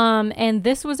 And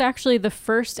this was actually the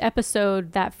first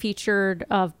episode that featured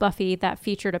of Buffy that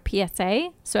featured a PSA.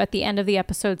 So at the end of the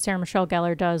episode, Sarah Michelle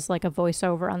Gellar does like a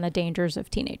voiceover on the dangers of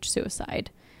teenage suicide.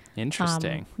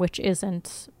 Interesting. Which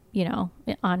isn't,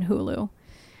 on Hulu.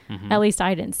 At least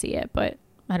I didn't see it, but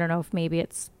I don't know if maybe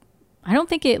I don't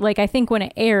think it, I think when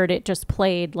it aired, it just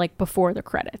played before the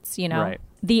credits, Right.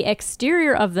 The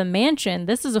exterior of the mansion,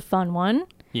 this is a fun one,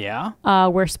 Yeah.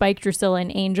 where Spike, Drusilla,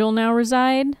 and Angel now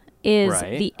reside, is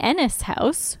Right. the Ennis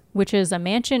House, which is a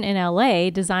mansion in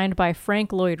LA designed by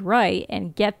Frank Lloyd Wright.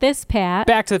 And get this, Pat.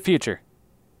 Back to the Future.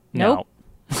 Nope.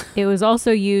 It was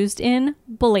also used in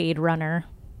Blade Runner.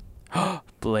 No.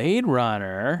 Blade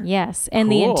Runner. Yes.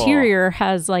 And the Cool. interior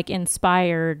has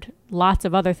inspired lots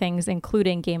of other things,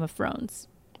 including Game of Thrones.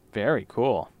 Very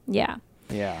cool. Yeah.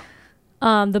 Yeah.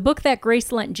 The book that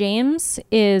Grace lent James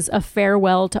is A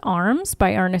Farewell to Arms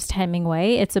by Ernest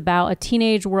Hemingway. It's about a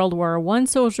teenage World War I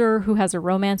soldier who has a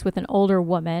romance with an older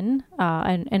woman,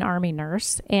 an army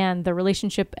nurse, and the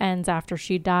relationship ends after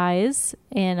she dies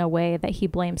in a way that he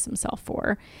blames himself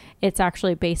for. It's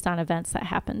actually based on events that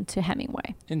happened to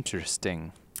Hemingway.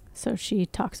 Interesting. So she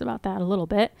talks about that a little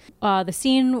bit. The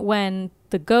scene when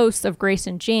the ghosts of Grace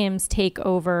and James take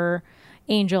over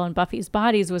Angel and Buffy's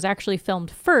bodies was actually filmed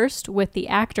first with the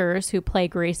actors who play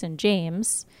Grace and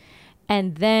James.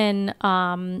 And then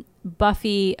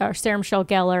Buffy, or Sarah Michelle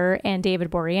Gellar and David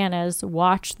Boreanaz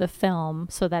watched the film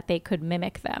so that they could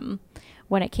mimic them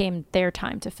when it came their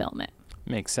time to film it.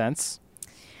 Makes sense.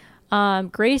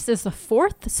 Grace is the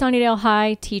fourth Sunnydale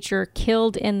High teacher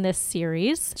killed in this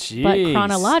series, but Jeez.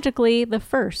 chronologically the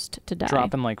first to die.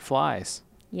 Dropping like flies.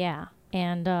 Yeah,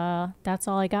 and that's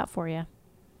all I got for you.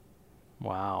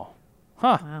 Wow.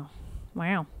 Huh. Wow.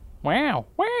 Wow. Wow.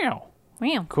 Wow.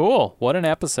 Wow. Cool. What an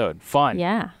episode. Fun.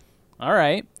 Yeah. All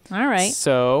right. All right.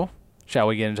 So, shall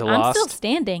we get into I'm Lost? still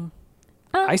standing.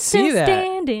 I see still that.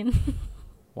 standing.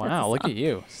 Wow, look at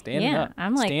you. Standing Yeah, up.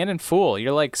 I'm like- Standing fool.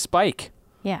 You're like Spike.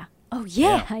 Yeah. Oh,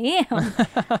 yeah, I am.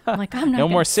 I'm like, I'm not No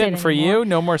gonna more sit sitting for anymore. you.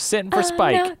 No more sitting for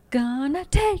Spike. I'm not gonna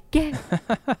take it.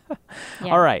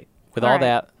 Yeah. All right. With all All right.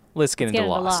 that, let's get Let's into get into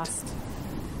Lost. Lost.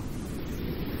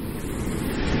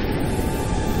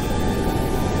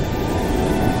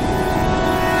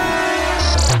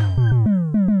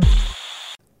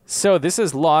 So this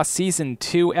is Lost Season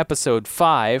 2, Episode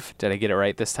 5. Did I get it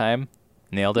right this time?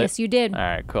 Nailed it? Yes, you did. All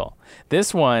right, cool.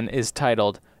 This one is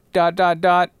titled ...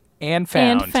 and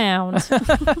found. And found.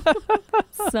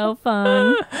 So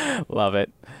fun. Love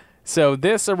it. So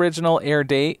this episode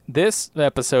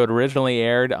originally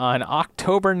aired on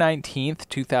October 19th,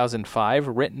 2005,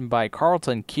 written by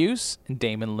Carlton Cuse and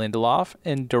Damon Lindelof,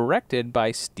 and directed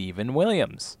by Stephen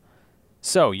Williams.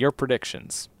 So, your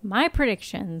predictions. My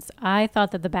predictions. I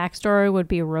thought that the backstory would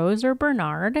be Rose or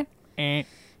Bernard. Eh.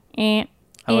 And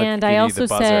I like to I give you also the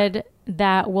buzzer. said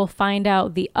that we'll find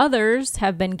out the others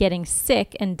have been getting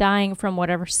sick and dying from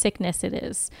whatever sickness it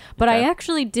is. But I Okay.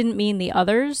 actually didn't mean the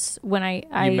others when I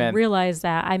meant realized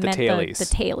that. I meant tailies. the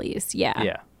tailies. Yeah.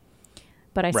 Yeah.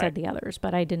 But I Right. said the others,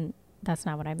 but I didn't. That's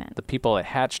not what I meant. The people at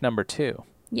hatch number 2.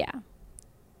 Yeah.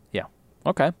 Yeah.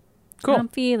 Okay. Cool. I'm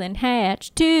feeling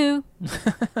hatched too.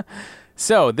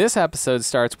 So, this episode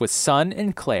starts with Sun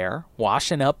and Claire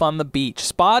washing up on the beach.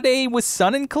 Spa day with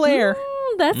Sun and Claire.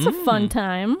 That's a fun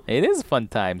time. It is a fun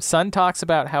time. Sun talks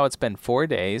about how it's been 4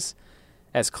 days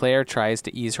as Claire tries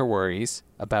to ease her worries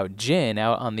about Jin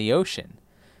out on the ocean.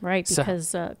 Right, So-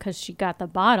 because she got the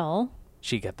bottle.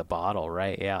 She got the bottle,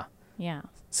 right? Yeah. Yeah.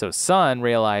 So Sun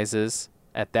realizes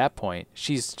at that point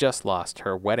she's just lost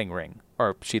her wedding ring.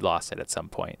 Or she lost it at some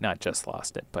point. Not just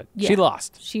lost it, but she Yeah.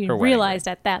 lost She her wedding realized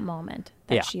at that moment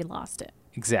that Yeah. she lost it.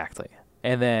 ring. Exactly.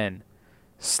 And then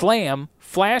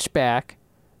flashback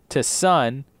to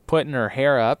Sun putting her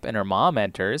hair up and her mom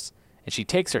enters And she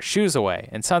takes her shoes away.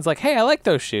 And Sun's like, hey, I like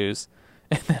those shoes.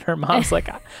 And then her mom's like,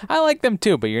 I like them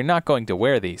too, but you're not going to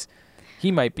wear these.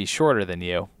 He might be shorter than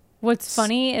you. What's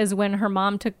funny is when her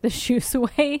mom took the shoes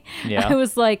away, Yeah. I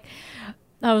was like,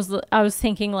 I was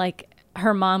thinking like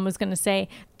her mom was going to say,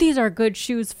 these are good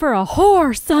shoes for a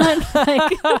whore, son.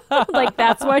 like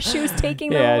that's why she was taking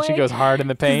them away. Yeah, she goes hard in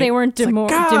the paint. They weren't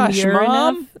Gosh, demure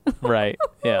Mom. enough. Right,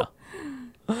 yeah.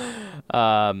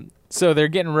 So they're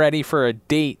getting ready for a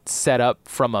date set up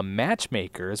from a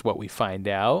matchmaker is what we find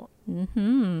out.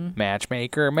 Mm-hmm.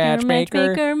 Matchmaker,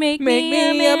 Make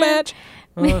me a match.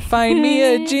 Find me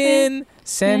a gin.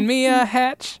 Send me a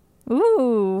hatch.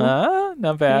 Ooh.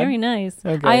 Not bad. Very nice.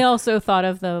 Okay. I also thought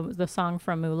of the song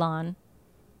from Mulan.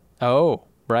 Oh,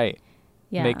 right.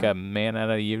 Yeah. Make a man out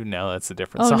of you. No, that's a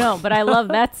different Oh, song. no, but I love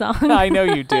that song. I know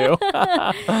you do.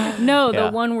 No, Yeah. the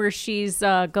one where she's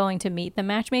going to meet the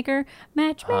matchmaker.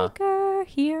 Matchmaker,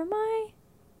 hear my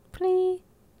plea.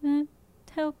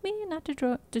 Help me not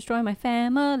to destroy my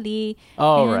family.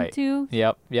 Oh, and right. to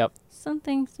Yep.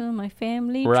 something so my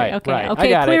family. Right, Okay, right. I okay.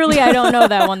 got it. Clearly, I don't know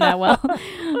that one that well.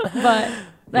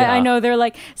 But Yeah. I know they're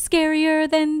like, scarier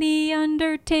than the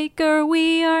Undertaker.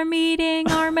 We are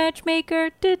meeting our matchmaker.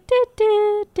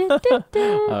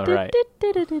 All right.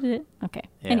 Okay.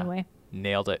 Yeah. Anyway,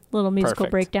 Nailed it. little musical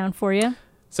Perfect. breakdown for you.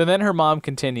 So then her mom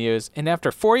continues, and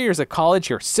after 4 years of college,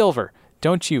 you're silver.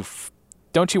 Don't you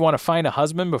want to find a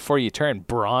husband before you turn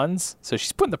bronze? So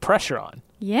she's putting the pressure on.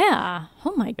 Yeah.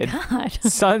 Oh my God.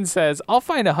 Son says, I'll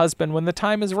find a husband when the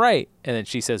time is right. And then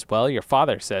she says, well, your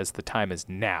father says the time is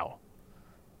now.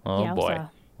 Oh, Yowza. boy.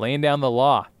 Laying down the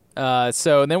law.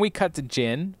 So then we cut to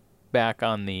Jin back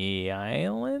on the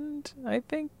island, I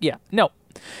think. Yeah. No.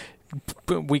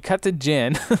 We cut to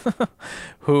Jin,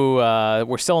 who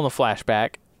we're still in the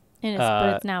flashback.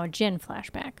 But it's now a Jin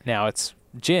flashback. Now it's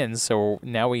Jin's, so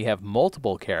now we have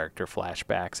multiple character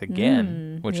flashbacks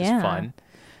again, which is fun.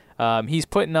 He's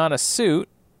putting on a suit,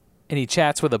 and he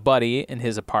chats with a buddy in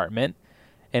his apartment,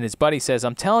 and his buddy says,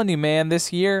 I'm telling you, man,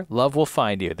 this year, love will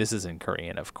find you. This is in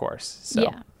Korean, of course. So,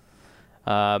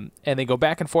 Yeah. and they go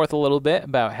back and forth a little bit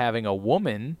about having a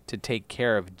woman to take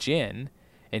care of Jin,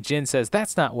 and Jin says,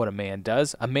 that's not what a man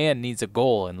does. A man needs a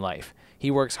goal in life. He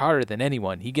works harder than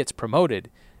anyone. He gets promoted.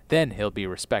 Then he'll be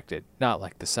respected, not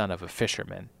like the son of a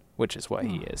fisherman, which is what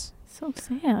he is. So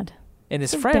sad. And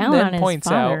his So friend down on then his points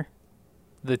out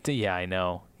father. yeah, I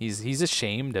know. He's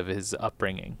ashamed of his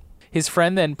upbringing. His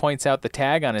friend then points out the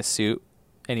tag on his suit,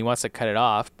 and he wants to cut it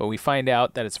off, but we find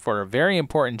out that it's for a very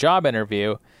important job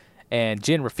interview, and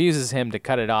Jin refuses him to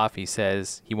cut it off. He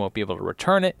says he won't be able to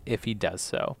return it if he does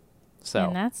so. So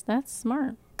And that's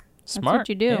smart. That's smart. what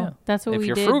you do. Yeah. That's what if we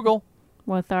you're did frugal.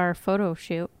 with our photo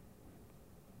shoot.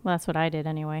 Well, that's what I did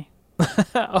anyway.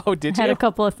 Oh, did Had you? a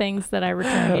couple of things that I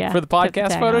returned. Yeah, For the put podcast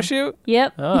tag photo on. shoot?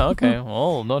 Yep. Oh, okay.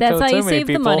 Well, don't That's tell how too you many save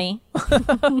people. the money.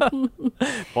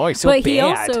 Boy, so But bad. he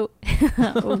also,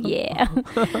 oh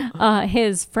yeah,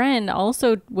 his friend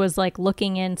also was like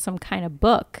looking in some kind of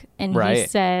book, and he Right.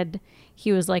 said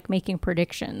he was like making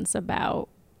predictions about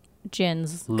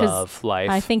Jin's 'cause Love life.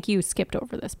 I think you skipped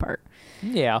over this part,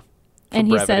 Yeah. for and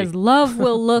he brevity. says love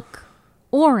will look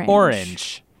orange.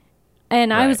 Orange.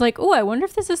 And I Right. was like, oh, I wonder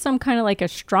if this is some kind of like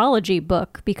astrology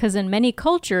book, because in many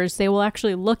cultures, they will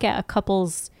actually look at a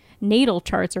couple's natal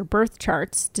charts or birth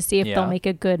charts to see if Yeah. they'll make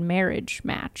a good marriage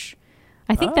match.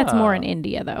 I think that's more in Ah.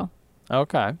 India, though.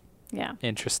 Okay. Yeah.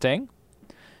 Interesting.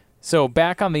 So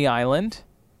back on the island,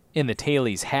 in the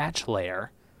Tailies hatch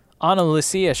lair, Ana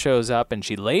Lucia shows up and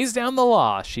she lays down the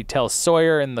law. She tells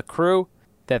Sawyer and the crew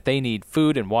that they need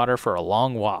food and water for a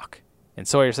long walk. And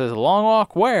Sawyer says, a long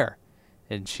walk where?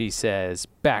 And she says,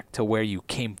 back to where you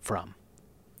came from.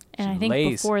 And She I think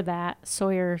lays- before that,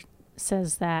 Sawyer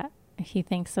says that he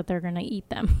thinks that they're going to eat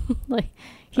them. like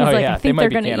he's Oh, like, yeah, I they think might they're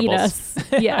be going to eat cannibals.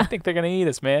 us. I Yeah. think they're going to eat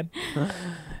us, man.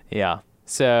 Yeah.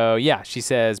 So, yeah, she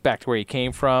says, back to where you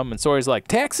came from. And Sawyer's like,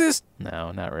 Texas?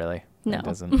 No, not really. No. It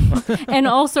doesn't. And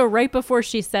also right before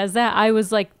she says that, I was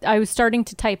starting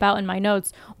to type out in my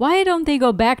notes, why don't they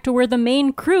go back to where the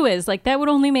main crew is? Like that would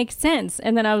only make sense.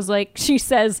 And then I was like, she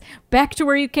says back to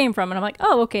where you came from. And I'm like,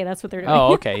 oh, okay. That's what they're doing.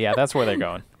 Oh, okay. Yeah, that's where they're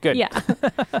going. Good. Yeah.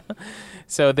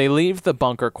 So they leave the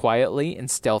bunker quietly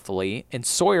and stealthily, and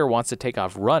Sawyer wants to take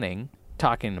off running,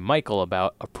 talking to Michael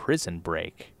about a prison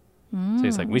break. So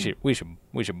he's like, we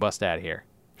should bust out of here.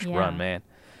 We should Yeah. run, man.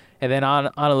 And then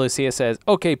Ana Lucia says,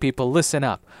 okay, people, listen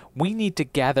up. We need to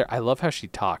gather. I love how she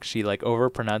talks. She like over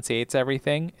pronunciates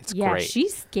everything. It's Yeah. great.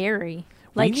 She's scary.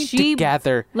 Like we need she to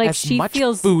gather like as she much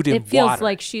feels food and it feels water.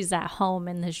 like she's at home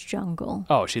in this jungle.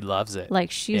 Oh, she loves it.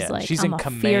 Like she's Yeah, like, she's I'm in a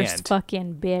command. fierce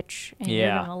fucking bitch, and you're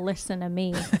Yeah. gonna listen to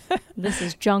me. This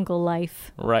is jungle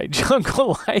life. Right,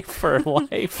 jungle life for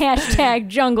life. Hashtag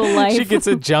jungle life. She gets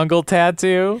a jungle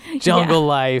tattoo. Jungle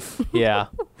life. Yeah.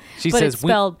 She but says it's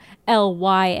spelled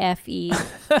Lyfe.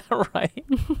 right.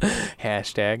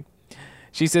 Hashtag.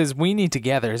 She says, we need to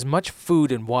gather as much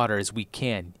food and water as we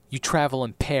can. You travel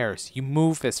in pairs. You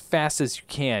move as fast as you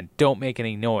can. Don't make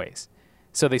any noise.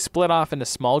 So they split off into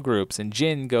small groups, and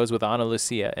Jin goes with Ana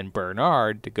Lucia and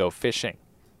Bernard to go fishing.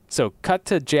 So cut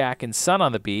to Jack and Sun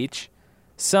on the beach.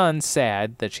 Sun's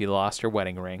sad that she lost her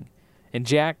wedding ring. And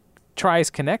Jack tries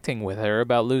connecting with her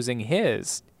about losing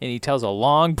his. And he tells a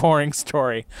long, boring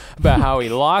story about how he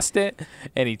lost it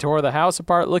and he tore the house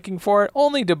apart looking for it,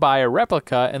 only to buy a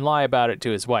replica and lie about it to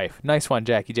his wife. Nice one,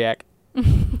 Jackie Jack.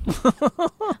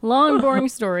 Long boring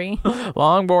story.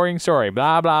 Long, boring story.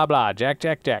 Blah, blah, blah. Jack,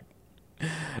 Jack, Jack.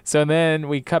 So then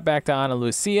we cut back to Ana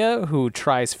Lucia, who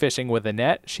tries fishing with a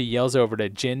net. She yells over to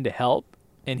Jin to help,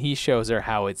 and he shows her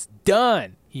how it's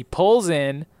done. He pulls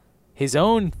in his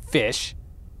own fish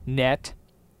net,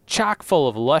 chock full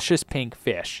of luscious pink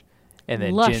fish. And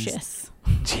then Luscious.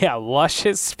 yeah,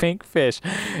 luscious pink fish.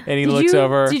 And he looks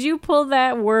over. Did you pull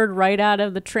that word right out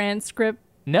of the transcript?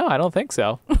 No, I don't think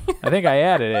so. I think I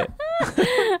added it.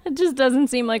 It just doesn't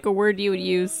seem like a word you would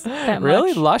use that Really?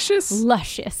 much. Luscious?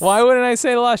 Luscious. Why wouldn't I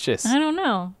say luscious? I don't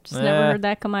know. Just never heard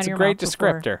that come out of your mouth. It's a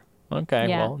great descriptor. Okay,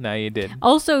 Yeah. well, now you did.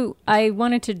 Also, I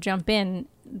wanted to jump in.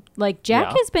 Like, Jack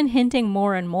Yeah. has been hinting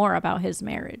more and more about his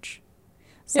marriage.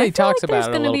 So Yeah, I he feel talks like about there's it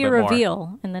a gonna little be a bit more.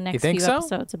 reveal in the next think few so?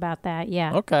 episodes about that.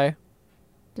 Yeah. Okay.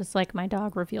 Just like my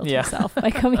dog revealed Yeah. himself by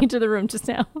coming into the room just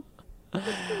now.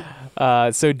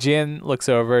 So Jin looks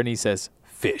over and he says,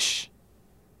 fish.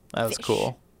 That was Fish.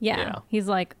 cool. Yeah. He's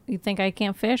like, you think I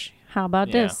can't fish? How about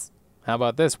Yeah. this? How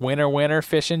about this? Winner, winner,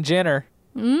 fish and Jinner.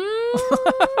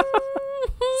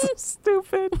 So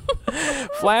stupid.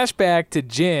 Flashback to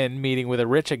Jin meeting with a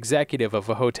rich executive of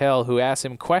a hotel who asks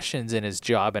him questions in his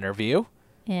job interview.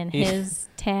 And his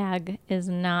tag is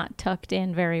not tucked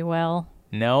in very well.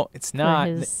 No, it's for not.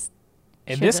 his-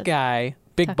 And this should've guy,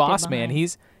 big tucked it boss man,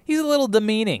 behind. he's a little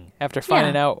demeaning. After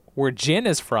finding out where Jin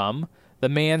is from, the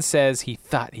man says he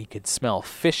thought he could smell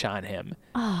fish on him.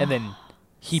 And then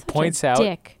he Such a points out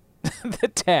dick. the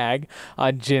tag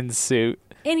on Jin's suit.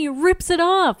 And he rips it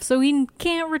off so he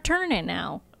can't return it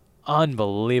now.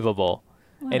 Unbelievable.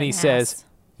 What And he an says, ass.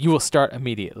 you will start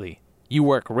immediately. You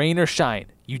work rain or shine.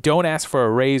 You don't ask for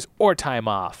a raise or time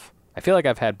off. I feel like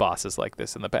I've had bosses like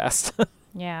this in the past.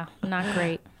 Yeah, not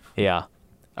great. Yeah.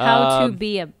 How to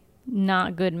be a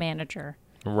not good manager.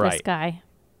 Right. This guy.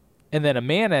 And then a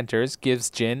man enters, gives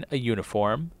Jin a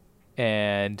uniform,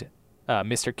 and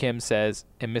Mr. Kim says,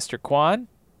 and Mr. Kwan,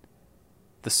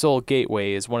 the Seoul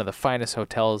Gateway is one of the finest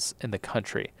hotels in the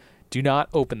country. Do not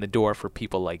open the door for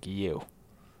people like you.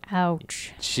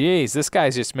 Ouch. Jeez, this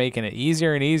guy's just making it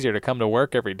easier and easier to come to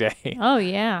work every day. Oh,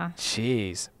 yeah.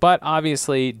 Jeez. But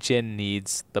obviously, Jin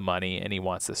needs the money, and he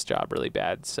wants this job really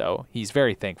bad, so he's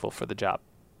very thankful for the job.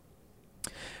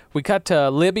 We cut to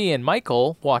Libby and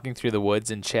Michael walking through the woods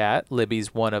and chat.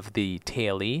 Libby's one of the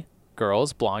Taily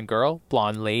girls, blonde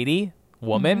lady,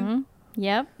 woman.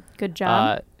 Yep. Good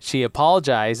job. She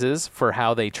apologizes for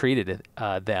how they treated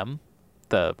them,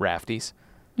 the Rafties.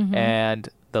 And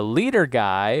the leader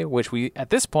guy, which we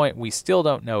at this point we still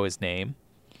don't know his name,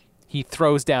 he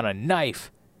throws down a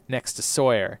knife next to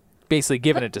Sawyer, basically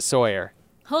giving it to Sawyer.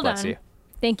 Hold Bless on. you.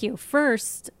 Thank you.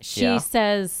 First, she Yeah.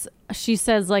 says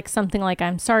like something like,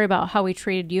 I'm sorry about how we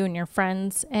treated you and your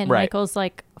friends. And Right. Michael's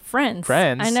like, friends?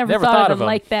 Friends? I never Never thought of of them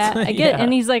like that. I get, Yeah.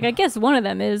 And he's like, I guess one of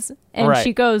them is. And Right.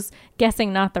 she goes,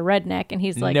 guessing not the redneck. And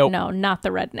he's like, Nope. no, not the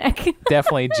redneck.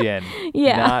 Definitely Jin,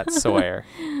 Yeah. not Sawyer.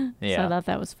 So Yeah, I thought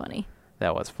that was funny.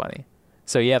 that was funny.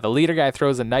 So yeah, the leader guy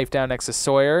throws a knife down next to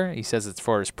Sawyer. He says it's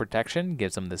for his protection.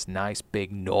 Gives him this nice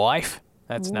big knife.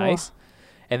 That's Whoa. nice.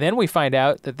 And then we find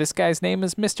out that this guy's name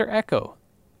is Mr. Echo,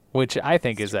 which I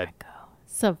think is a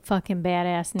It's a fucking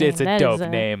badass name. it's a That dope is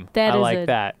name. That I is like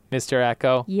that. Mr.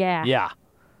 Echo. Yeah. Yeah.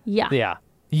 Yeah. Yeah.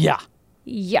 Yeah.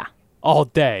 Yeah. All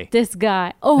day. This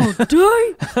guy. Oh,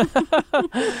 dude.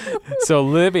 So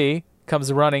Libby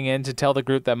comes running in to tell the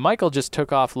group that Michael just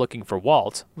took off looking for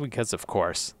Walt, because of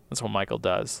course that's what Michael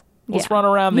does. Let's Yeah. run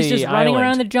around He's the just running island.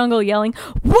 around the jungle yelling,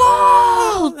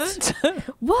 Walt!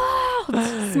 Walt!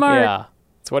 Smart. Yeah,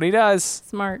 that's what he does.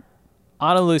 Smart.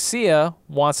 Ana Lucia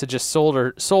wants to just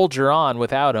soldier on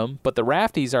without him, but the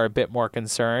Rafties are a bit more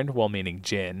concerned. Well, meaning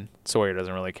Jin. Sawyer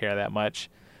doesn't really care that much.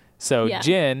 So Yeah.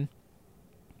 Jin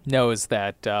knows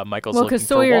that Michael's Well, looking because for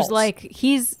Sawyer's Waltz. like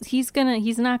he's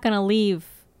not gonna leave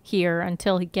here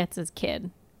until he gets his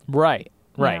kid. Right.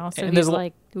 you Right. know? So And he's there's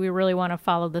like, do we really want to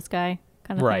follow this guy?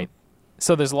 Kind of right. thing.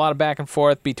 So there's a lot of back and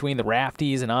forth between the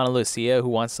Rafties and Ana Lucia, who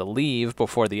wants to leave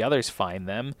before the others find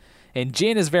them. And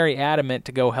Jin is very adamant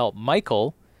to go help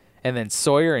Michael. And then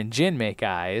Sawyer and Jin make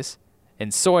eyes.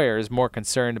 And Sawyer is more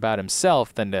concerned about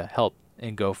himself than to help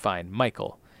and go find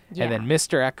Michael. Yeah. And then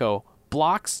Mr. Echo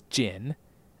blocks Jin.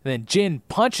 And then Jin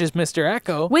punches Mr.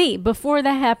 Echo. Wait, before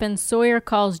that happens, Sawyer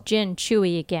calls Jin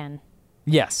Chewie again.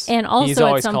 Yes. And He's also at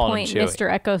always some calling point, him Chewie.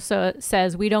 Mr. Echo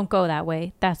says, we don't go that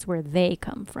way. That's where they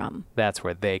come from. That's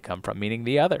where they come from, meaning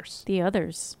the others. The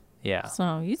others. Yeah.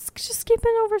 So you're just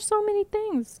skipping over so many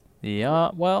things. Yeah,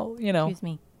 well, you know. Excuse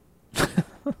me.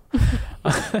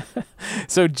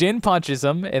 So Jin punches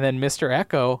him, and then Mr.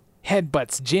 Echo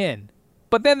headbutts Jin.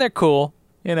 But then they're cool.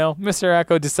 You know, Mr.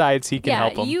 Echo decides he can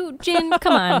help him. You, Jin,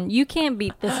 come on. You can't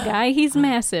beat this guy. He's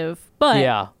massive. But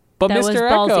Yeah. But that Mr. was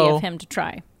ballsy Echo, of him to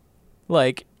try.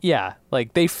 like,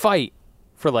 they fight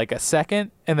for like a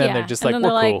second, and then they're just and like,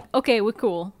 then we're they're cool. like, okay, we're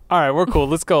cool. All right, we're cool.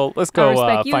 Let's go. Let's I go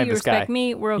respect you, find you this guy. respect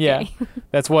me, we're okay. Yeah,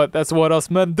 that's what us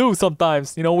men do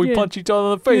sometimes. You know, we Yeah. punch each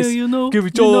other in the face, you know, give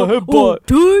each other a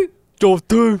headbutt,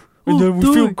 and then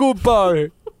we feel good about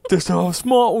it. That's how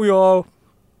smart we are.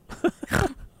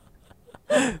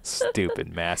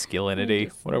 Stupid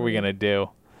masculinity. What are we gonna do?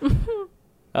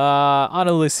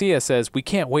 Ana Lucia says, we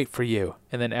can't wait for you.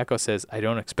 And then Echo says, I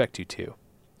don't expect you to.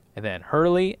 And then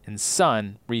Hurley and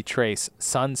Sun retrace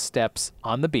Sun's steps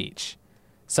on the beach.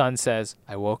 Sun says,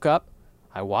 I woke up,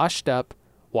 I washed up,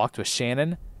 walked with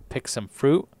Shannon, picked some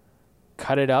fruit,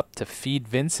 cut it up to feed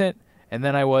Vincent, and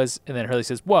then Hurley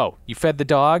says, whoa, you fed the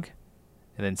dog?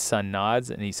 And then Sun nods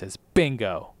and he says,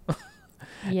 bingo.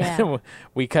 Yeah.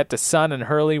 We cut to Sun and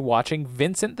Hurley watching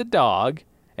Vincent the dog,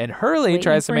 and Hurley Waiting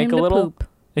tries to for make him a to little poop.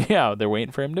 Yeah, they're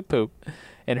waiting for him to poop.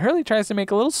 And Hurley tries to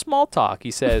make a little small talk.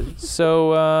 He says,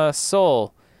 so,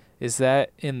 Soul, is that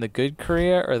in the good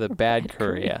Korea or the bad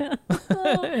Korea?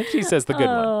 She says the good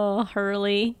one. Oh,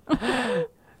 Hurley.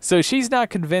 So she's not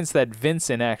convinced that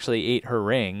Vincent actually ate her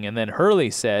ring. And then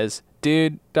Hurley says,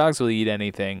 dude, dogs will eat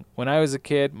anything. When I was a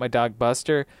kid, my dog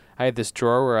Buster, I had this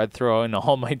drawer where I'd throw in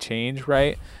all my change,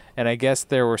 right? And I guess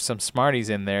there were some Smarties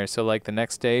in there. So, like, the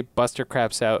next day, Buster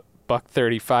craps out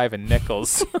 $1.35 in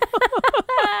nickels.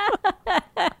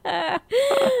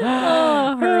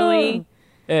 Oh, Hurley.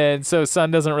 And so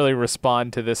Sun doesn't really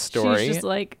respond to this story. She's just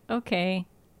like, okay.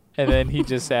 And then he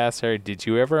just asks her, did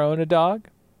you ever own a dog?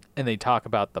 And they talk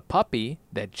about the puppy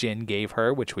that Jin gave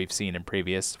her, which we've seen in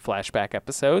previous flashback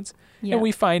episodes. Yeah. And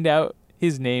we find out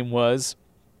his name was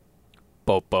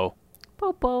Popo.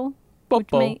 Popo.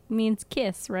 Popo. Which means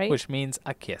kiss, right? Which means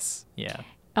a kiss. Yeah. Do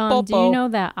Popo. you know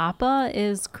that Appa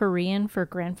is Korean for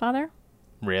grandfather?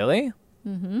 Really?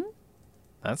 Mm-hmm.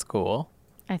 That's cool.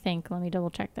 I think. Let me double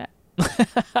check that.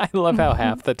 I love how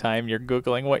half the time you're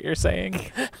Googling what you're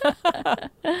saying.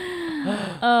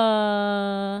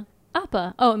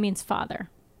 Appa. Oh, it means father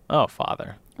Oh,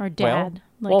 father. or dad.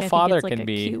 well, I think father it's like can a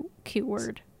be- cute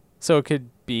word. So it could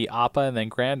be Appa and then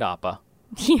Grand Appa.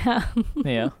 Yeah.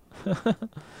 Yeah. So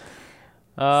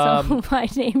I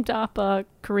named Appa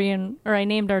Korean, or I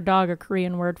named our dog a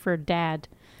Korean word for dad.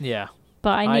 Yeah.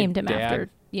 But I Hi, named him Dad. after,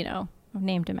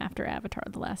 named him after Avatar: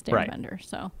 The Last Right. Airbender.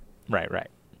 So Right.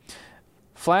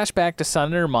 Flashback to Sun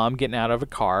and her mom getting out of a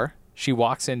car. She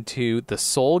walks into the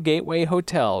Seoul Gateway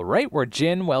Hotel, right where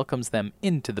Jin welcomes them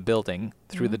into the building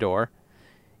through the door.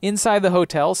 Inside the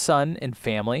hotel, Sun and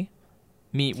family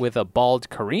meet with a bald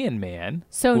Korean man.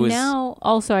 So who is- now,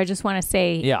 also, I just want to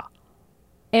say, Yeah.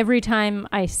 every time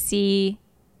I see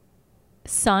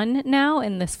Sun now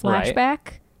in this Right.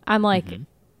 flashback, I'm like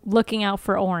looking out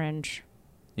for orange.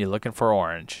 You're looking for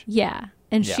orange. Yeah.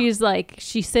 And Yeah. she's like,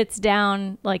 she sits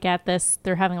down like at this,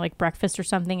 they're having like breakfast or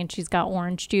something, and she's got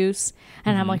orange juice.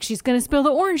 And I'm like, she's going to spill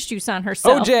the orange juice on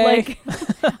herself. OJ. Like,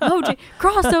 OJ.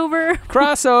 Crossover.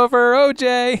 Crossover,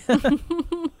 OJ.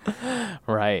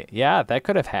 Right. Yeah, that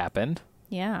could have happened,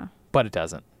 Yeah. but it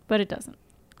doesn't. But it doesn't.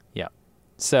 Yeah.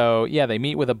 So, yeah, they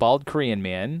meet with a bald Korean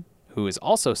man who is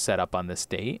also set up on this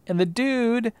date. And the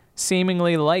dude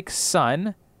seemingly likes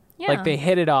Sun. Yeah. Like they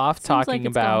hit it off Seems talking like it's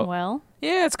about, going well.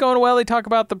 yeah, it's going well. They talk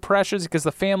about the pressures because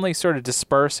the family sort of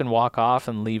disperse and walk off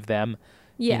and leave them,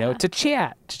 Yeah. to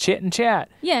chit and chat.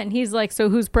 Yeah. And he's like, so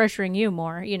who's pressuring you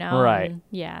more, Right. And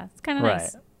yeah. It's kind of Right.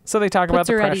 nice. So they talk about Puts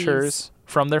the her at ease. pressures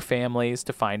from their families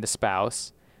to find a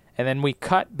spouse. And then we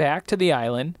cut back to the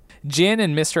island. Jin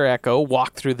and Mr. Echo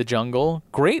walk through the jungle.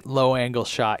 Great low-angle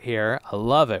shot here. I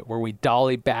love it, where we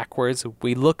dolly backwards.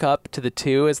 We look up to the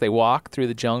two as they walk through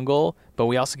the jungle, but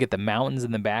we also get the mountains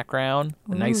in the background,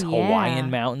 the nice Hawaiian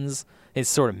mountains. It's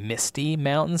sort of misty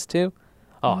mountains, too.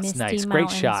 Oh, it's nice. Great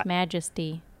shot.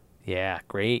 Majesty. Yeah,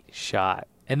 great shot.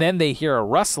 And then they hear a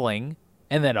rustling,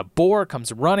 and then a boar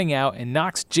comes running out and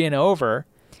knocks Jin over.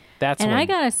 That's when I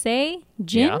gotta say,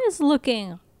 Jin is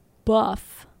looking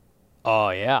buff.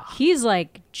 Oh, yeah. He's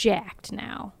like jacked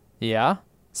now. Yeah? I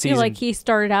feel like he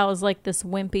started out as like this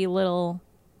wimpy little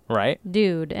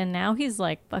dude, and now he's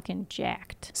like fucking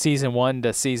jacked. Season 1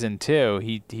 to season 2,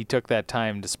 he took that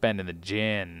time to spend in the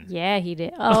gin. Yeah, he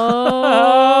did.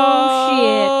 Oh,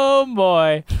 shit. Oh,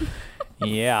 boy.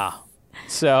 Yeah.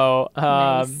 So,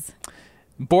 Nice.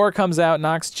 Boar comes out,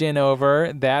 knocks Jin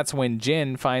over. That's when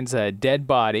Jin finds a dead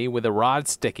body with a rod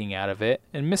sticking out of it.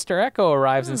 And Mr. Echo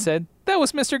arrives and said, "That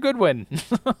was Mr. Goodwin."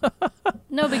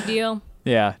 No big deal.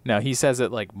 Yeah, no, he says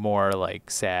it like more like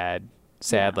sad,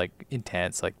 like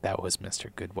intense, like that was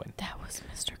Mr. Goodwin. That was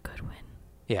Mr. Goodwin.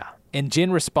 Yeah. And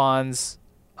Jin responds,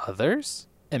 "Others?"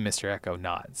 And Mr. Echo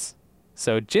nods.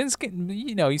 So Jin's getting,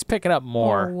 he's picking up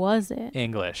more Or was it?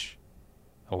 English.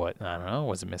 What? I don't know.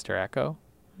 Was it Mr. Echo?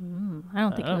 I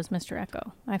don't think it was Mr.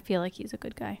 Echo. I feel like he's a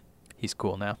good guy. He's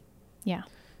cool now. Yeah.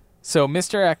 So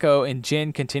Mr. Echo and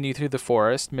Jin continue through the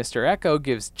forest. Mr. Echo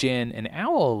gives Jin an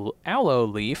aloe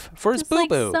leaf for his Just like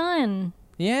boo-boo. son.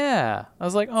 Yeah. I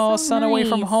was like, oh, So son away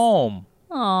from nice. home.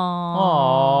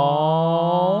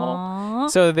 Aww.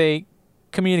 So they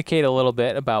communicate a little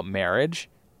bit about marriage.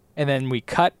 And then we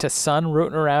cut to Sun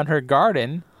rooting around her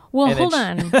garden. Well, and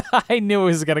then hold on. I knew it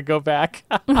was going to go back.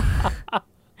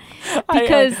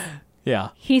 Because yeah.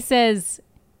 he says,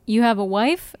 "You have a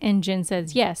wife?" And Jin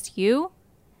says, "Yes, you?"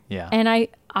 Yeah. And I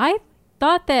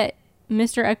thought that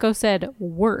Mr. Echo said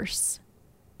worse.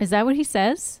 Is that what he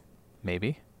says?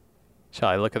 Maybe. Shall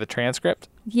I look at the transcript?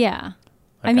 Yeah.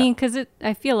 I Okay. mean, because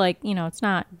I feel like, it's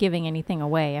not giving anything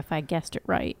away if I guessed it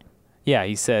right. Yeah,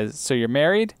 he says, "So you're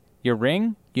married? Your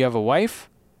ring? You have a wife?"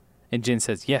 And Jin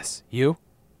says, "Yes, you?"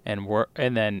 And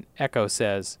then Echo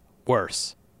says,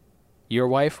 "Worse. Your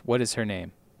wife? What is her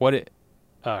name?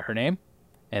 Her name?"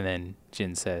 And then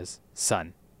Jin says,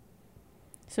 "Son."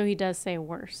 So he does say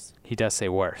worse. He does say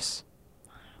worse.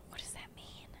 What does that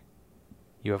mean?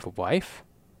 You have a wife?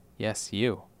 Yes,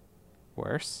 you.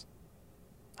 Worse?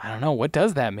 I don't know. What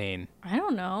does that mean? I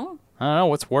don't know. I don't know.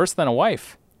 What's worse than a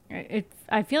wife?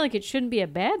 I feel like it shouldn't be a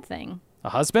bad thing. A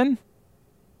husband?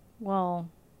 Well,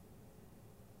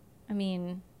 I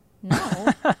mean,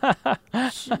 no.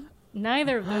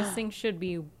 Neither of those things should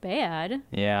be bad.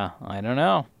 Yeah, I don't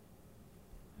know.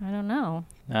 I don't know.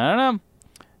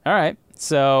 All right.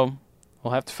 So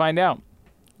we'll have to find out.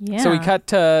 Yeah. So we cut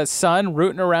to Sun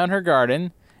rooting around her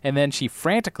garden, and then she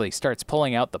frantically starts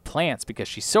pulling out the plants because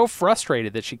she's so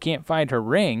frustrated that she can't find her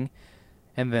ring.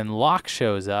 And then Locke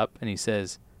shows up, and he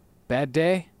says, "Bad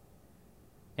day?"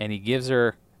 And he gives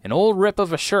her an old rip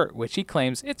of a shirt, which he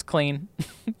claims it's clean.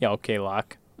 Yeah, okay,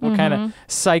 Locke. What kind of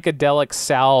psychedelic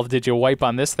salve did you wipe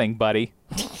on this thing, buddy?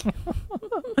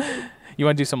 You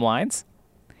want to do some lines?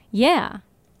 Yeah.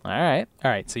 All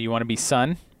right. So you want to be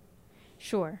Sun?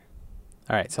 Sure.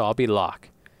 All right, so I'll be Locke.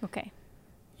 Okay.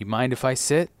 You mind if I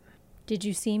sit? Did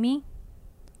you see me?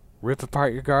 Rip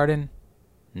apart your garden?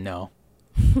 No.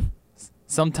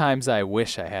 Sometimes I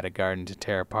wish I had a garden to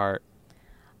tear apart.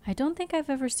 I don't think I've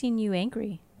ever seen you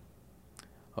angry.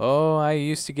 Oh, I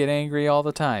used to get angry all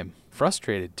the time.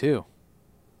 Frustrated, too.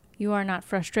 You are not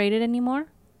frustrated anymore?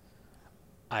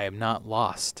 I am not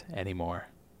lost anymore.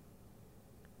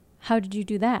 How did you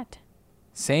do that?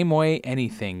 Same way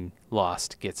anything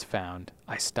lost gets found.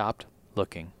 I stopped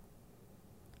looking.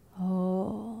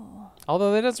 Oh.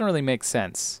 Although that doesn't really make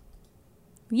sense.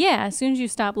 Yeah, as soon as you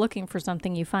stop looking for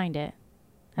something, you find it.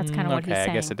 That's kind of what he's saying.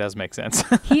 I guess it does make sense.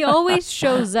 He always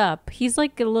shows up. He's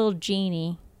like a little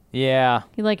genie. Yeah.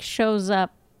 He like shows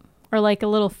up, or like a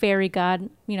little fairy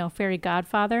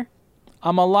godfather.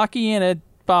 I'm a lucky in a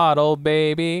bottle,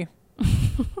 baby.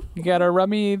 You gotta rub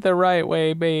me the right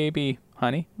way, baby.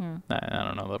 Honey? I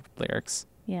don't know the lyrics.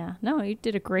 Yeah. No, you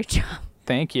did a great job.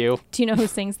 Thank you. Do you know who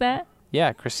sings that?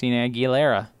 Yeah, Christina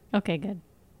Aguilera. Okay, good.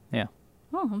 Yeah.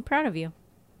 Oh, I'm proud of you.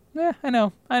 Yeah, I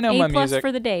know my A+ music.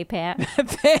 for the day, Pat.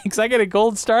 Thanks. I get a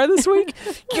gold star this week.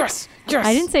 Yes.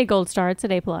 I didn't say gold star. It's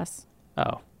an A+.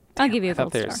 Oh. I'll give you a I thought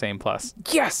gold they were star. the same plus.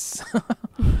 Yes.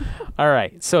 All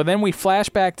right. So then we flash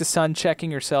back to Sun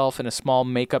checking herself in a small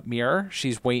makeup mirror.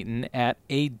 She's waiting at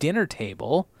a dinner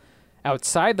table.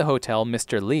 Outside the hotel,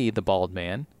 Mr. Lee, the bald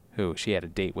man, who she had a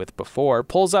date with before,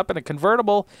 pulls up in a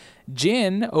convertible.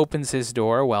 Jin opens his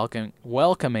door,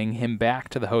 welcoming him back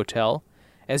to the hotel.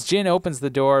 As Jin opens the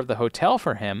door of the hotel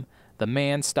for him, the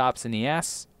man stops and he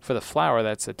asks for the flower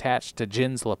that's attached to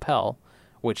Jin's lapel,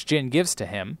 which Jin gives to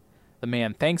him. The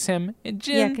man thanks him, and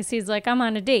Jin... Yeah, because he's like, I'm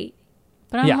on a date.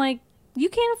 But I'm Yeah. like, you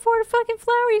can't afford a fucking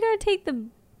flower. You got to take the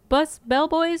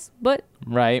bellboys,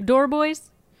 Right. door boys.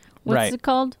 What's Right. it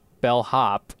called?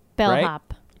 Bellhop. right?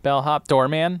 Bellhop. Bellhop.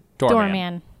 Doorman?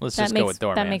 Doorman. Let's That just makes, go with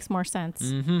doorman. That makes more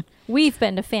sense. We've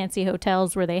been to fancy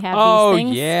hotels where they have Oh, these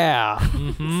things. yeah.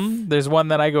 There's one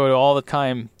that I go to all the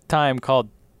time called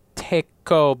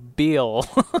Taco Bell.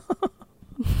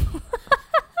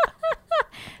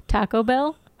 Taco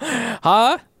Bell?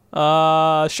 Huh?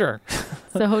 Sure.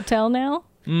 It's a hotel now?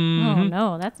 Oh,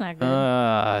 no, that's not good.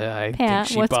 I Pat,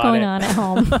 think she what's bought going it. on at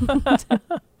home?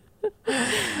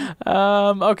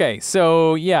 Okay,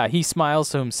 so yeah, he smiles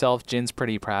to himself. Jin's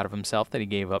pretty proud of himself that he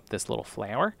gave up this little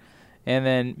flower. And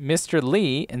then Mr.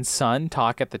 Lee and Sun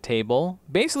talk at the table.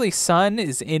 Basically, Sun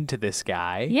is into this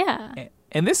guy. Yeah.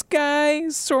 And this guy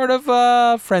sort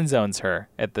of friend zones her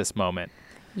at this moment.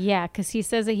 Yeah, because he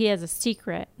says that he has a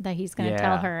secret that he's going to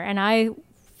tell Yeah. her. And I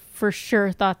for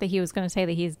sure thought that he was going to say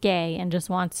that he's gay and just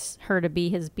wants her to be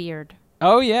his beard.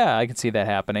 Oh, yeah, I can see that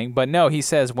happening. But no, he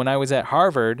says, when I was at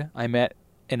Harvard, I met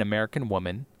an American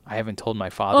woman. I haven't told my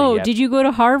father Oh, yet. did you go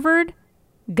to Harvard?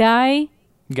 Guy?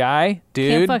 Guy? Dude?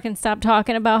 Can't fucking stop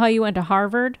talking about how you went to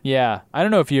Harvard? Yeah. I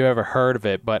don't know if you ever heard of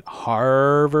it, but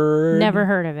Harvard. Never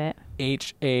heard of it.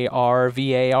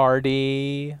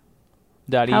 HARVARD.edu.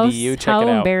 Check How it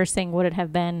out. embarrassing would it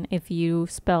have been if you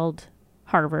spelled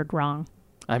Harvard wrong?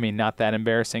 I mean, not that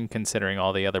embarrassing considering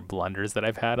all the other blunders that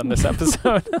I've had on this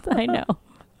episode. I know.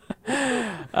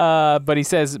 But he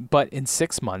says, but in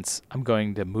 6 months, I'm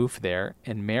going to move there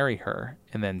and marry her.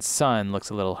 And then Sun looks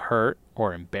a little hurt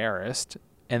or embarrassed.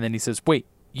 And then he says, wait,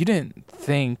 you didn't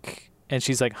think... And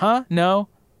she's like, huh? No?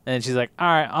 And she's like, all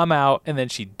right, I'm out. And then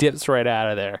she dips right out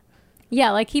of there.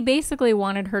 Yeah, like he basically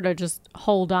wanted her to just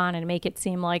hold on and make it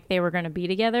seem like they were going to be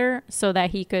together so that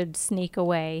he could sneak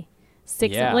away.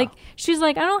 Yeah. Like, she's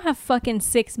like, I don't have fucking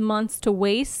 6 months to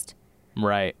waste,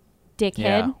 Right. dickhead.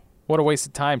 Yeah. What a waste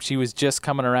of time. She was just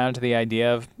coming around to the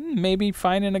idea of maybe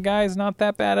finding a guy is not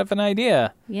that bad of an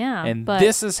idea. Yeah, And but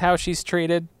this is how she's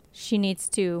treated. she needs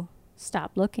to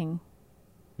stop looking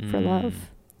for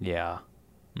love. Yeah.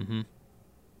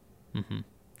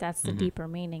 That's the deeper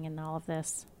meaning in all of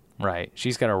this. Right.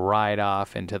 She's got to ride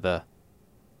off into the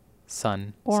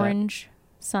sun. Orange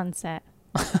sunset.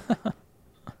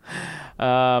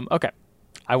 Okay.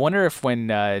 I wonder if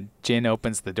when Jin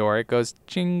opens the door, it goes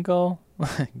jingle.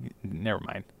 Never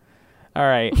mind. All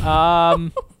right.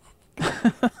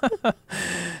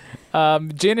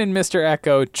 Jin and Mr.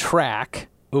 Echo track.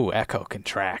 Ooh, Echo can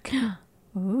track.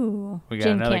 Ooh. We got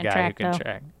Jin another can't guy track, who can though.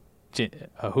 track. Jin,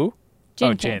 who?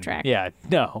 Jin Oh, can't track. Yeah.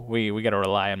 No, we got to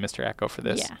rely on Mr. Echo for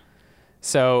this. Yeah.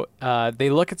 So they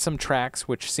look at some tracks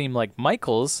which seem like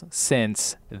Michael's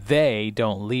since they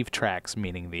don't leave tracks,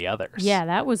 meaning the others. Yeah,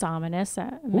 that was ominous.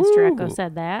 Mr. Echo Ooh.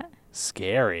 said that.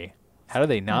 Scary. How do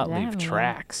they not What does leave that mean?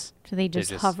 tracks? Do they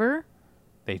just just- hover?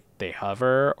 They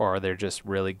hover, or they're just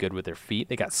really good with their feet.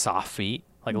 They got soft feet,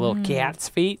 like little cat's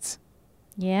feet.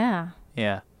 Yeah.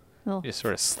 Yeah. Little- Just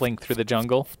sort of slink through the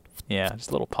jungle. Yeah,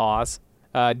 just little paws.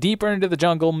 Deeper into the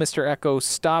jungle, Mr. Echo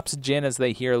stops Jin as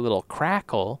they hear a little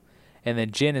crackle, and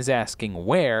then Jin is asking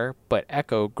where, but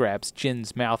Echo grabs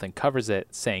Jin's mouth and covers it,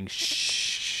 saying,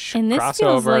 shh, And this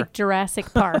feels crossover. like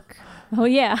Jurassic Park. Oh,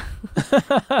 yeah.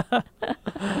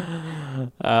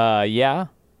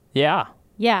 Yeah.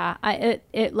 Yeah.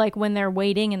 It like when they're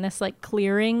waiting in this like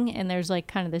clearing and there's like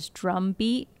kind of this drum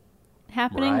beat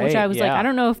happening, which Right, I was like, yeah. I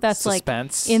don't know if that's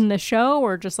Suspense. like in the show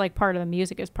or just like part of the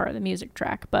music as part of the music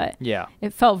track, but Yeah.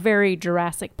 it felt very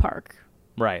Jurassic Park.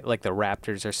 Right, like the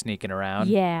raptors are sneaking around.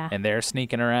 Yeah. And they're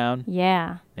sneaking around.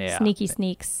 Yeah. Yeah. Sneaky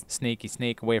sneaks.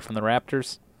 Sneak away from the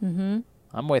raptors. Mm-hmm.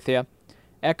 I'm with you.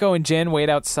 Echo and Jin wait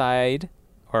outside,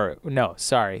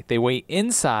 they wait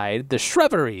inside the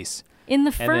shrubberies. In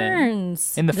the then-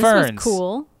 ferns. in the this ferns. was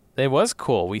cool. It was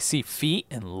cool. We see feet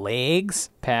and legs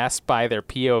pass by their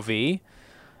POV,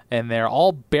 and they're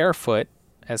all barefoot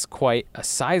as quite a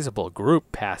sizable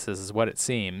group passes, is what it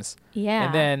seems. Yeah.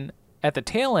 And then at the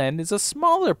tail end is a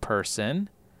smaller person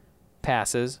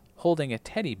passes holding a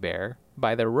teddy bear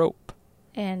by the rope.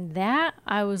 And that,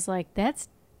 I was like, that's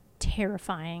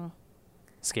terrifying.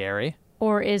 Scary.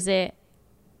 Or is it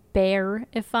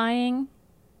bearifying?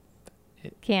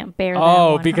 Can't bear that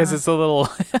Oh, one, because huh? it's a little,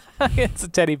 it's a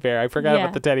teddy bear. I forgot Yeah.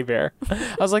 about the teddy bear.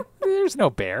 I was like, there's no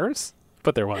bears.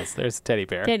 But there was. There's a teddy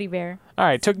bear. Teddy bear. All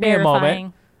right, took me a moment.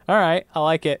 Bearifying. All right. I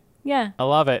like it. Yeah. I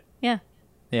love it. Yeah.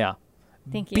 Yeah.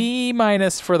 Thank you. B-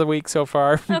 for the week so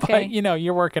far. Okay. But,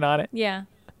 you're working on it. Yeah.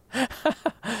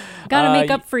 Gotta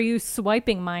make up for you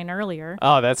swiping mine earlier.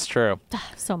 Oh, that's true.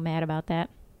 So mad about that.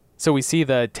 So we see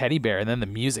the teddy bear, and then the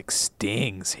music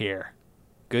stings here.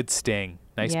 Good sting.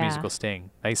 Nice musical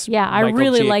sting. Nice I Michael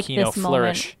really like Giacchino this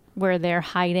flourish. moment where they're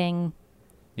hiding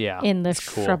in the it's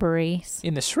cool. shrubberies.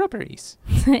 In the shrubberies.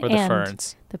 Or the and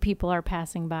ferns. the people are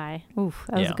passing by. Oof,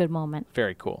 that was a good moment.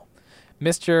 Very cool.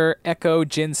 Mr. Echo,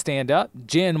 Jin stand up.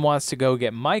 Jin wants to go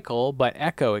get Michael, but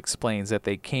Echo explains that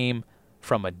they came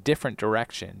from a different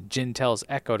direction. Jin tells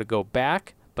Echo to go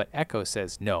back, but Echo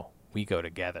says, no, we go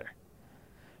together.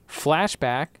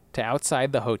 Flashback to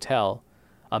outside the hotel.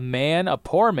 A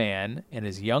poor man, and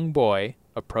his young boy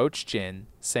approach Jin,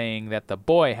 saying that the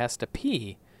boy has to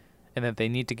pee and that they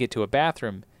need to get to a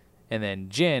bathroom. And then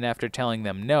Jin, after telling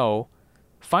them no,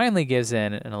 finally gives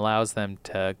in and allows them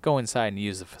to go inside and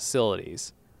use the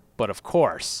facilities. But of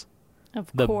course,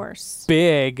 the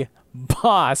big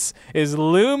boss is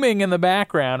looming in the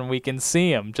background, and we can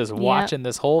see him just watching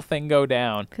this whole thing go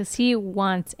down. Because he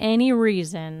wants any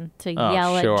reason to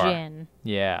yell at Jin.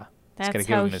 Yeah. That's He's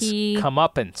going to give him his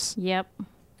comeuppance. Yep.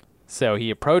 So he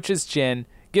approaches Jin,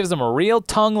 gives him a real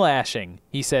tongue lashing.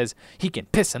 He says, he can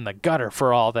piss in the gutter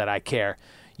for all that I care.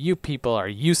 You people are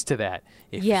used to that.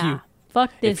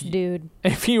 Fuck this dude.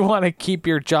 If you want to keep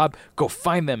your job, go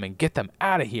find them and get them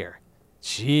out of here.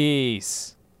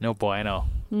 Jeez. No bueno.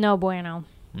 No bueno.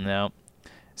 No.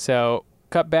 So,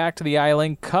 cut back to the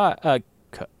island.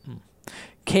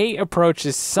 Kate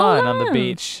approaches Sun on the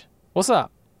beach. What's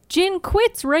up? Jin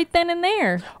quits right then and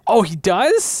there. Oh, he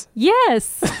does?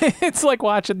 Yes. It's like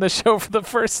watching the show for the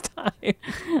first time.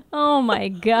 Oh my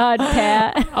God,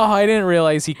 Pat. Oh, I didn't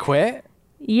realize he quit.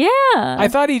 Yeah. I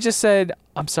thought he just said,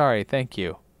 I'm sorry, thank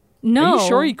you. No. Are you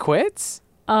sure he quits?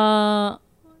 I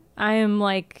am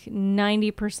like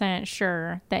 90%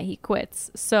 sure that he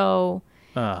quits. So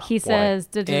he says,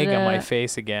 egg on my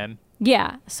face again.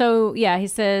 Yeah. So yeah, he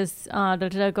says,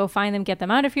 go find them, get them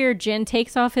out of here. Jin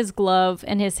takes off his glove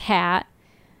and his hat,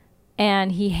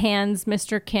 and he hands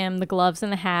Mr. Kim the gloves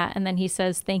and the hat, and then he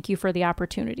says, thank you for the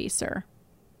opportunity, sir.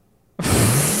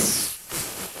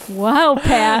 Wow,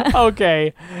 Pat.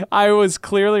 Okay. I was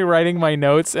clearly writing my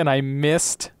notes and I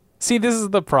missed. See, this is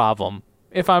the problem.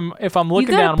 If I'm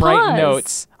looking down, I'm writing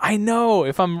notes. I know.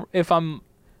 If I'm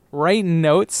writing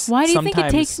notes. Why do you think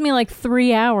it takes me like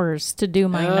 3 hours to do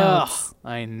my notes?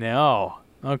 I know.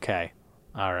 Okay.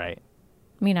 All right.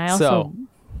 I mean, I also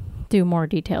do more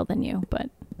detail than you, but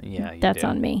that's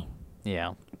on me.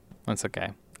 Yeah. That's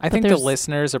okay. I think the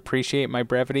listeners appreciate my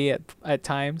brevity at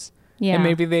times. Yeah. And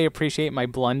maybe they appreciate my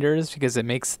blunders because it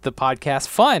makes the podcast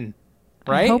fun,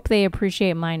 right? I hope they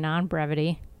appreciate my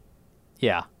non-brevity.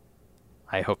 Yeah.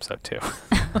 I hope so too.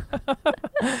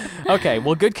 Okay,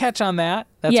 well, good catch on that.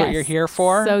 That's what you're here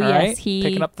for. So, all yes, right? he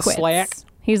picking up the quits. slack.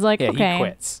 He's like, he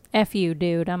quits. F you,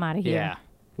 dude. I'm out of here. Yeah.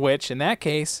 Which, in that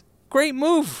case, great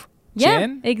move, yeah,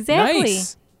 Jen. exactly.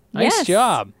 Nice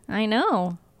job. I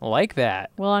know. I like that.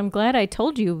 Well, I'm glad I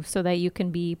told you so that you can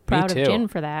be proud of Jen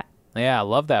for that. Yeah, I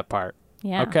love that part.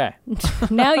 Yeah. Okay.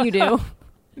 Now you do.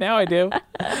 Now I do.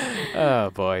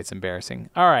 Oh, boy, it's embarrassing.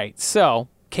 All right, so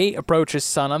Kate approaches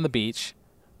Sun on the beach.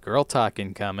 Girl talk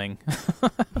incoming.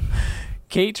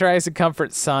 Kate tries to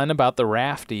comfort Sun about the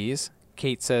rafties.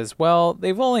 Kate says, well,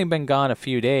 they've only been gone a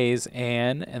few days,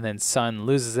 and then Sun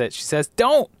loses it. She says,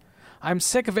 don't! I'm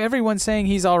sick of everyone saying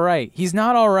he's all right. He's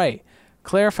not all right.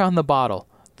 Claire found the bottle,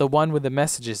 the one with the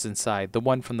messages inside, the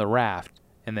one from the raft.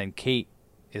 And then Kate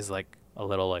is like a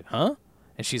little like, huh?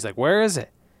 And she's like, where is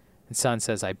it? And Sun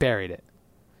says, I buried it.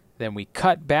 Then we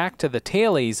cut back to the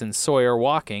tailies and Sawyer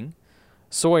walking.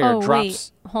 Sawyer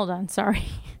drops. Wait. Hold on. Sorry.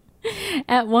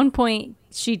 At one point,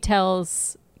 she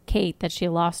tells Kate that she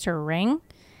lost her ring.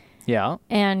 Yeah.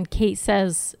 And Kate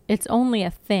says, it's only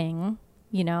a thing,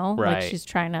 Right. Like she's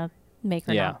trying to make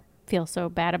her not feel so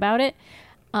bad about it.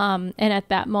 And at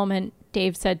that moment,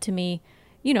 Dave said to me,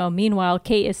 meanwhile,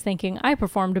 Kate is thinking, I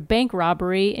performed a bank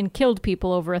robbery and killed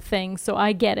people over a thing, so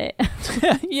I get it.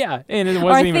 Yeah, and it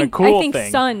wasn't even a cool thing. I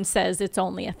think Sun says it's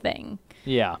only a thing.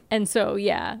 Yeah. And so,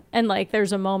 yeah. And,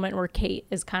 there's a moment where Kate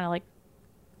is kind of,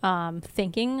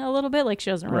 thinking a little bit, she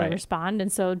doesn't really respond.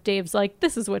 And so Dave's like,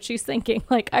 this is what she's thinking.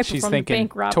 I performed a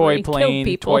bank robbery and killed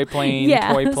people. Toy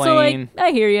plane. So,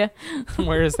 I hear you.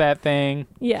 Where's that thing?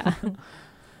 Yeah.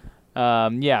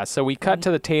 So we cut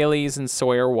to the tailies and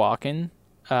Sawyer walking.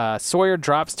 Sawyer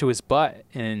drops to his butt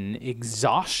in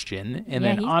exhaustion, and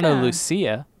then Ana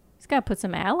Lucia. He's got to put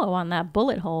some aloe on that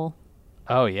bullet hole.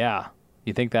 Oh, yeah.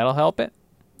 You think that'll help it?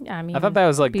 I mean, I thought that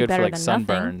was good for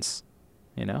sunburns.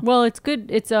 you know? Well, it's good.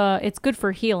 It's good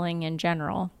for healing in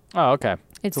general. Oh, okay.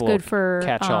 It's a good little for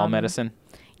catch-all medicine.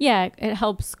 Yeah, it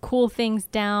helps cool things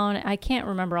down. I can't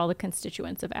remember all the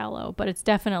constituents of aloe, but it's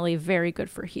definitely very good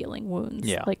for healing wounds.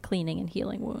 Yeah. Like cleaning and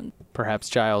healing wounds. Perhaps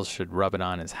Giles should rub it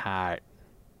on his heart,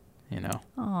 you know?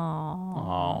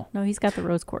 Oh. No, he's got the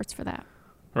rose quartz for that.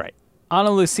 Right. Ana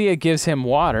Lucia gives him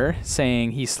water,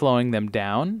 saying he's slowing them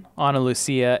down. Ana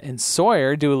Lucia and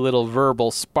Sawyer do a little verbal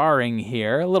sparring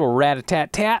here, a little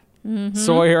rat-a-tat-tat.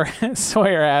 Sawyer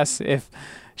asks if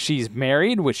she's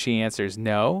married, which she answers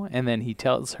no, and then he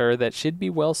tells her that she'd be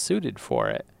well suited for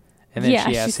it. And then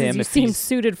she asks him if if he's seems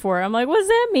suited for it. I'm like, what does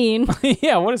that mean?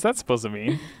 yeah, what is that supposed to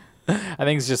mean? I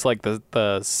think it's just like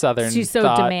the southern She's so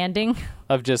thought demanding.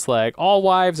 of just like all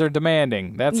wives are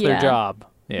demanding. That's their job.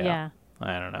 Yeah.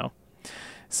 I don't know.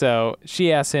 So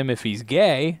she asks him if he's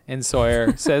gay, and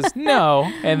Sawyer says no,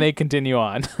 and they continue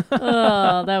on.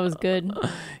 Oh, that was good.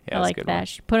 Yeah, I like good that. one.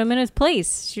 She put him in his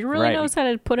place. She really knows how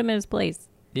to put him in his place.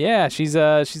 Yeah, she's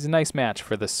a nice match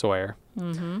for this Sawyer.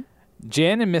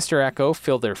 Jen and Mr. Echo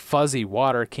fill their fuzzy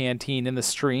water canteen in the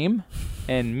stream,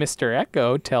 and Mr.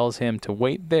 Echo tells him to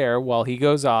wait there while he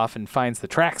goes off and finds the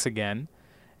tracks again.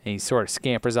 And he sort of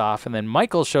scampers off, and then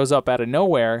Michael shows up out of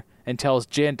nowhere and tells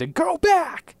Jen to go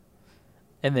back.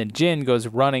 And then Jen goes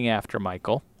running after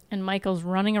Michael. And Michael's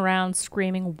running around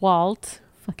screaming, Walt.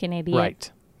 Fucking idiot.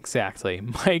 Right, exactly.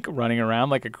 Mike running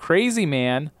around like a crazy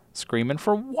man, screaming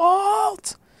for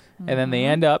Walt. And then they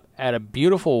end up at a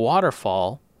beautiful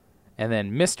waterfall. And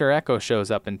then Mr. Echo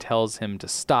shows up and tells him to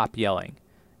stop yelling.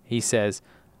 He says,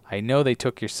 I know they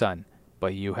took your son,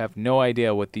 but you have no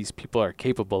idea what these people are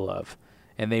capable of.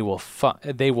 And they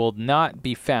will not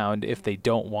be found if they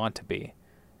don't want to be.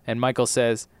 And Michael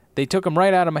says, they took him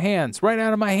right out of my hands, right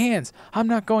out of my hands. I'm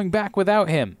not going back without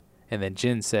him. And then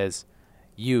Jen says,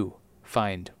 you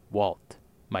find Walt,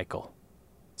 Michael.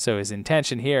 So his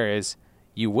intention here is,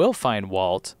 you will find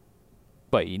Walt,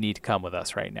 but you need to come with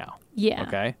us right now. Yeah.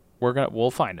 Okay?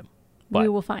 We'll find him. We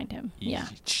will find him. Yeah.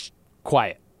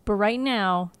 Quiet. But right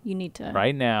now, you need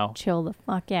to chill the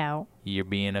fuck out. You're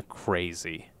being a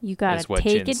crazy. You gotta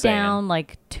take it down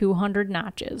like 200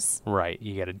 notches. Right.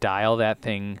 You gotta dial that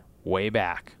thing way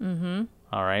back. Mm-hmm.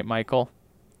 All right, Michael.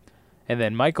 And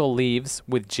then Michael leaves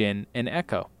with Jin and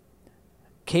Echo.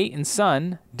 Kate and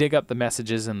Son dig up the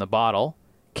messages in the bottle.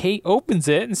 Kate opens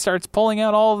it and starts pulling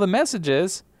out all of the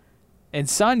messages. And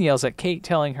Son yells at Kate,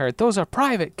 telling her, those are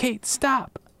private. Kate,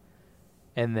 stop.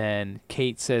 And then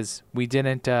Kate says,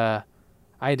 I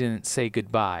didn't say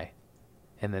goodbye.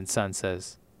 And then Son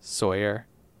says, Sawyer,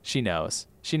 she knows.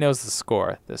 She knows the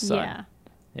score, this Son. Yeah.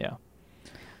 Yeah.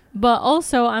 But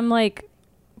also, I'm like,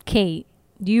 Kate,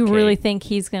 do you really think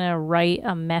he's going to write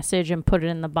a message and put it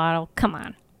in the bottle? Come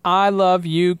on. I love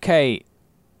you, Kate.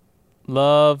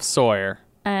 Love Sawyer.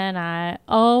 And I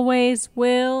always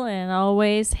will and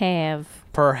always have.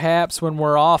 Perhaps when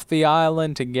we're off the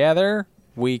island together,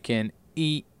 we can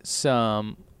eat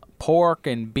some pork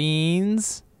and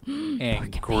beans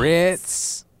and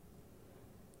grits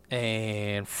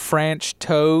and French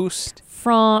toast.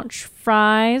 French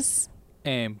fries.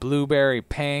 And blueberry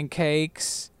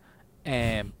pancakes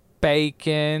and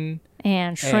bacon.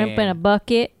 And shrimp in a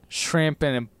bucket. Shrimp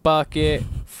in a bucket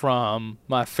from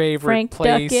my favorite Frank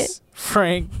place. Duckett.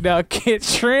 Frank Duckett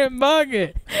Shrimp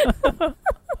Bucket.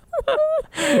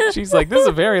 She's like, this is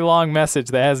a very long message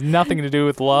that has nothing to do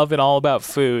with love and all about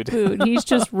food. He's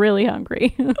just really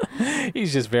hungry.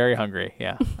 He's just very hungry.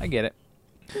 Yeah, I get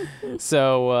it.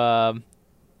 So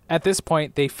at this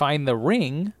point, they find the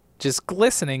ring just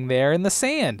glistening there in the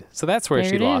sand. So that's where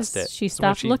she lost it. She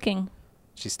stopped looking.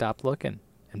 She stopped looking.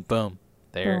 And boom.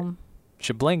 There. Boom.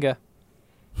 Shablinga.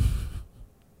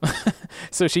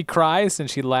 So she cries and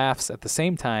she laughs at the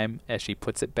same time as she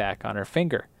puts it back on her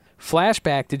finger.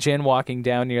 Flashback to Jin walking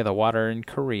down near the water in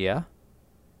Korea.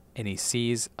 And he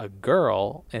sees a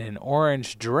girl in an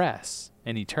orange dress.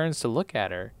 And he turns to look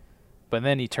at her. But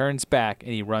then he turns back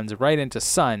and he runs right into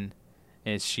Sun.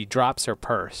 And she drops her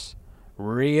purse.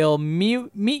 Real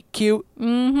meet cute.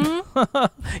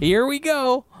 Mm-hmm. Here we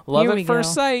go. Love at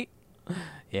first sight.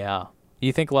 Yeah.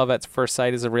 You think love at first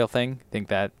sight is a real thing? Think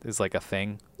that is like a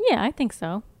thing? Yeah, I think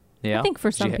so. Yeah. I think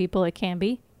for some people it can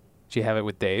be. Did you have it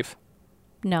with Dave?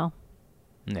 No.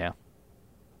 Yeah.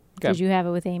 Okay. Did you have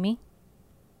it with Amy?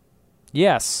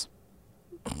 Yes.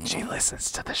 She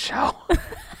listens to the show.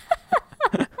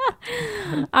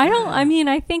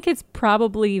 I think it's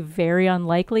probably very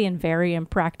unlikely and very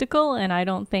impractical, and I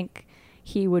don't think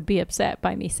he would be upset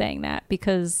by me saying that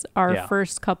because our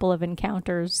first couple of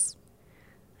encounters,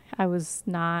 I was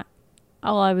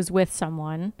with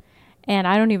someone, And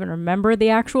I don't even remember the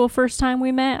actual first time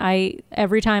we met.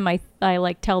 Every time I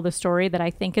like tell the story that I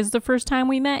think is the first time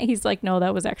we met, he's like, no,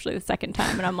 that was actually the second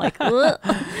time. And I'm like, ugh.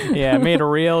 Yeah, it made a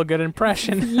real good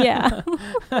impression. Yeah.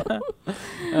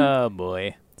 Oh,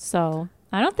 boy. So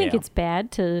I don't think Yeah. it's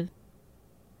bad to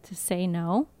say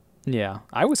no. Yeah,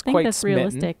 I was I think quite that's smitten.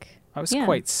 realistic. I was Yeah.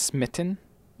 quite smitten.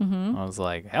 Mm-hmm. I was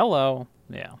like, hello.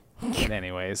 Yeah. But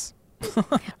anyways.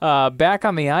 Back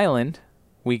on the island,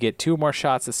 we get 2 more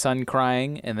shots of Sun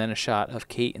crying and then a shot of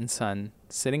Kate and Sun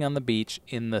sitting on the beach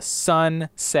in the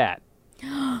sunset.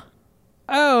 Oh.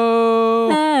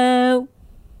 Oh,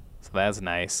 So that's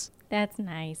nice. that's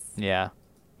nice. Yeah.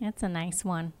 That's a nice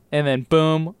one. And then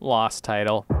boom, lost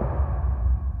title.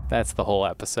 That's the whole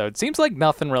episode. Seems like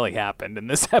nothing really happened in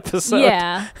this episode.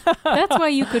 Yeah. That's why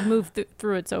you could move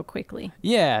through it so quickly.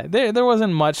 Yeah, there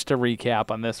wasn't much to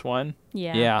recap on this one.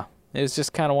 Yeah. Yeah. It was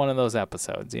just kind of one of those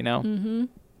episodes, you know? Mm-hmm.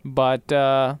 But,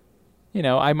 you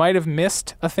know, I might have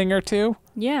missed a thing or two.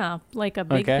 Yeah, like a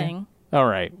big Okay. thing. All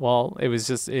right. Well, it was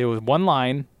one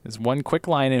line. It was one quick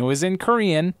line, and it was in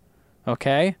Korean.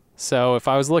 Okay? So if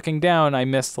I was looking down, I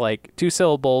missed like 2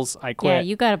 syllables. I quit. Yeah,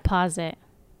 you got to pause it.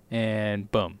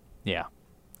 And boom. Yeah,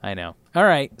 I know. All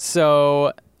right.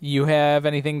 So you have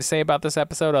anything to say about this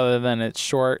episode other than it's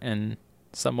short and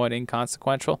somewhat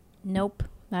inconsequential? Nope.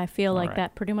 I feel like right.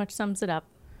 that pretty much sums it up.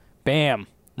 Bam.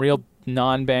 Real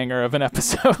non-banger of an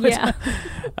episode. Yeah.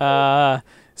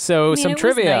 So I mean, some it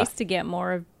trivia. was nice to get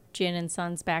more of Jin and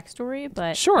Sun's backstory,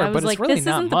 but Sure, I but was it's like, really this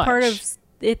not isn't the part much. of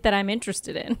it that I'm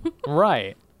interested in.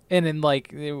 Right. And then,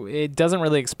 like, it doesn't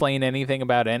really explain anything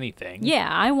about anything. Yeah,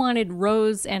 I wanted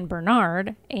Rose and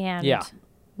Bernard, and Yeah.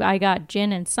 I got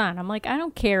Jin and Sun. I'm like, I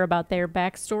don't care about their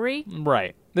backstory.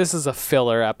 Right. This is a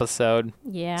filler episode.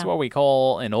 Yeah. It's what we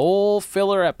call an old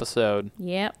filler episode.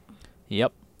 Yep.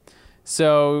 Yep.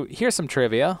 So here's some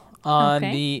trivia. On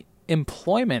Okay. the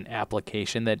employment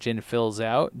application that Jin fills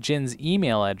out, Jin's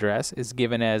email address is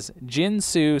given as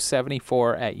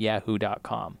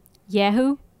jinsu74@yahoo.com.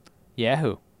 Yahoo?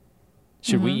 Yahoo.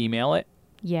 Should we email it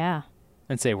Yeah.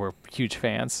 and say we're huge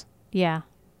fans? Yeah.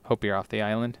 Hope you're off the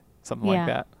island? Something Yeah. like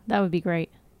that? That would be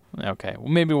great. Okay. Well,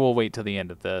 maybe we'll wait till the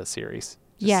end of the series.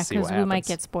 just Yeah, to see what because we might happens.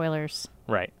 get spoilers.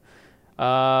 Right.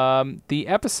 The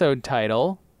episode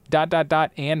title, ...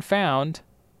 and found,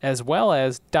 as well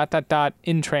as ...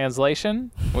 in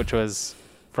translation, which was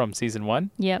from season 1,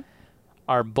 Yep.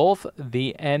 are both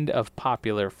the end of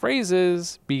popular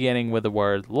phrases beginning with the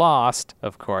word lost,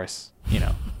 of course, you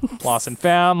know, lost and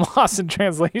found, lost in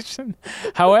translation.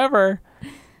 However,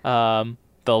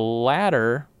 the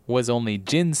latter was only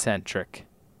Jin-centric.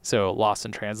 So lost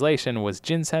in translation was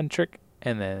Jin-centric,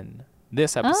 and then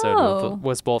this episode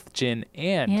was both Jin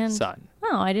and Sun.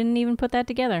 Oh, I didn't even put that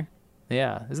together.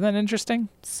 Yeah. Isn't that interesting?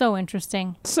 So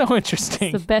interesting. So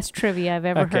interesting. It's the best trivia I've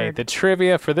ever Okay, heard. the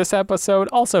trivia for this episode,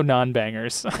 also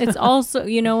non-bangers. It's also,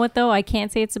 you know what, though? I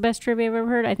can't say it's the best trivia I've ever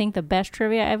heard. I think the best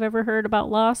trivia I've ever heard about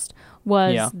Lost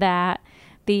was that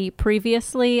the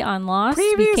previously on Lost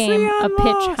became a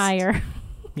pitch higher.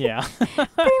 Yeah.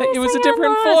 It was a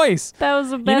different voice. That was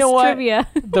the best You know what? trivia.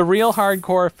 The real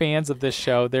hardcore fans of this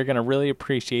show, they're going to really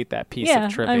appreciate that piece Yeah,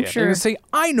 of trivia. I'm They're sure. going to say,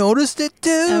 I noticed it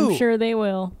too. I'm sure they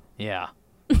will. Yeah.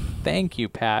 Thank you,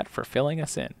 Pat, for filling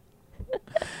us in.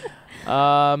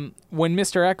 When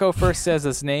Mr. Echo first says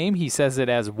his name, he says it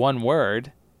as one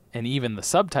word, and even the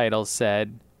subtitles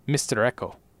said Mr.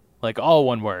 Echo, like all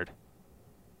one word.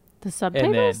 The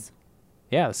subtitles?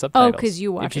 Yeah, the subtitles. 'cause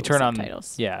you watch if you it with turn on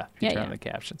subtitles. Yeah, if you Yeah, turn yeah. on the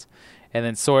captions. And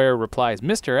then Sawyer replies,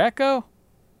 Mr. Echo?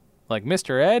 Like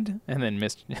Mr. Ed? And then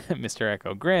Mr.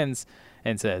 Echo grins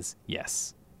and says,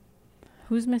 yes.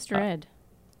 Who's Mr. Ed?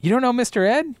 You don't know Mr.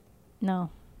 Ed? No.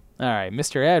 All right,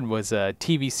 Mr. Ed was a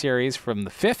TV series from the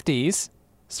 50s,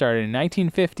 started in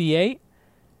 1958,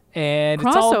 and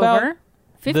it's all about Crossover.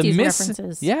 50s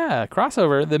references. Yeah,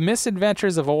 crossover. The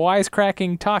misadventures of a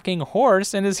wisecracking talking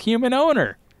horse and his human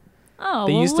owner. Oh,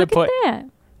 They well, used to look put- at that.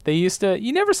 They used to.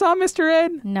 You never saw Mr.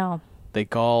 Ed? No. They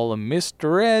call him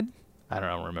Mr. Ed. I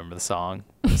don't remember the song,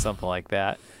 something like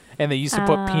that. And they used to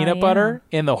put peanut butter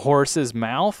in the horse's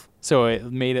mouth, so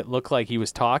it made it look like he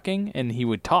was talking, and he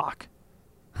would talk.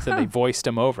 So they voiced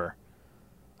him over.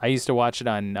 I used to watch it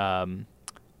on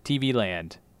TV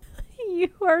Land. You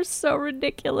are so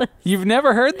ridiculous. You've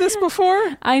never heard this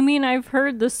before? I mean, I've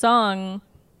heard the song,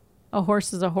 A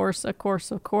Horse is a Horse, a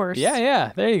Course, of course.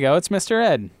 Yeah. There you go. It's Mr.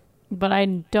 Ed. But I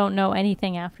don't know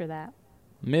anything after that.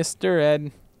 Mr.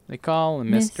 Ed. They call him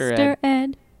Mr. Ed. Mr.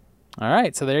 Ed. All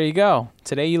right, so there you go.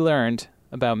 Today you learned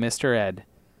about Mr. Ed.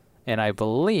 And I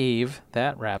believe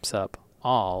that wraps up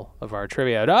all of our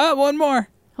trivia. One more.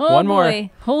 Oh, One more. boy.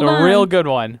 Hold a on. real good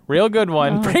one. Real good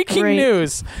one. Oh, Breaking great.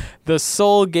 news. The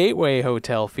Seoul Gateway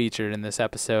Hotel featured in this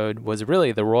episode was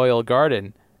really the Royal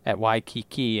Garden at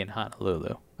Waikiki in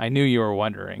Honolulu. I knew you were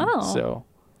wondering. Oh, so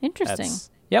interesting.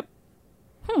 Yep.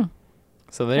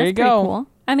 So there That's you go. pretty cool.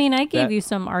 I mean, I gave That- you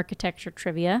some architecture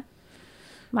trivia.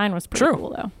 Mine was pretty True. cool,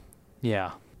 though.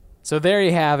 Yeah. So there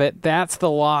you have it. That's the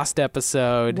lost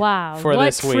episode Wow. for what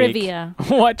this week. trivia.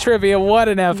 What trivia. What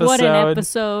an episode. What an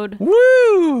episode.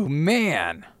 Woo!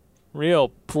 Man.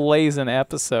 Real blazing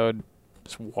episode.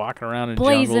 Just walking around in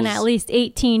Blazing jungles. at least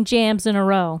 18 jams in a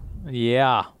row.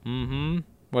 Yeah. Mm-hmm.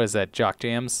 What is that, Jock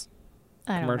Jams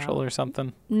I don't commercial know. or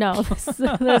something? No,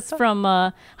 that's from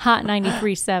Hot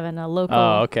 93.7, a local,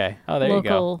 Oh, okay. Oh, there you go.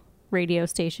 local radio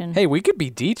station. Hey, we could be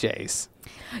DJs.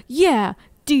 Yeah,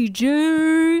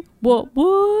 DJ. What?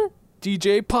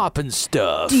 DJ poppin'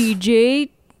 stuff. DJ.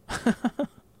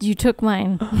 You took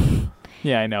mine.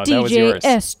 Yeah, I know. That was DJ yours.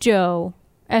 S. Joe.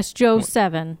 S. Joe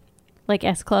 7. Like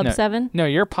S Club no, 7? No,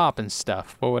 you're poppin'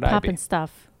 stuff. What would I Poppin' be?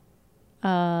 stuff.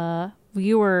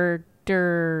 You were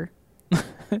Der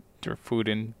Der food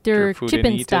and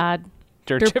Chippenstad.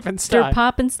 Der Der Chippenstad.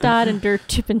 Poppenstad and Der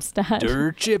Chippenstad.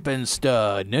 Der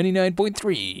Chippenstad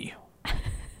 99.3.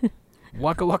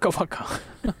 Waka waka waka.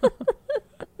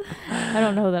 I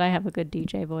don't know that I have a good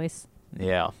DJ voice.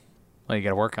 Yeah. Well, you got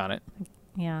to work on it.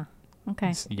 Yeah.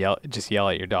 Okay. Just yell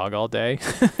at your dog all day.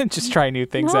 Just try new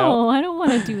things out. No, I don't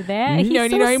want to do that. He's so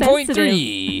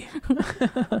sensitive.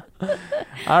 99.3.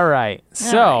 All right.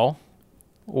 So,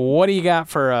 what do you got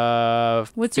for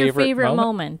What's your favorite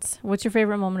moment? What's your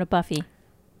favorite moment of Buffy?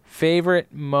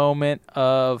 Favorite moment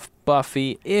of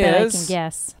Buffy Bet I is... can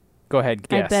guess. Go ahead,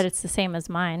 guess. I bet it's the same as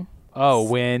mine. Oh,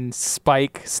 when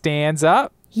Spike stands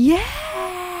up? Yeah.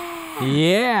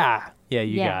 Yeah. Yeah,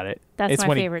 you Yeah, got it. that's It's my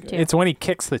when favorite, too. It's when he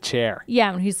kicks the chair.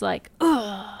 Yeah, and he's like,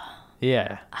 ugh,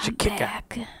 Yeah. I'm Should kick it.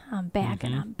 back. I'm back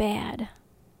and I'm bad.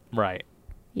 Right.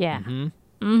 Yeah.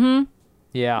 Mm-hmm.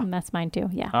 Yeah. And that's mine too.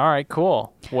 Yeah. All right,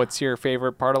 cool. What's your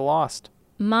favorite part of Lost?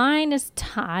 Mine is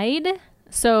tied.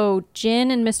 So Jin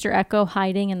and Mr. Echo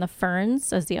hiding in the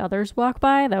ferns as the others walk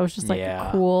by. That was just like Yeah.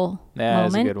 a cool That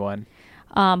is moment. a good one.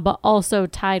 But also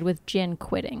tied with Jin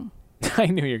quitting. I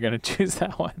knew you were going to choose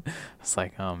that one. It's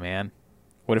like, oh, man.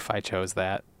 What if I chose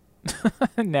that?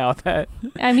 Now that...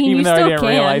 I mean, even you though still I didn't can.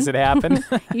 realize it happened.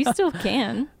 You still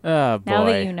can. Oh, boy. Now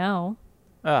that you know.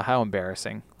 Oh, how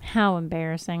embarrassing. How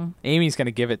embarrassing. Amy's going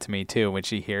to give it to me, too, when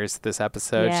she hears this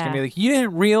episode. She's Yeah. going to be like, you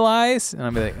didn't realize? And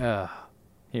I'll be like, oh,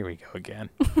 here we go again.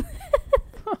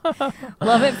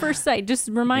 Love at first sight. Just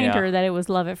remind Yeah. her that it was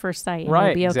love at first sight. And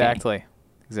Right, it'll be okay.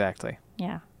 Exactly.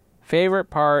 Yeah. Favorite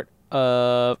part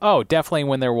of... Oh, definitely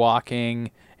when they're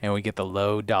walking and we get the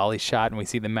low dolly shot and we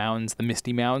see the mountains, the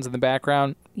misty mountains in the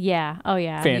background. Yeah. Oh,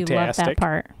 yeah. You love that Fantastic.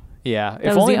 part. Yeah. That If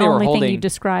was only the they were only thing you holding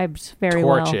described very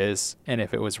well. torches and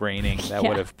if it was raining, that Yeah,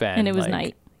 would have been... and it was like,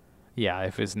 night. Yeah,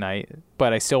 if it was night.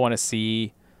 But I still want to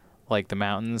see like the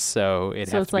mountains, so it'd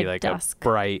So have it's to be like like dusk. a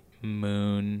bright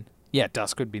moon. Yeah,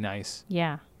 dusk would be nice.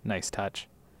 Yeah. Nice touch.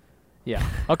 Yeah.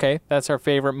 Okay, that's our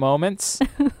favorite moments.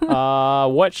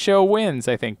 What show wins?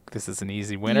 I think this is an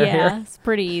easy winner Yeah, here. it's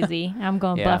pretty easy. I'm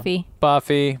going Yeah.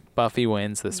 Buffy. Buffy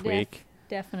wins this week.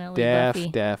 Definitely Buffy.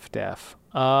 Def.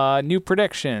 New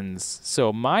predictions.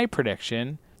 So my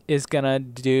prediction is gonna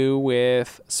do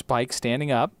with Spike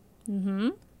standing up. Mm-hmm.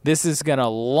 This is gonna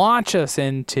launch us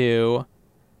into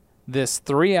this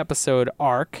 3-episode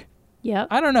arc. Yep.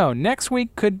 I don't know. Next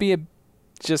week could be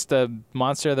just a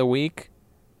monster of the week.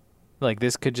 Like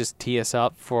this could just tee us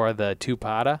up for the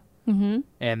two-parter. Mm-hmm.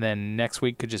 And then next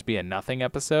week could just be a nothing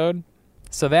episode.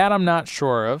 So that I'm not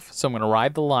sure of. So I'm going to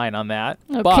ride the line on that.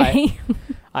 Okay. But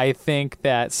I think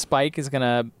that Spike is going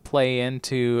to play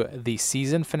into the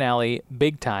season finale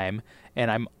big time.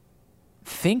 And I'm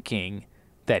thinking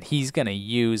that he's going to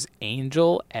use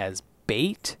Angel as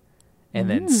bait. And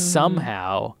then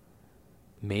somehow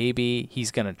maybe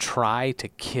he's going to try to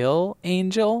kill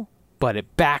Angel, but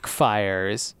it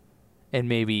backfires. And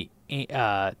maybe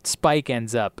Spike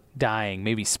ends up dying.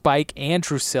 Maybe Spike and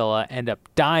Drusilla end up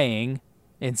dying,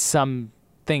 and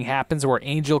something happens where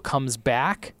Angel comes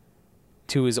back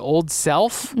to his old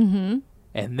self, and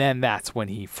then that's when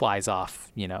he flies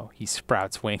off. You know, he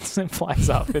sprouts wings and flies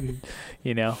off, and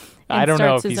you know, I don't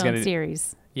know if he's gonna.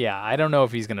 Series. Yeah, I don't know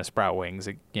if he's gonna sprout wings.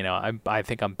 You know, I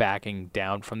think I'm backing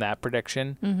down from that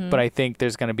prediction, but I think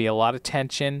there's gonna be a lot of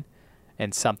tension.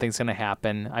 And something's going to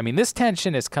happen. I mean, this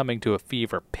tension is coming to a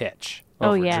fever pitch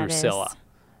over yeah, Drusilla.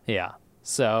 it is. Yeah.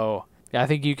 So I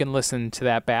think you can listen to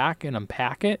that back and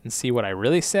unpack it and see what I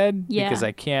really said. Yeah. Because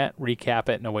I can't recap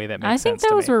it in a way that makes I sense think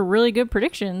to those me. were really good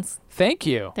predictions. Thank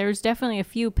you. There's definitely a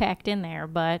few packed in there,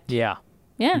 but Yeah.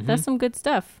 That's some good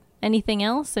stuff. Anything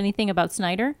else? Anything about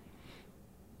Snyder?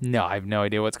 No, I have no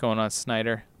idea what's going on with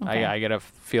Snyder. Okay. I got to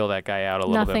feel that guy out a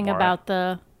little bit Nothing more. about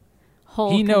the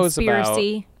whole He knows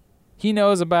conspiracy. He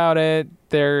knows about it.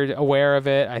 They're aware of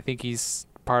it. I think he's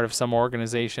part of some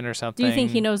organization or something. Do you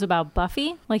think he knows about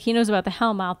Buffy? Like, he knows about the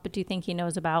Hellmouth, but do you think he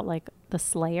knows about, like, the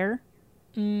Slayer?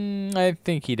 I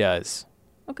think he does.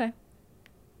 Okay.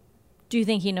 Do you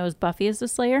think he knows Buffy is the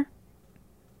Slayer?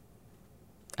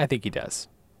 I think he does.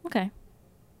 Okay.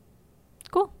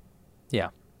 Cool. Yeah.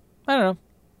 I don't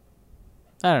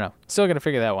know. Still going to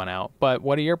figure that one out. But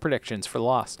what are your predictions for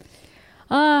Lost?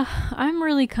 I'm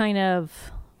really kind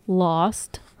of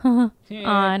lost on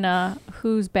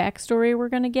whose backstory we're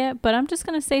going to get, but I'm just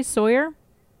going to say Sawyer.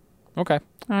 Okay.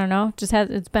 I don't know.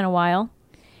 It's been a while.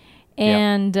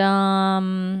 And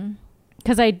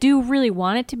because I do really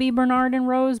want it to be Bernard and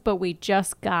Rose, but we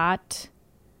just got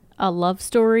a love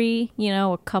story,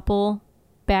 a couple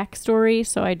backstory,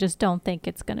 so I just don't think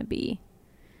it's going to be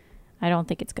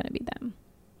them.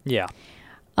 Yeah.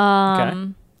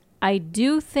 Okay. I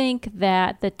do think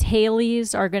that the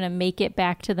tailies are going to make it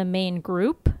back to the main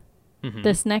group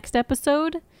this next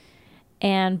episode,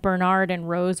 and Bernard and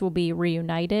Rose will be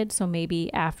reunited. So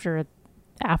maybe afterwards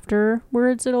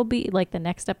it'll be like the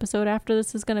next episode after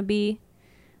this is going to be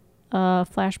a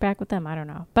flashback with them. I don't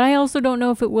know. But I also don't know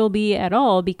if it will be at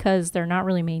all because they're not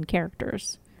really main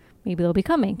characters. Maybe they'll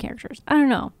become main characters. I don't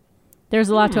know. There's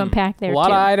a lot to unpack there, A lot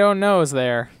too. of I don't knows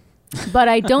there. But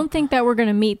I don't think that we're going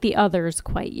to meet the others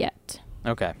quite yet.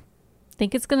 Okay. I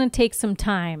think it's going to take some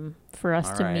time for us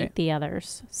All to right. meet the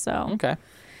others. So, Okay.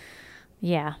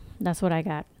 yeah, that's what I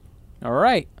got. All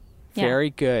right. Yeah. Very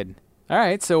good. All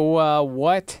right. So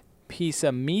what piece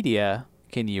of media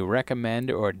can you recommend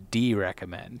or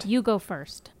de-recommend? You go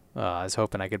first. I was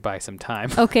hoping I could buy some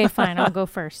time. Okay, fine. I'll go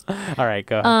first. All right.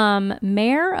 Go ahead.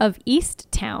 Mayor of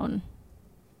Easttown.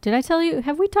 Did I tell you?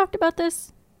 Have we talked about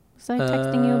this? Was I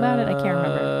texting you about it? I can't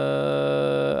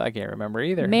remember. I can't remember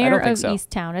either. I Mayor don't think of so.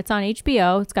 Easttown. It's on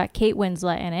HBO. It's got Kate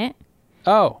Winslet in it.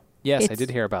 Oh, yes. I It's- did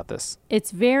hear about this.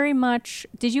 It's very much...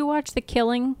 Did you watch The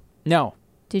Killing? No.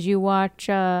 Did you watch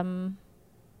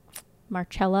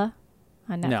Marcella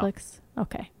on No. Netflix?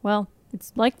 Okay. Well,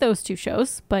 it's like those two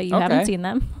shows, but you Okay. haven't seen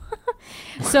them.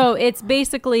 So it's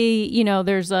basically,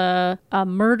 there's a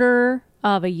murder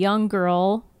of a young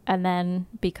girl and then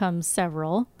becomes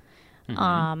several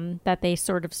that they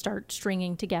sort of start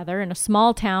stringing together in a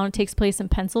small town. It takes place in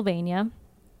Pennsylvania.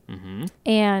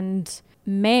 And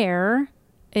Mayor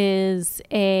is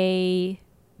a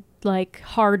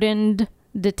hardened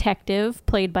detective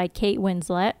played by Kate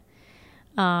Winslet.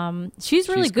 She's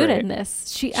really good great. in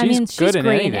this. She's good in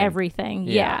great in anything. everything.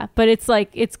 Yeah. Yeah. But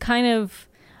it's kind of,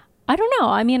 I don't know.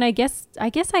 I mean, I guess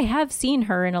I have seen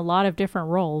her in a lot of different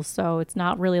roles. So it's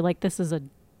not really like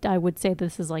I would say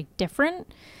this is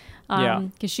different. Yeah.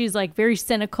 Cause she's very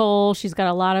cynical. She's got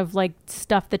a lot of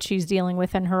stuff that she's dealing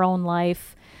with in her own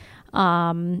life.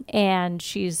 And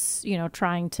she's,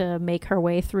 trying to make her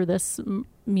way through this,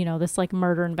 this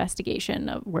murder investigation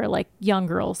of where young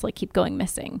girls keep going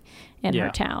missing in her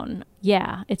town.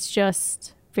 Yeah. It's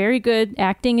just very good.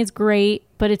 Acting is great,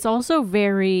 but it's also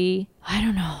very, I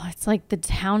don't know. It's the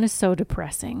town is so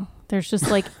depressing. There's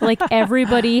just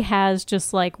everybody has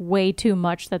just way too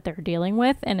much that they're dealing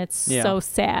with. And it's so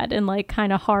sad and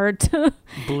kind of hard to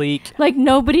Bleak.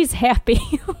 nobody's happy.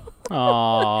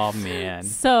 Oh, man.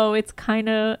 So it's kind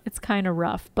of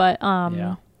rough, but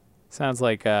Yeah. Sounds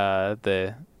like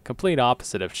the complete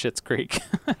opposite of Schitt's Creek.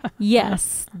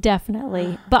 yes,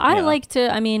 definitely. But I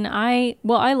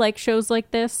I like shows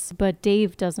like this, but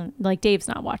Dave doesn't. Dave's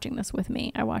not watching this with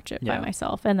me. I watch it by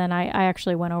myself. And then I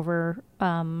actually went over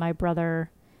my brother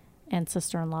and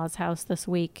sister-in-law's house this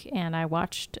week, and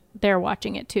they're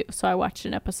watching it too. So I watched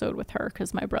an episode with her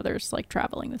because my brother's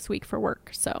traveling this week for work.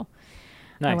 So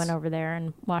Nice. I went over there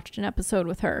and watched an episode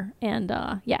with her, and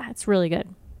it's really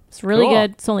good. It's really Cool.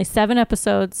 good. It's only 7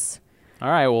 episodes. All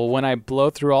right. Well, when I blow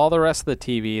through all the rest of the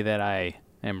TV that I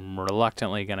am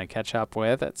reluctantly going to catch up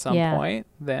with at some point,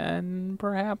 then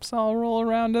perhaps I'll roll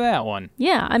around to that one.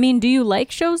 Yeah. I mean, do you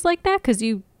like shows like that? Because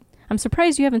I'm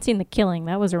surprised you haven't seen The Killing.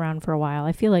 That was around for a while.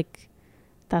 I feel like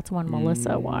that's one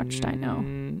Melissa watched, I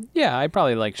know. Yeah, I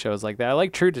probably like shows like that. I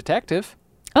like True Detective.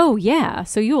 Oh, yeah.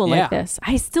 So you will Yeah. like this.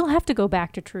 I still have to go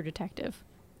back to True Detective.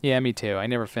 Yeah, me too. I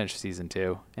never finished season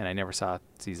 2, and I never saw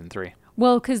season 3.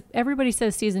 Well, because everybody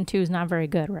says season 2 is not very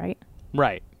good, right?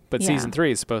 Right. But season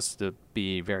 3 is supposed to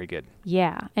be very good.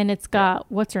 Yeah, and it's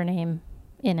got what's her name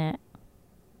in it.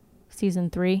 Season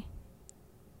 3.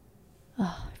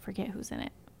 Oh, I forget who's in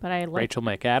it, but I like Rachel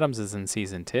McAdams is in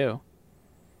season 2.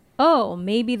 Oh,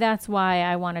 maybe that's why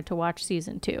I wanted to watch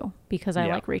season 2 because I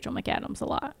like Rachel McAdams a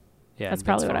lot. Yeah, that's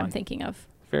probably what I'm thinking of.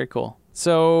 Very cool.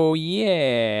 So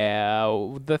yeah,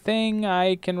 the thing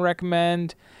I can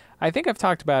recommend, I think I've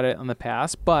talked about it in the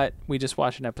past, but we just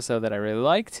watched an episode that I really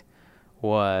liked,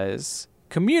 was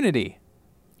Community.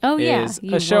 Oh, yeah. Is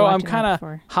a show I'm kind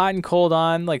of hot and cold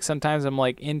on. Like, sometimes I'm,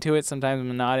 like, into it. Sometimes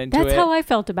I'm not into it. That's how I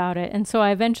felt about it. And so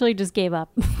I eventually just gave up.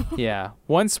 Yeah.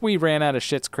 Once we ran out of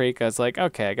Schitt's Creek, I was like,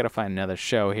 okay, I got to find another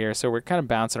show here. So we're kind of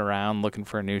bouncing around looking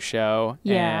for a new show.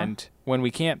 Yeah. And when we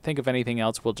can't think of anything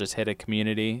else, we'll just hit a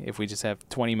Community. If we just have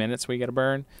 20 minutes we got to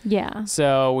burn. Yeah.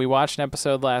 So we watched an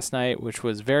episode last night, which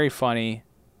was very funny.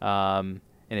 And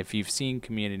if you've seen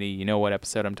Community, you know what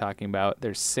episode I'm talking about.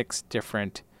 There's 6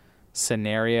 different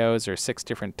scenarios or 6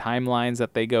 different timelines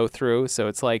that they go through. So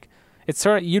it's like, it's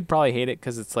sort of, you'd probably hate it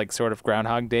because it's like sort of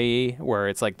Groundhog Day, where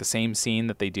it's like the same scene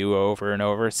that they do over and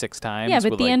over 6 times. Yeah,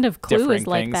 but with, the like, end of Clue is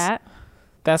like things. that.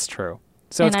 That's true.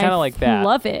 So it's kind of like that. I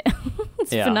love it.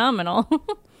 It's phenomenal.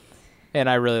 And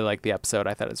I really liked the episode.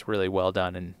 I thought it was really well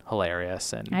done and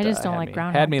hilarious. And I just don't like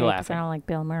Groundhog had me Day laughing. I don't like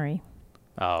Bill Murray.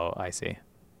 Oh, I see.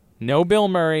 No Bill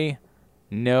Murray.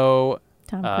 No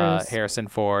Tom Cruise. Harrison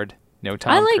Ford. No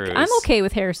Tom Cruise. I'm okay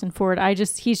with Harrison Ford.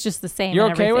 He's just the same. You're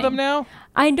and okay with everything. him now?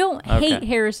 I don't hate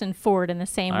Harrison Ford in the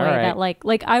same way that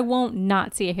like I won't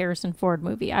not see a Harrison Ford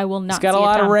movie. I will not see a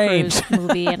Tom Cruise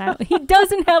movie, and he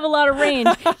doesn't have a lot of range.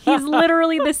 He's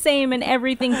literally the same in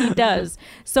everything he does.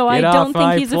 So I don't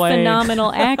think he's a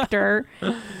phenomenal actor,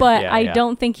 but I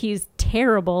don't think he's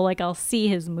terrible. Like, I'll see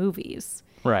his movies.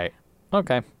 Right.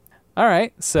 Okay. All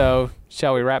right. So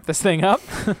shall we wrap this thing up?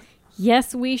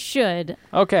 Yes, we should.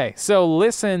 Okay, so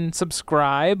listen,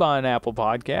 subscribe on Apple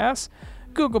Podcasts,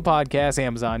 Google Podcasts,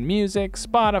 Amazon Music,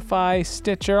 Spotify,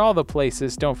 Stitcher, all the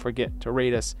places. Don't forget to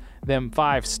rate us them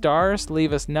 5 stars.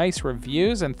 Leave us nice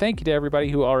reviews, and thank you to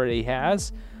everybody who already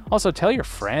has. Also, tell your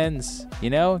friends,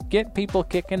 get people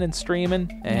kicking and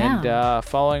streaming and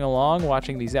following along,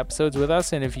 watching these episodes with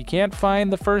us. And if you can't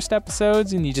find the first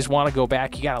episodes and you just want to go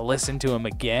back, you got to listen to them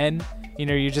again.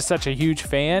 You're just such a huge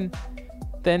fan.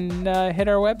 Then hit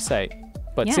our website.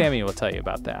 But Sammy will tell you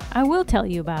about that. I will tell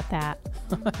you about that.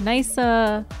 Nice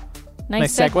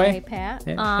segue, Pat.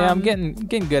 Yeah, I'm getting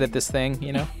good at this thing,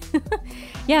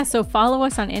 Yeah, so follow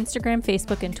us on Instagram,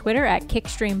 Facebook, and Twitter at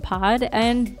KickstreamPod,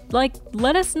 and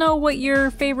let us know what your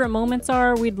favorite moments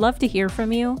are. We'd love to hear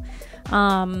from you.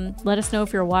 Let us know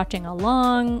if you're watching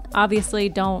along. Obviously,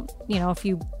 don't if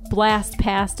you blast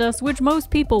past us, which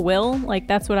most people will. Like,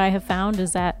 that's what I have found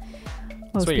is that.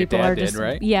 Most people are just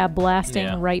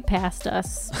blasting right past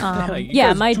us.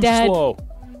 My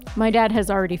dad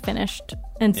has already finished,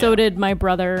 and so did my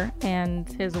brother and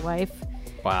his wife.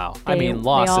 Wow.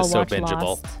 Lost is so bingeable.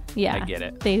 Lost. Yeah, I get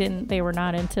it. They were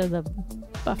not into the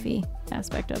Buffy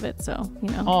aspect of it, so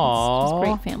it's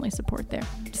great family support there.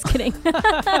 Just kidding.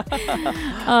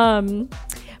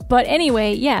 But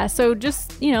anyway, so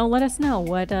just let us know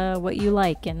what you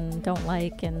like and don't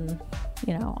like and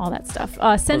all that stuff.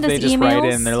 Send us emails. They just write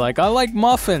in, they're like, I like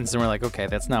muffins, and we're like, okay,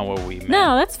 that's not what we meant.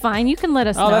 No, that's fine. You can let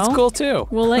us know. Oh, that's cool too.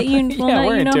 We'll let you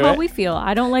know how we feel.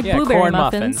 I don't like blueberry corn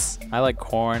muffins. I like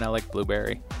corn. I like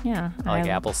blueberry. Yeah, I like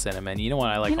apple cinnamon. You know what?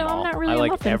 I like them all. I'm not really I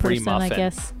like muffin every person, muffin. I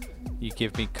guess. You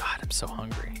give me, God, I'm so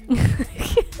hungry.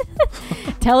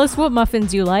 Tell us what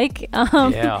muffins you like.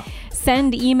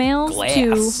 Send emails Glass.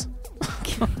 to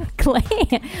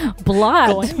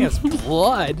blood. Glass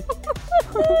blood.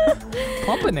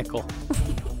 Pumpernickel.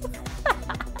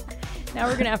 Now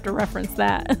we're gonna have to reference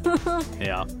that.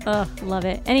 Yeah. Love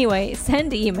it. Anyway,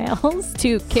 send emails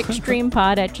to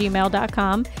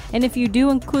kickstreampod@gmail.com, and if you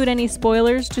do include any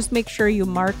spoilers, just make sure you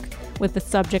mark with the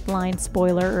subject line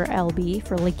spoiler or LB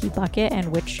for Leaky Bucket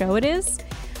and which show it is.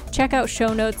 Check out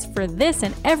show notes for this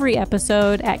and every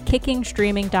episode at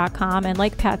kickingstreaming.com. And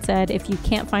like Pat said, if you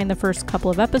can't find the first couple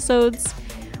of episodes,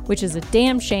 which is a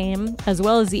damn shame, as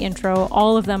well as the intro,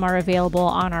 all of them are available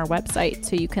on our website.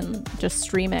 So you can just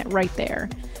stream it right there.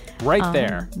 Right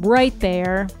there. Right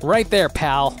there. Right there,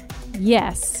 pal.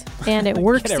 Yes. And it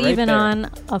works even on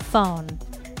a phone.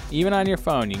 Even on your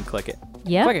phone, you can click it.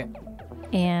 Yep. Click it.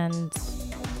 And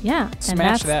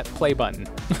smash that play button.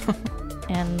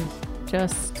 And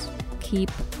just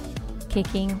keep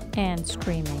kicking and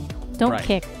screaming. Don't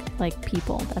kick like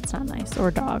people. That's not nice.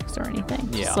 Or dogs or anything.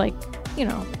 Yeah. Just like,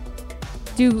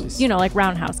 do like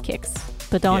roundhouse kicks,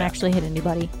 but don't actually hit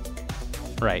anybody.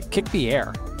 Right. Kick the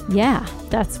air. Yeah,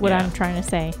 that's what I'm trying to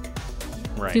say.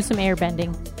 Right. Do some air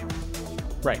bending.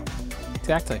 Right.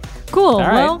 Exactly. Cool. All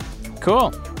right. Well,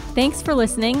 cool. thanks for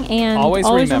listening, and Always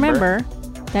remember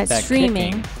that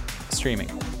streaming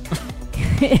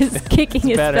is kicking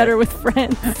is better with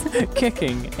friends.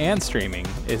 Kicking and streaming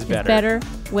is better. Better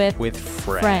with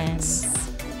friends.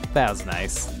 That was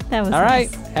nice. That was all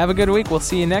nice. right. Have a good week. We'll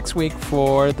see you next week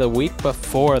for the week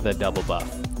before the double buff.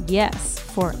 Yes,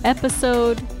 for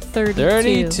episode 32.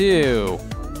 32.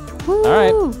 Woo. All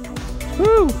right.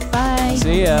 Woo. Bye.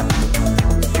 See ya.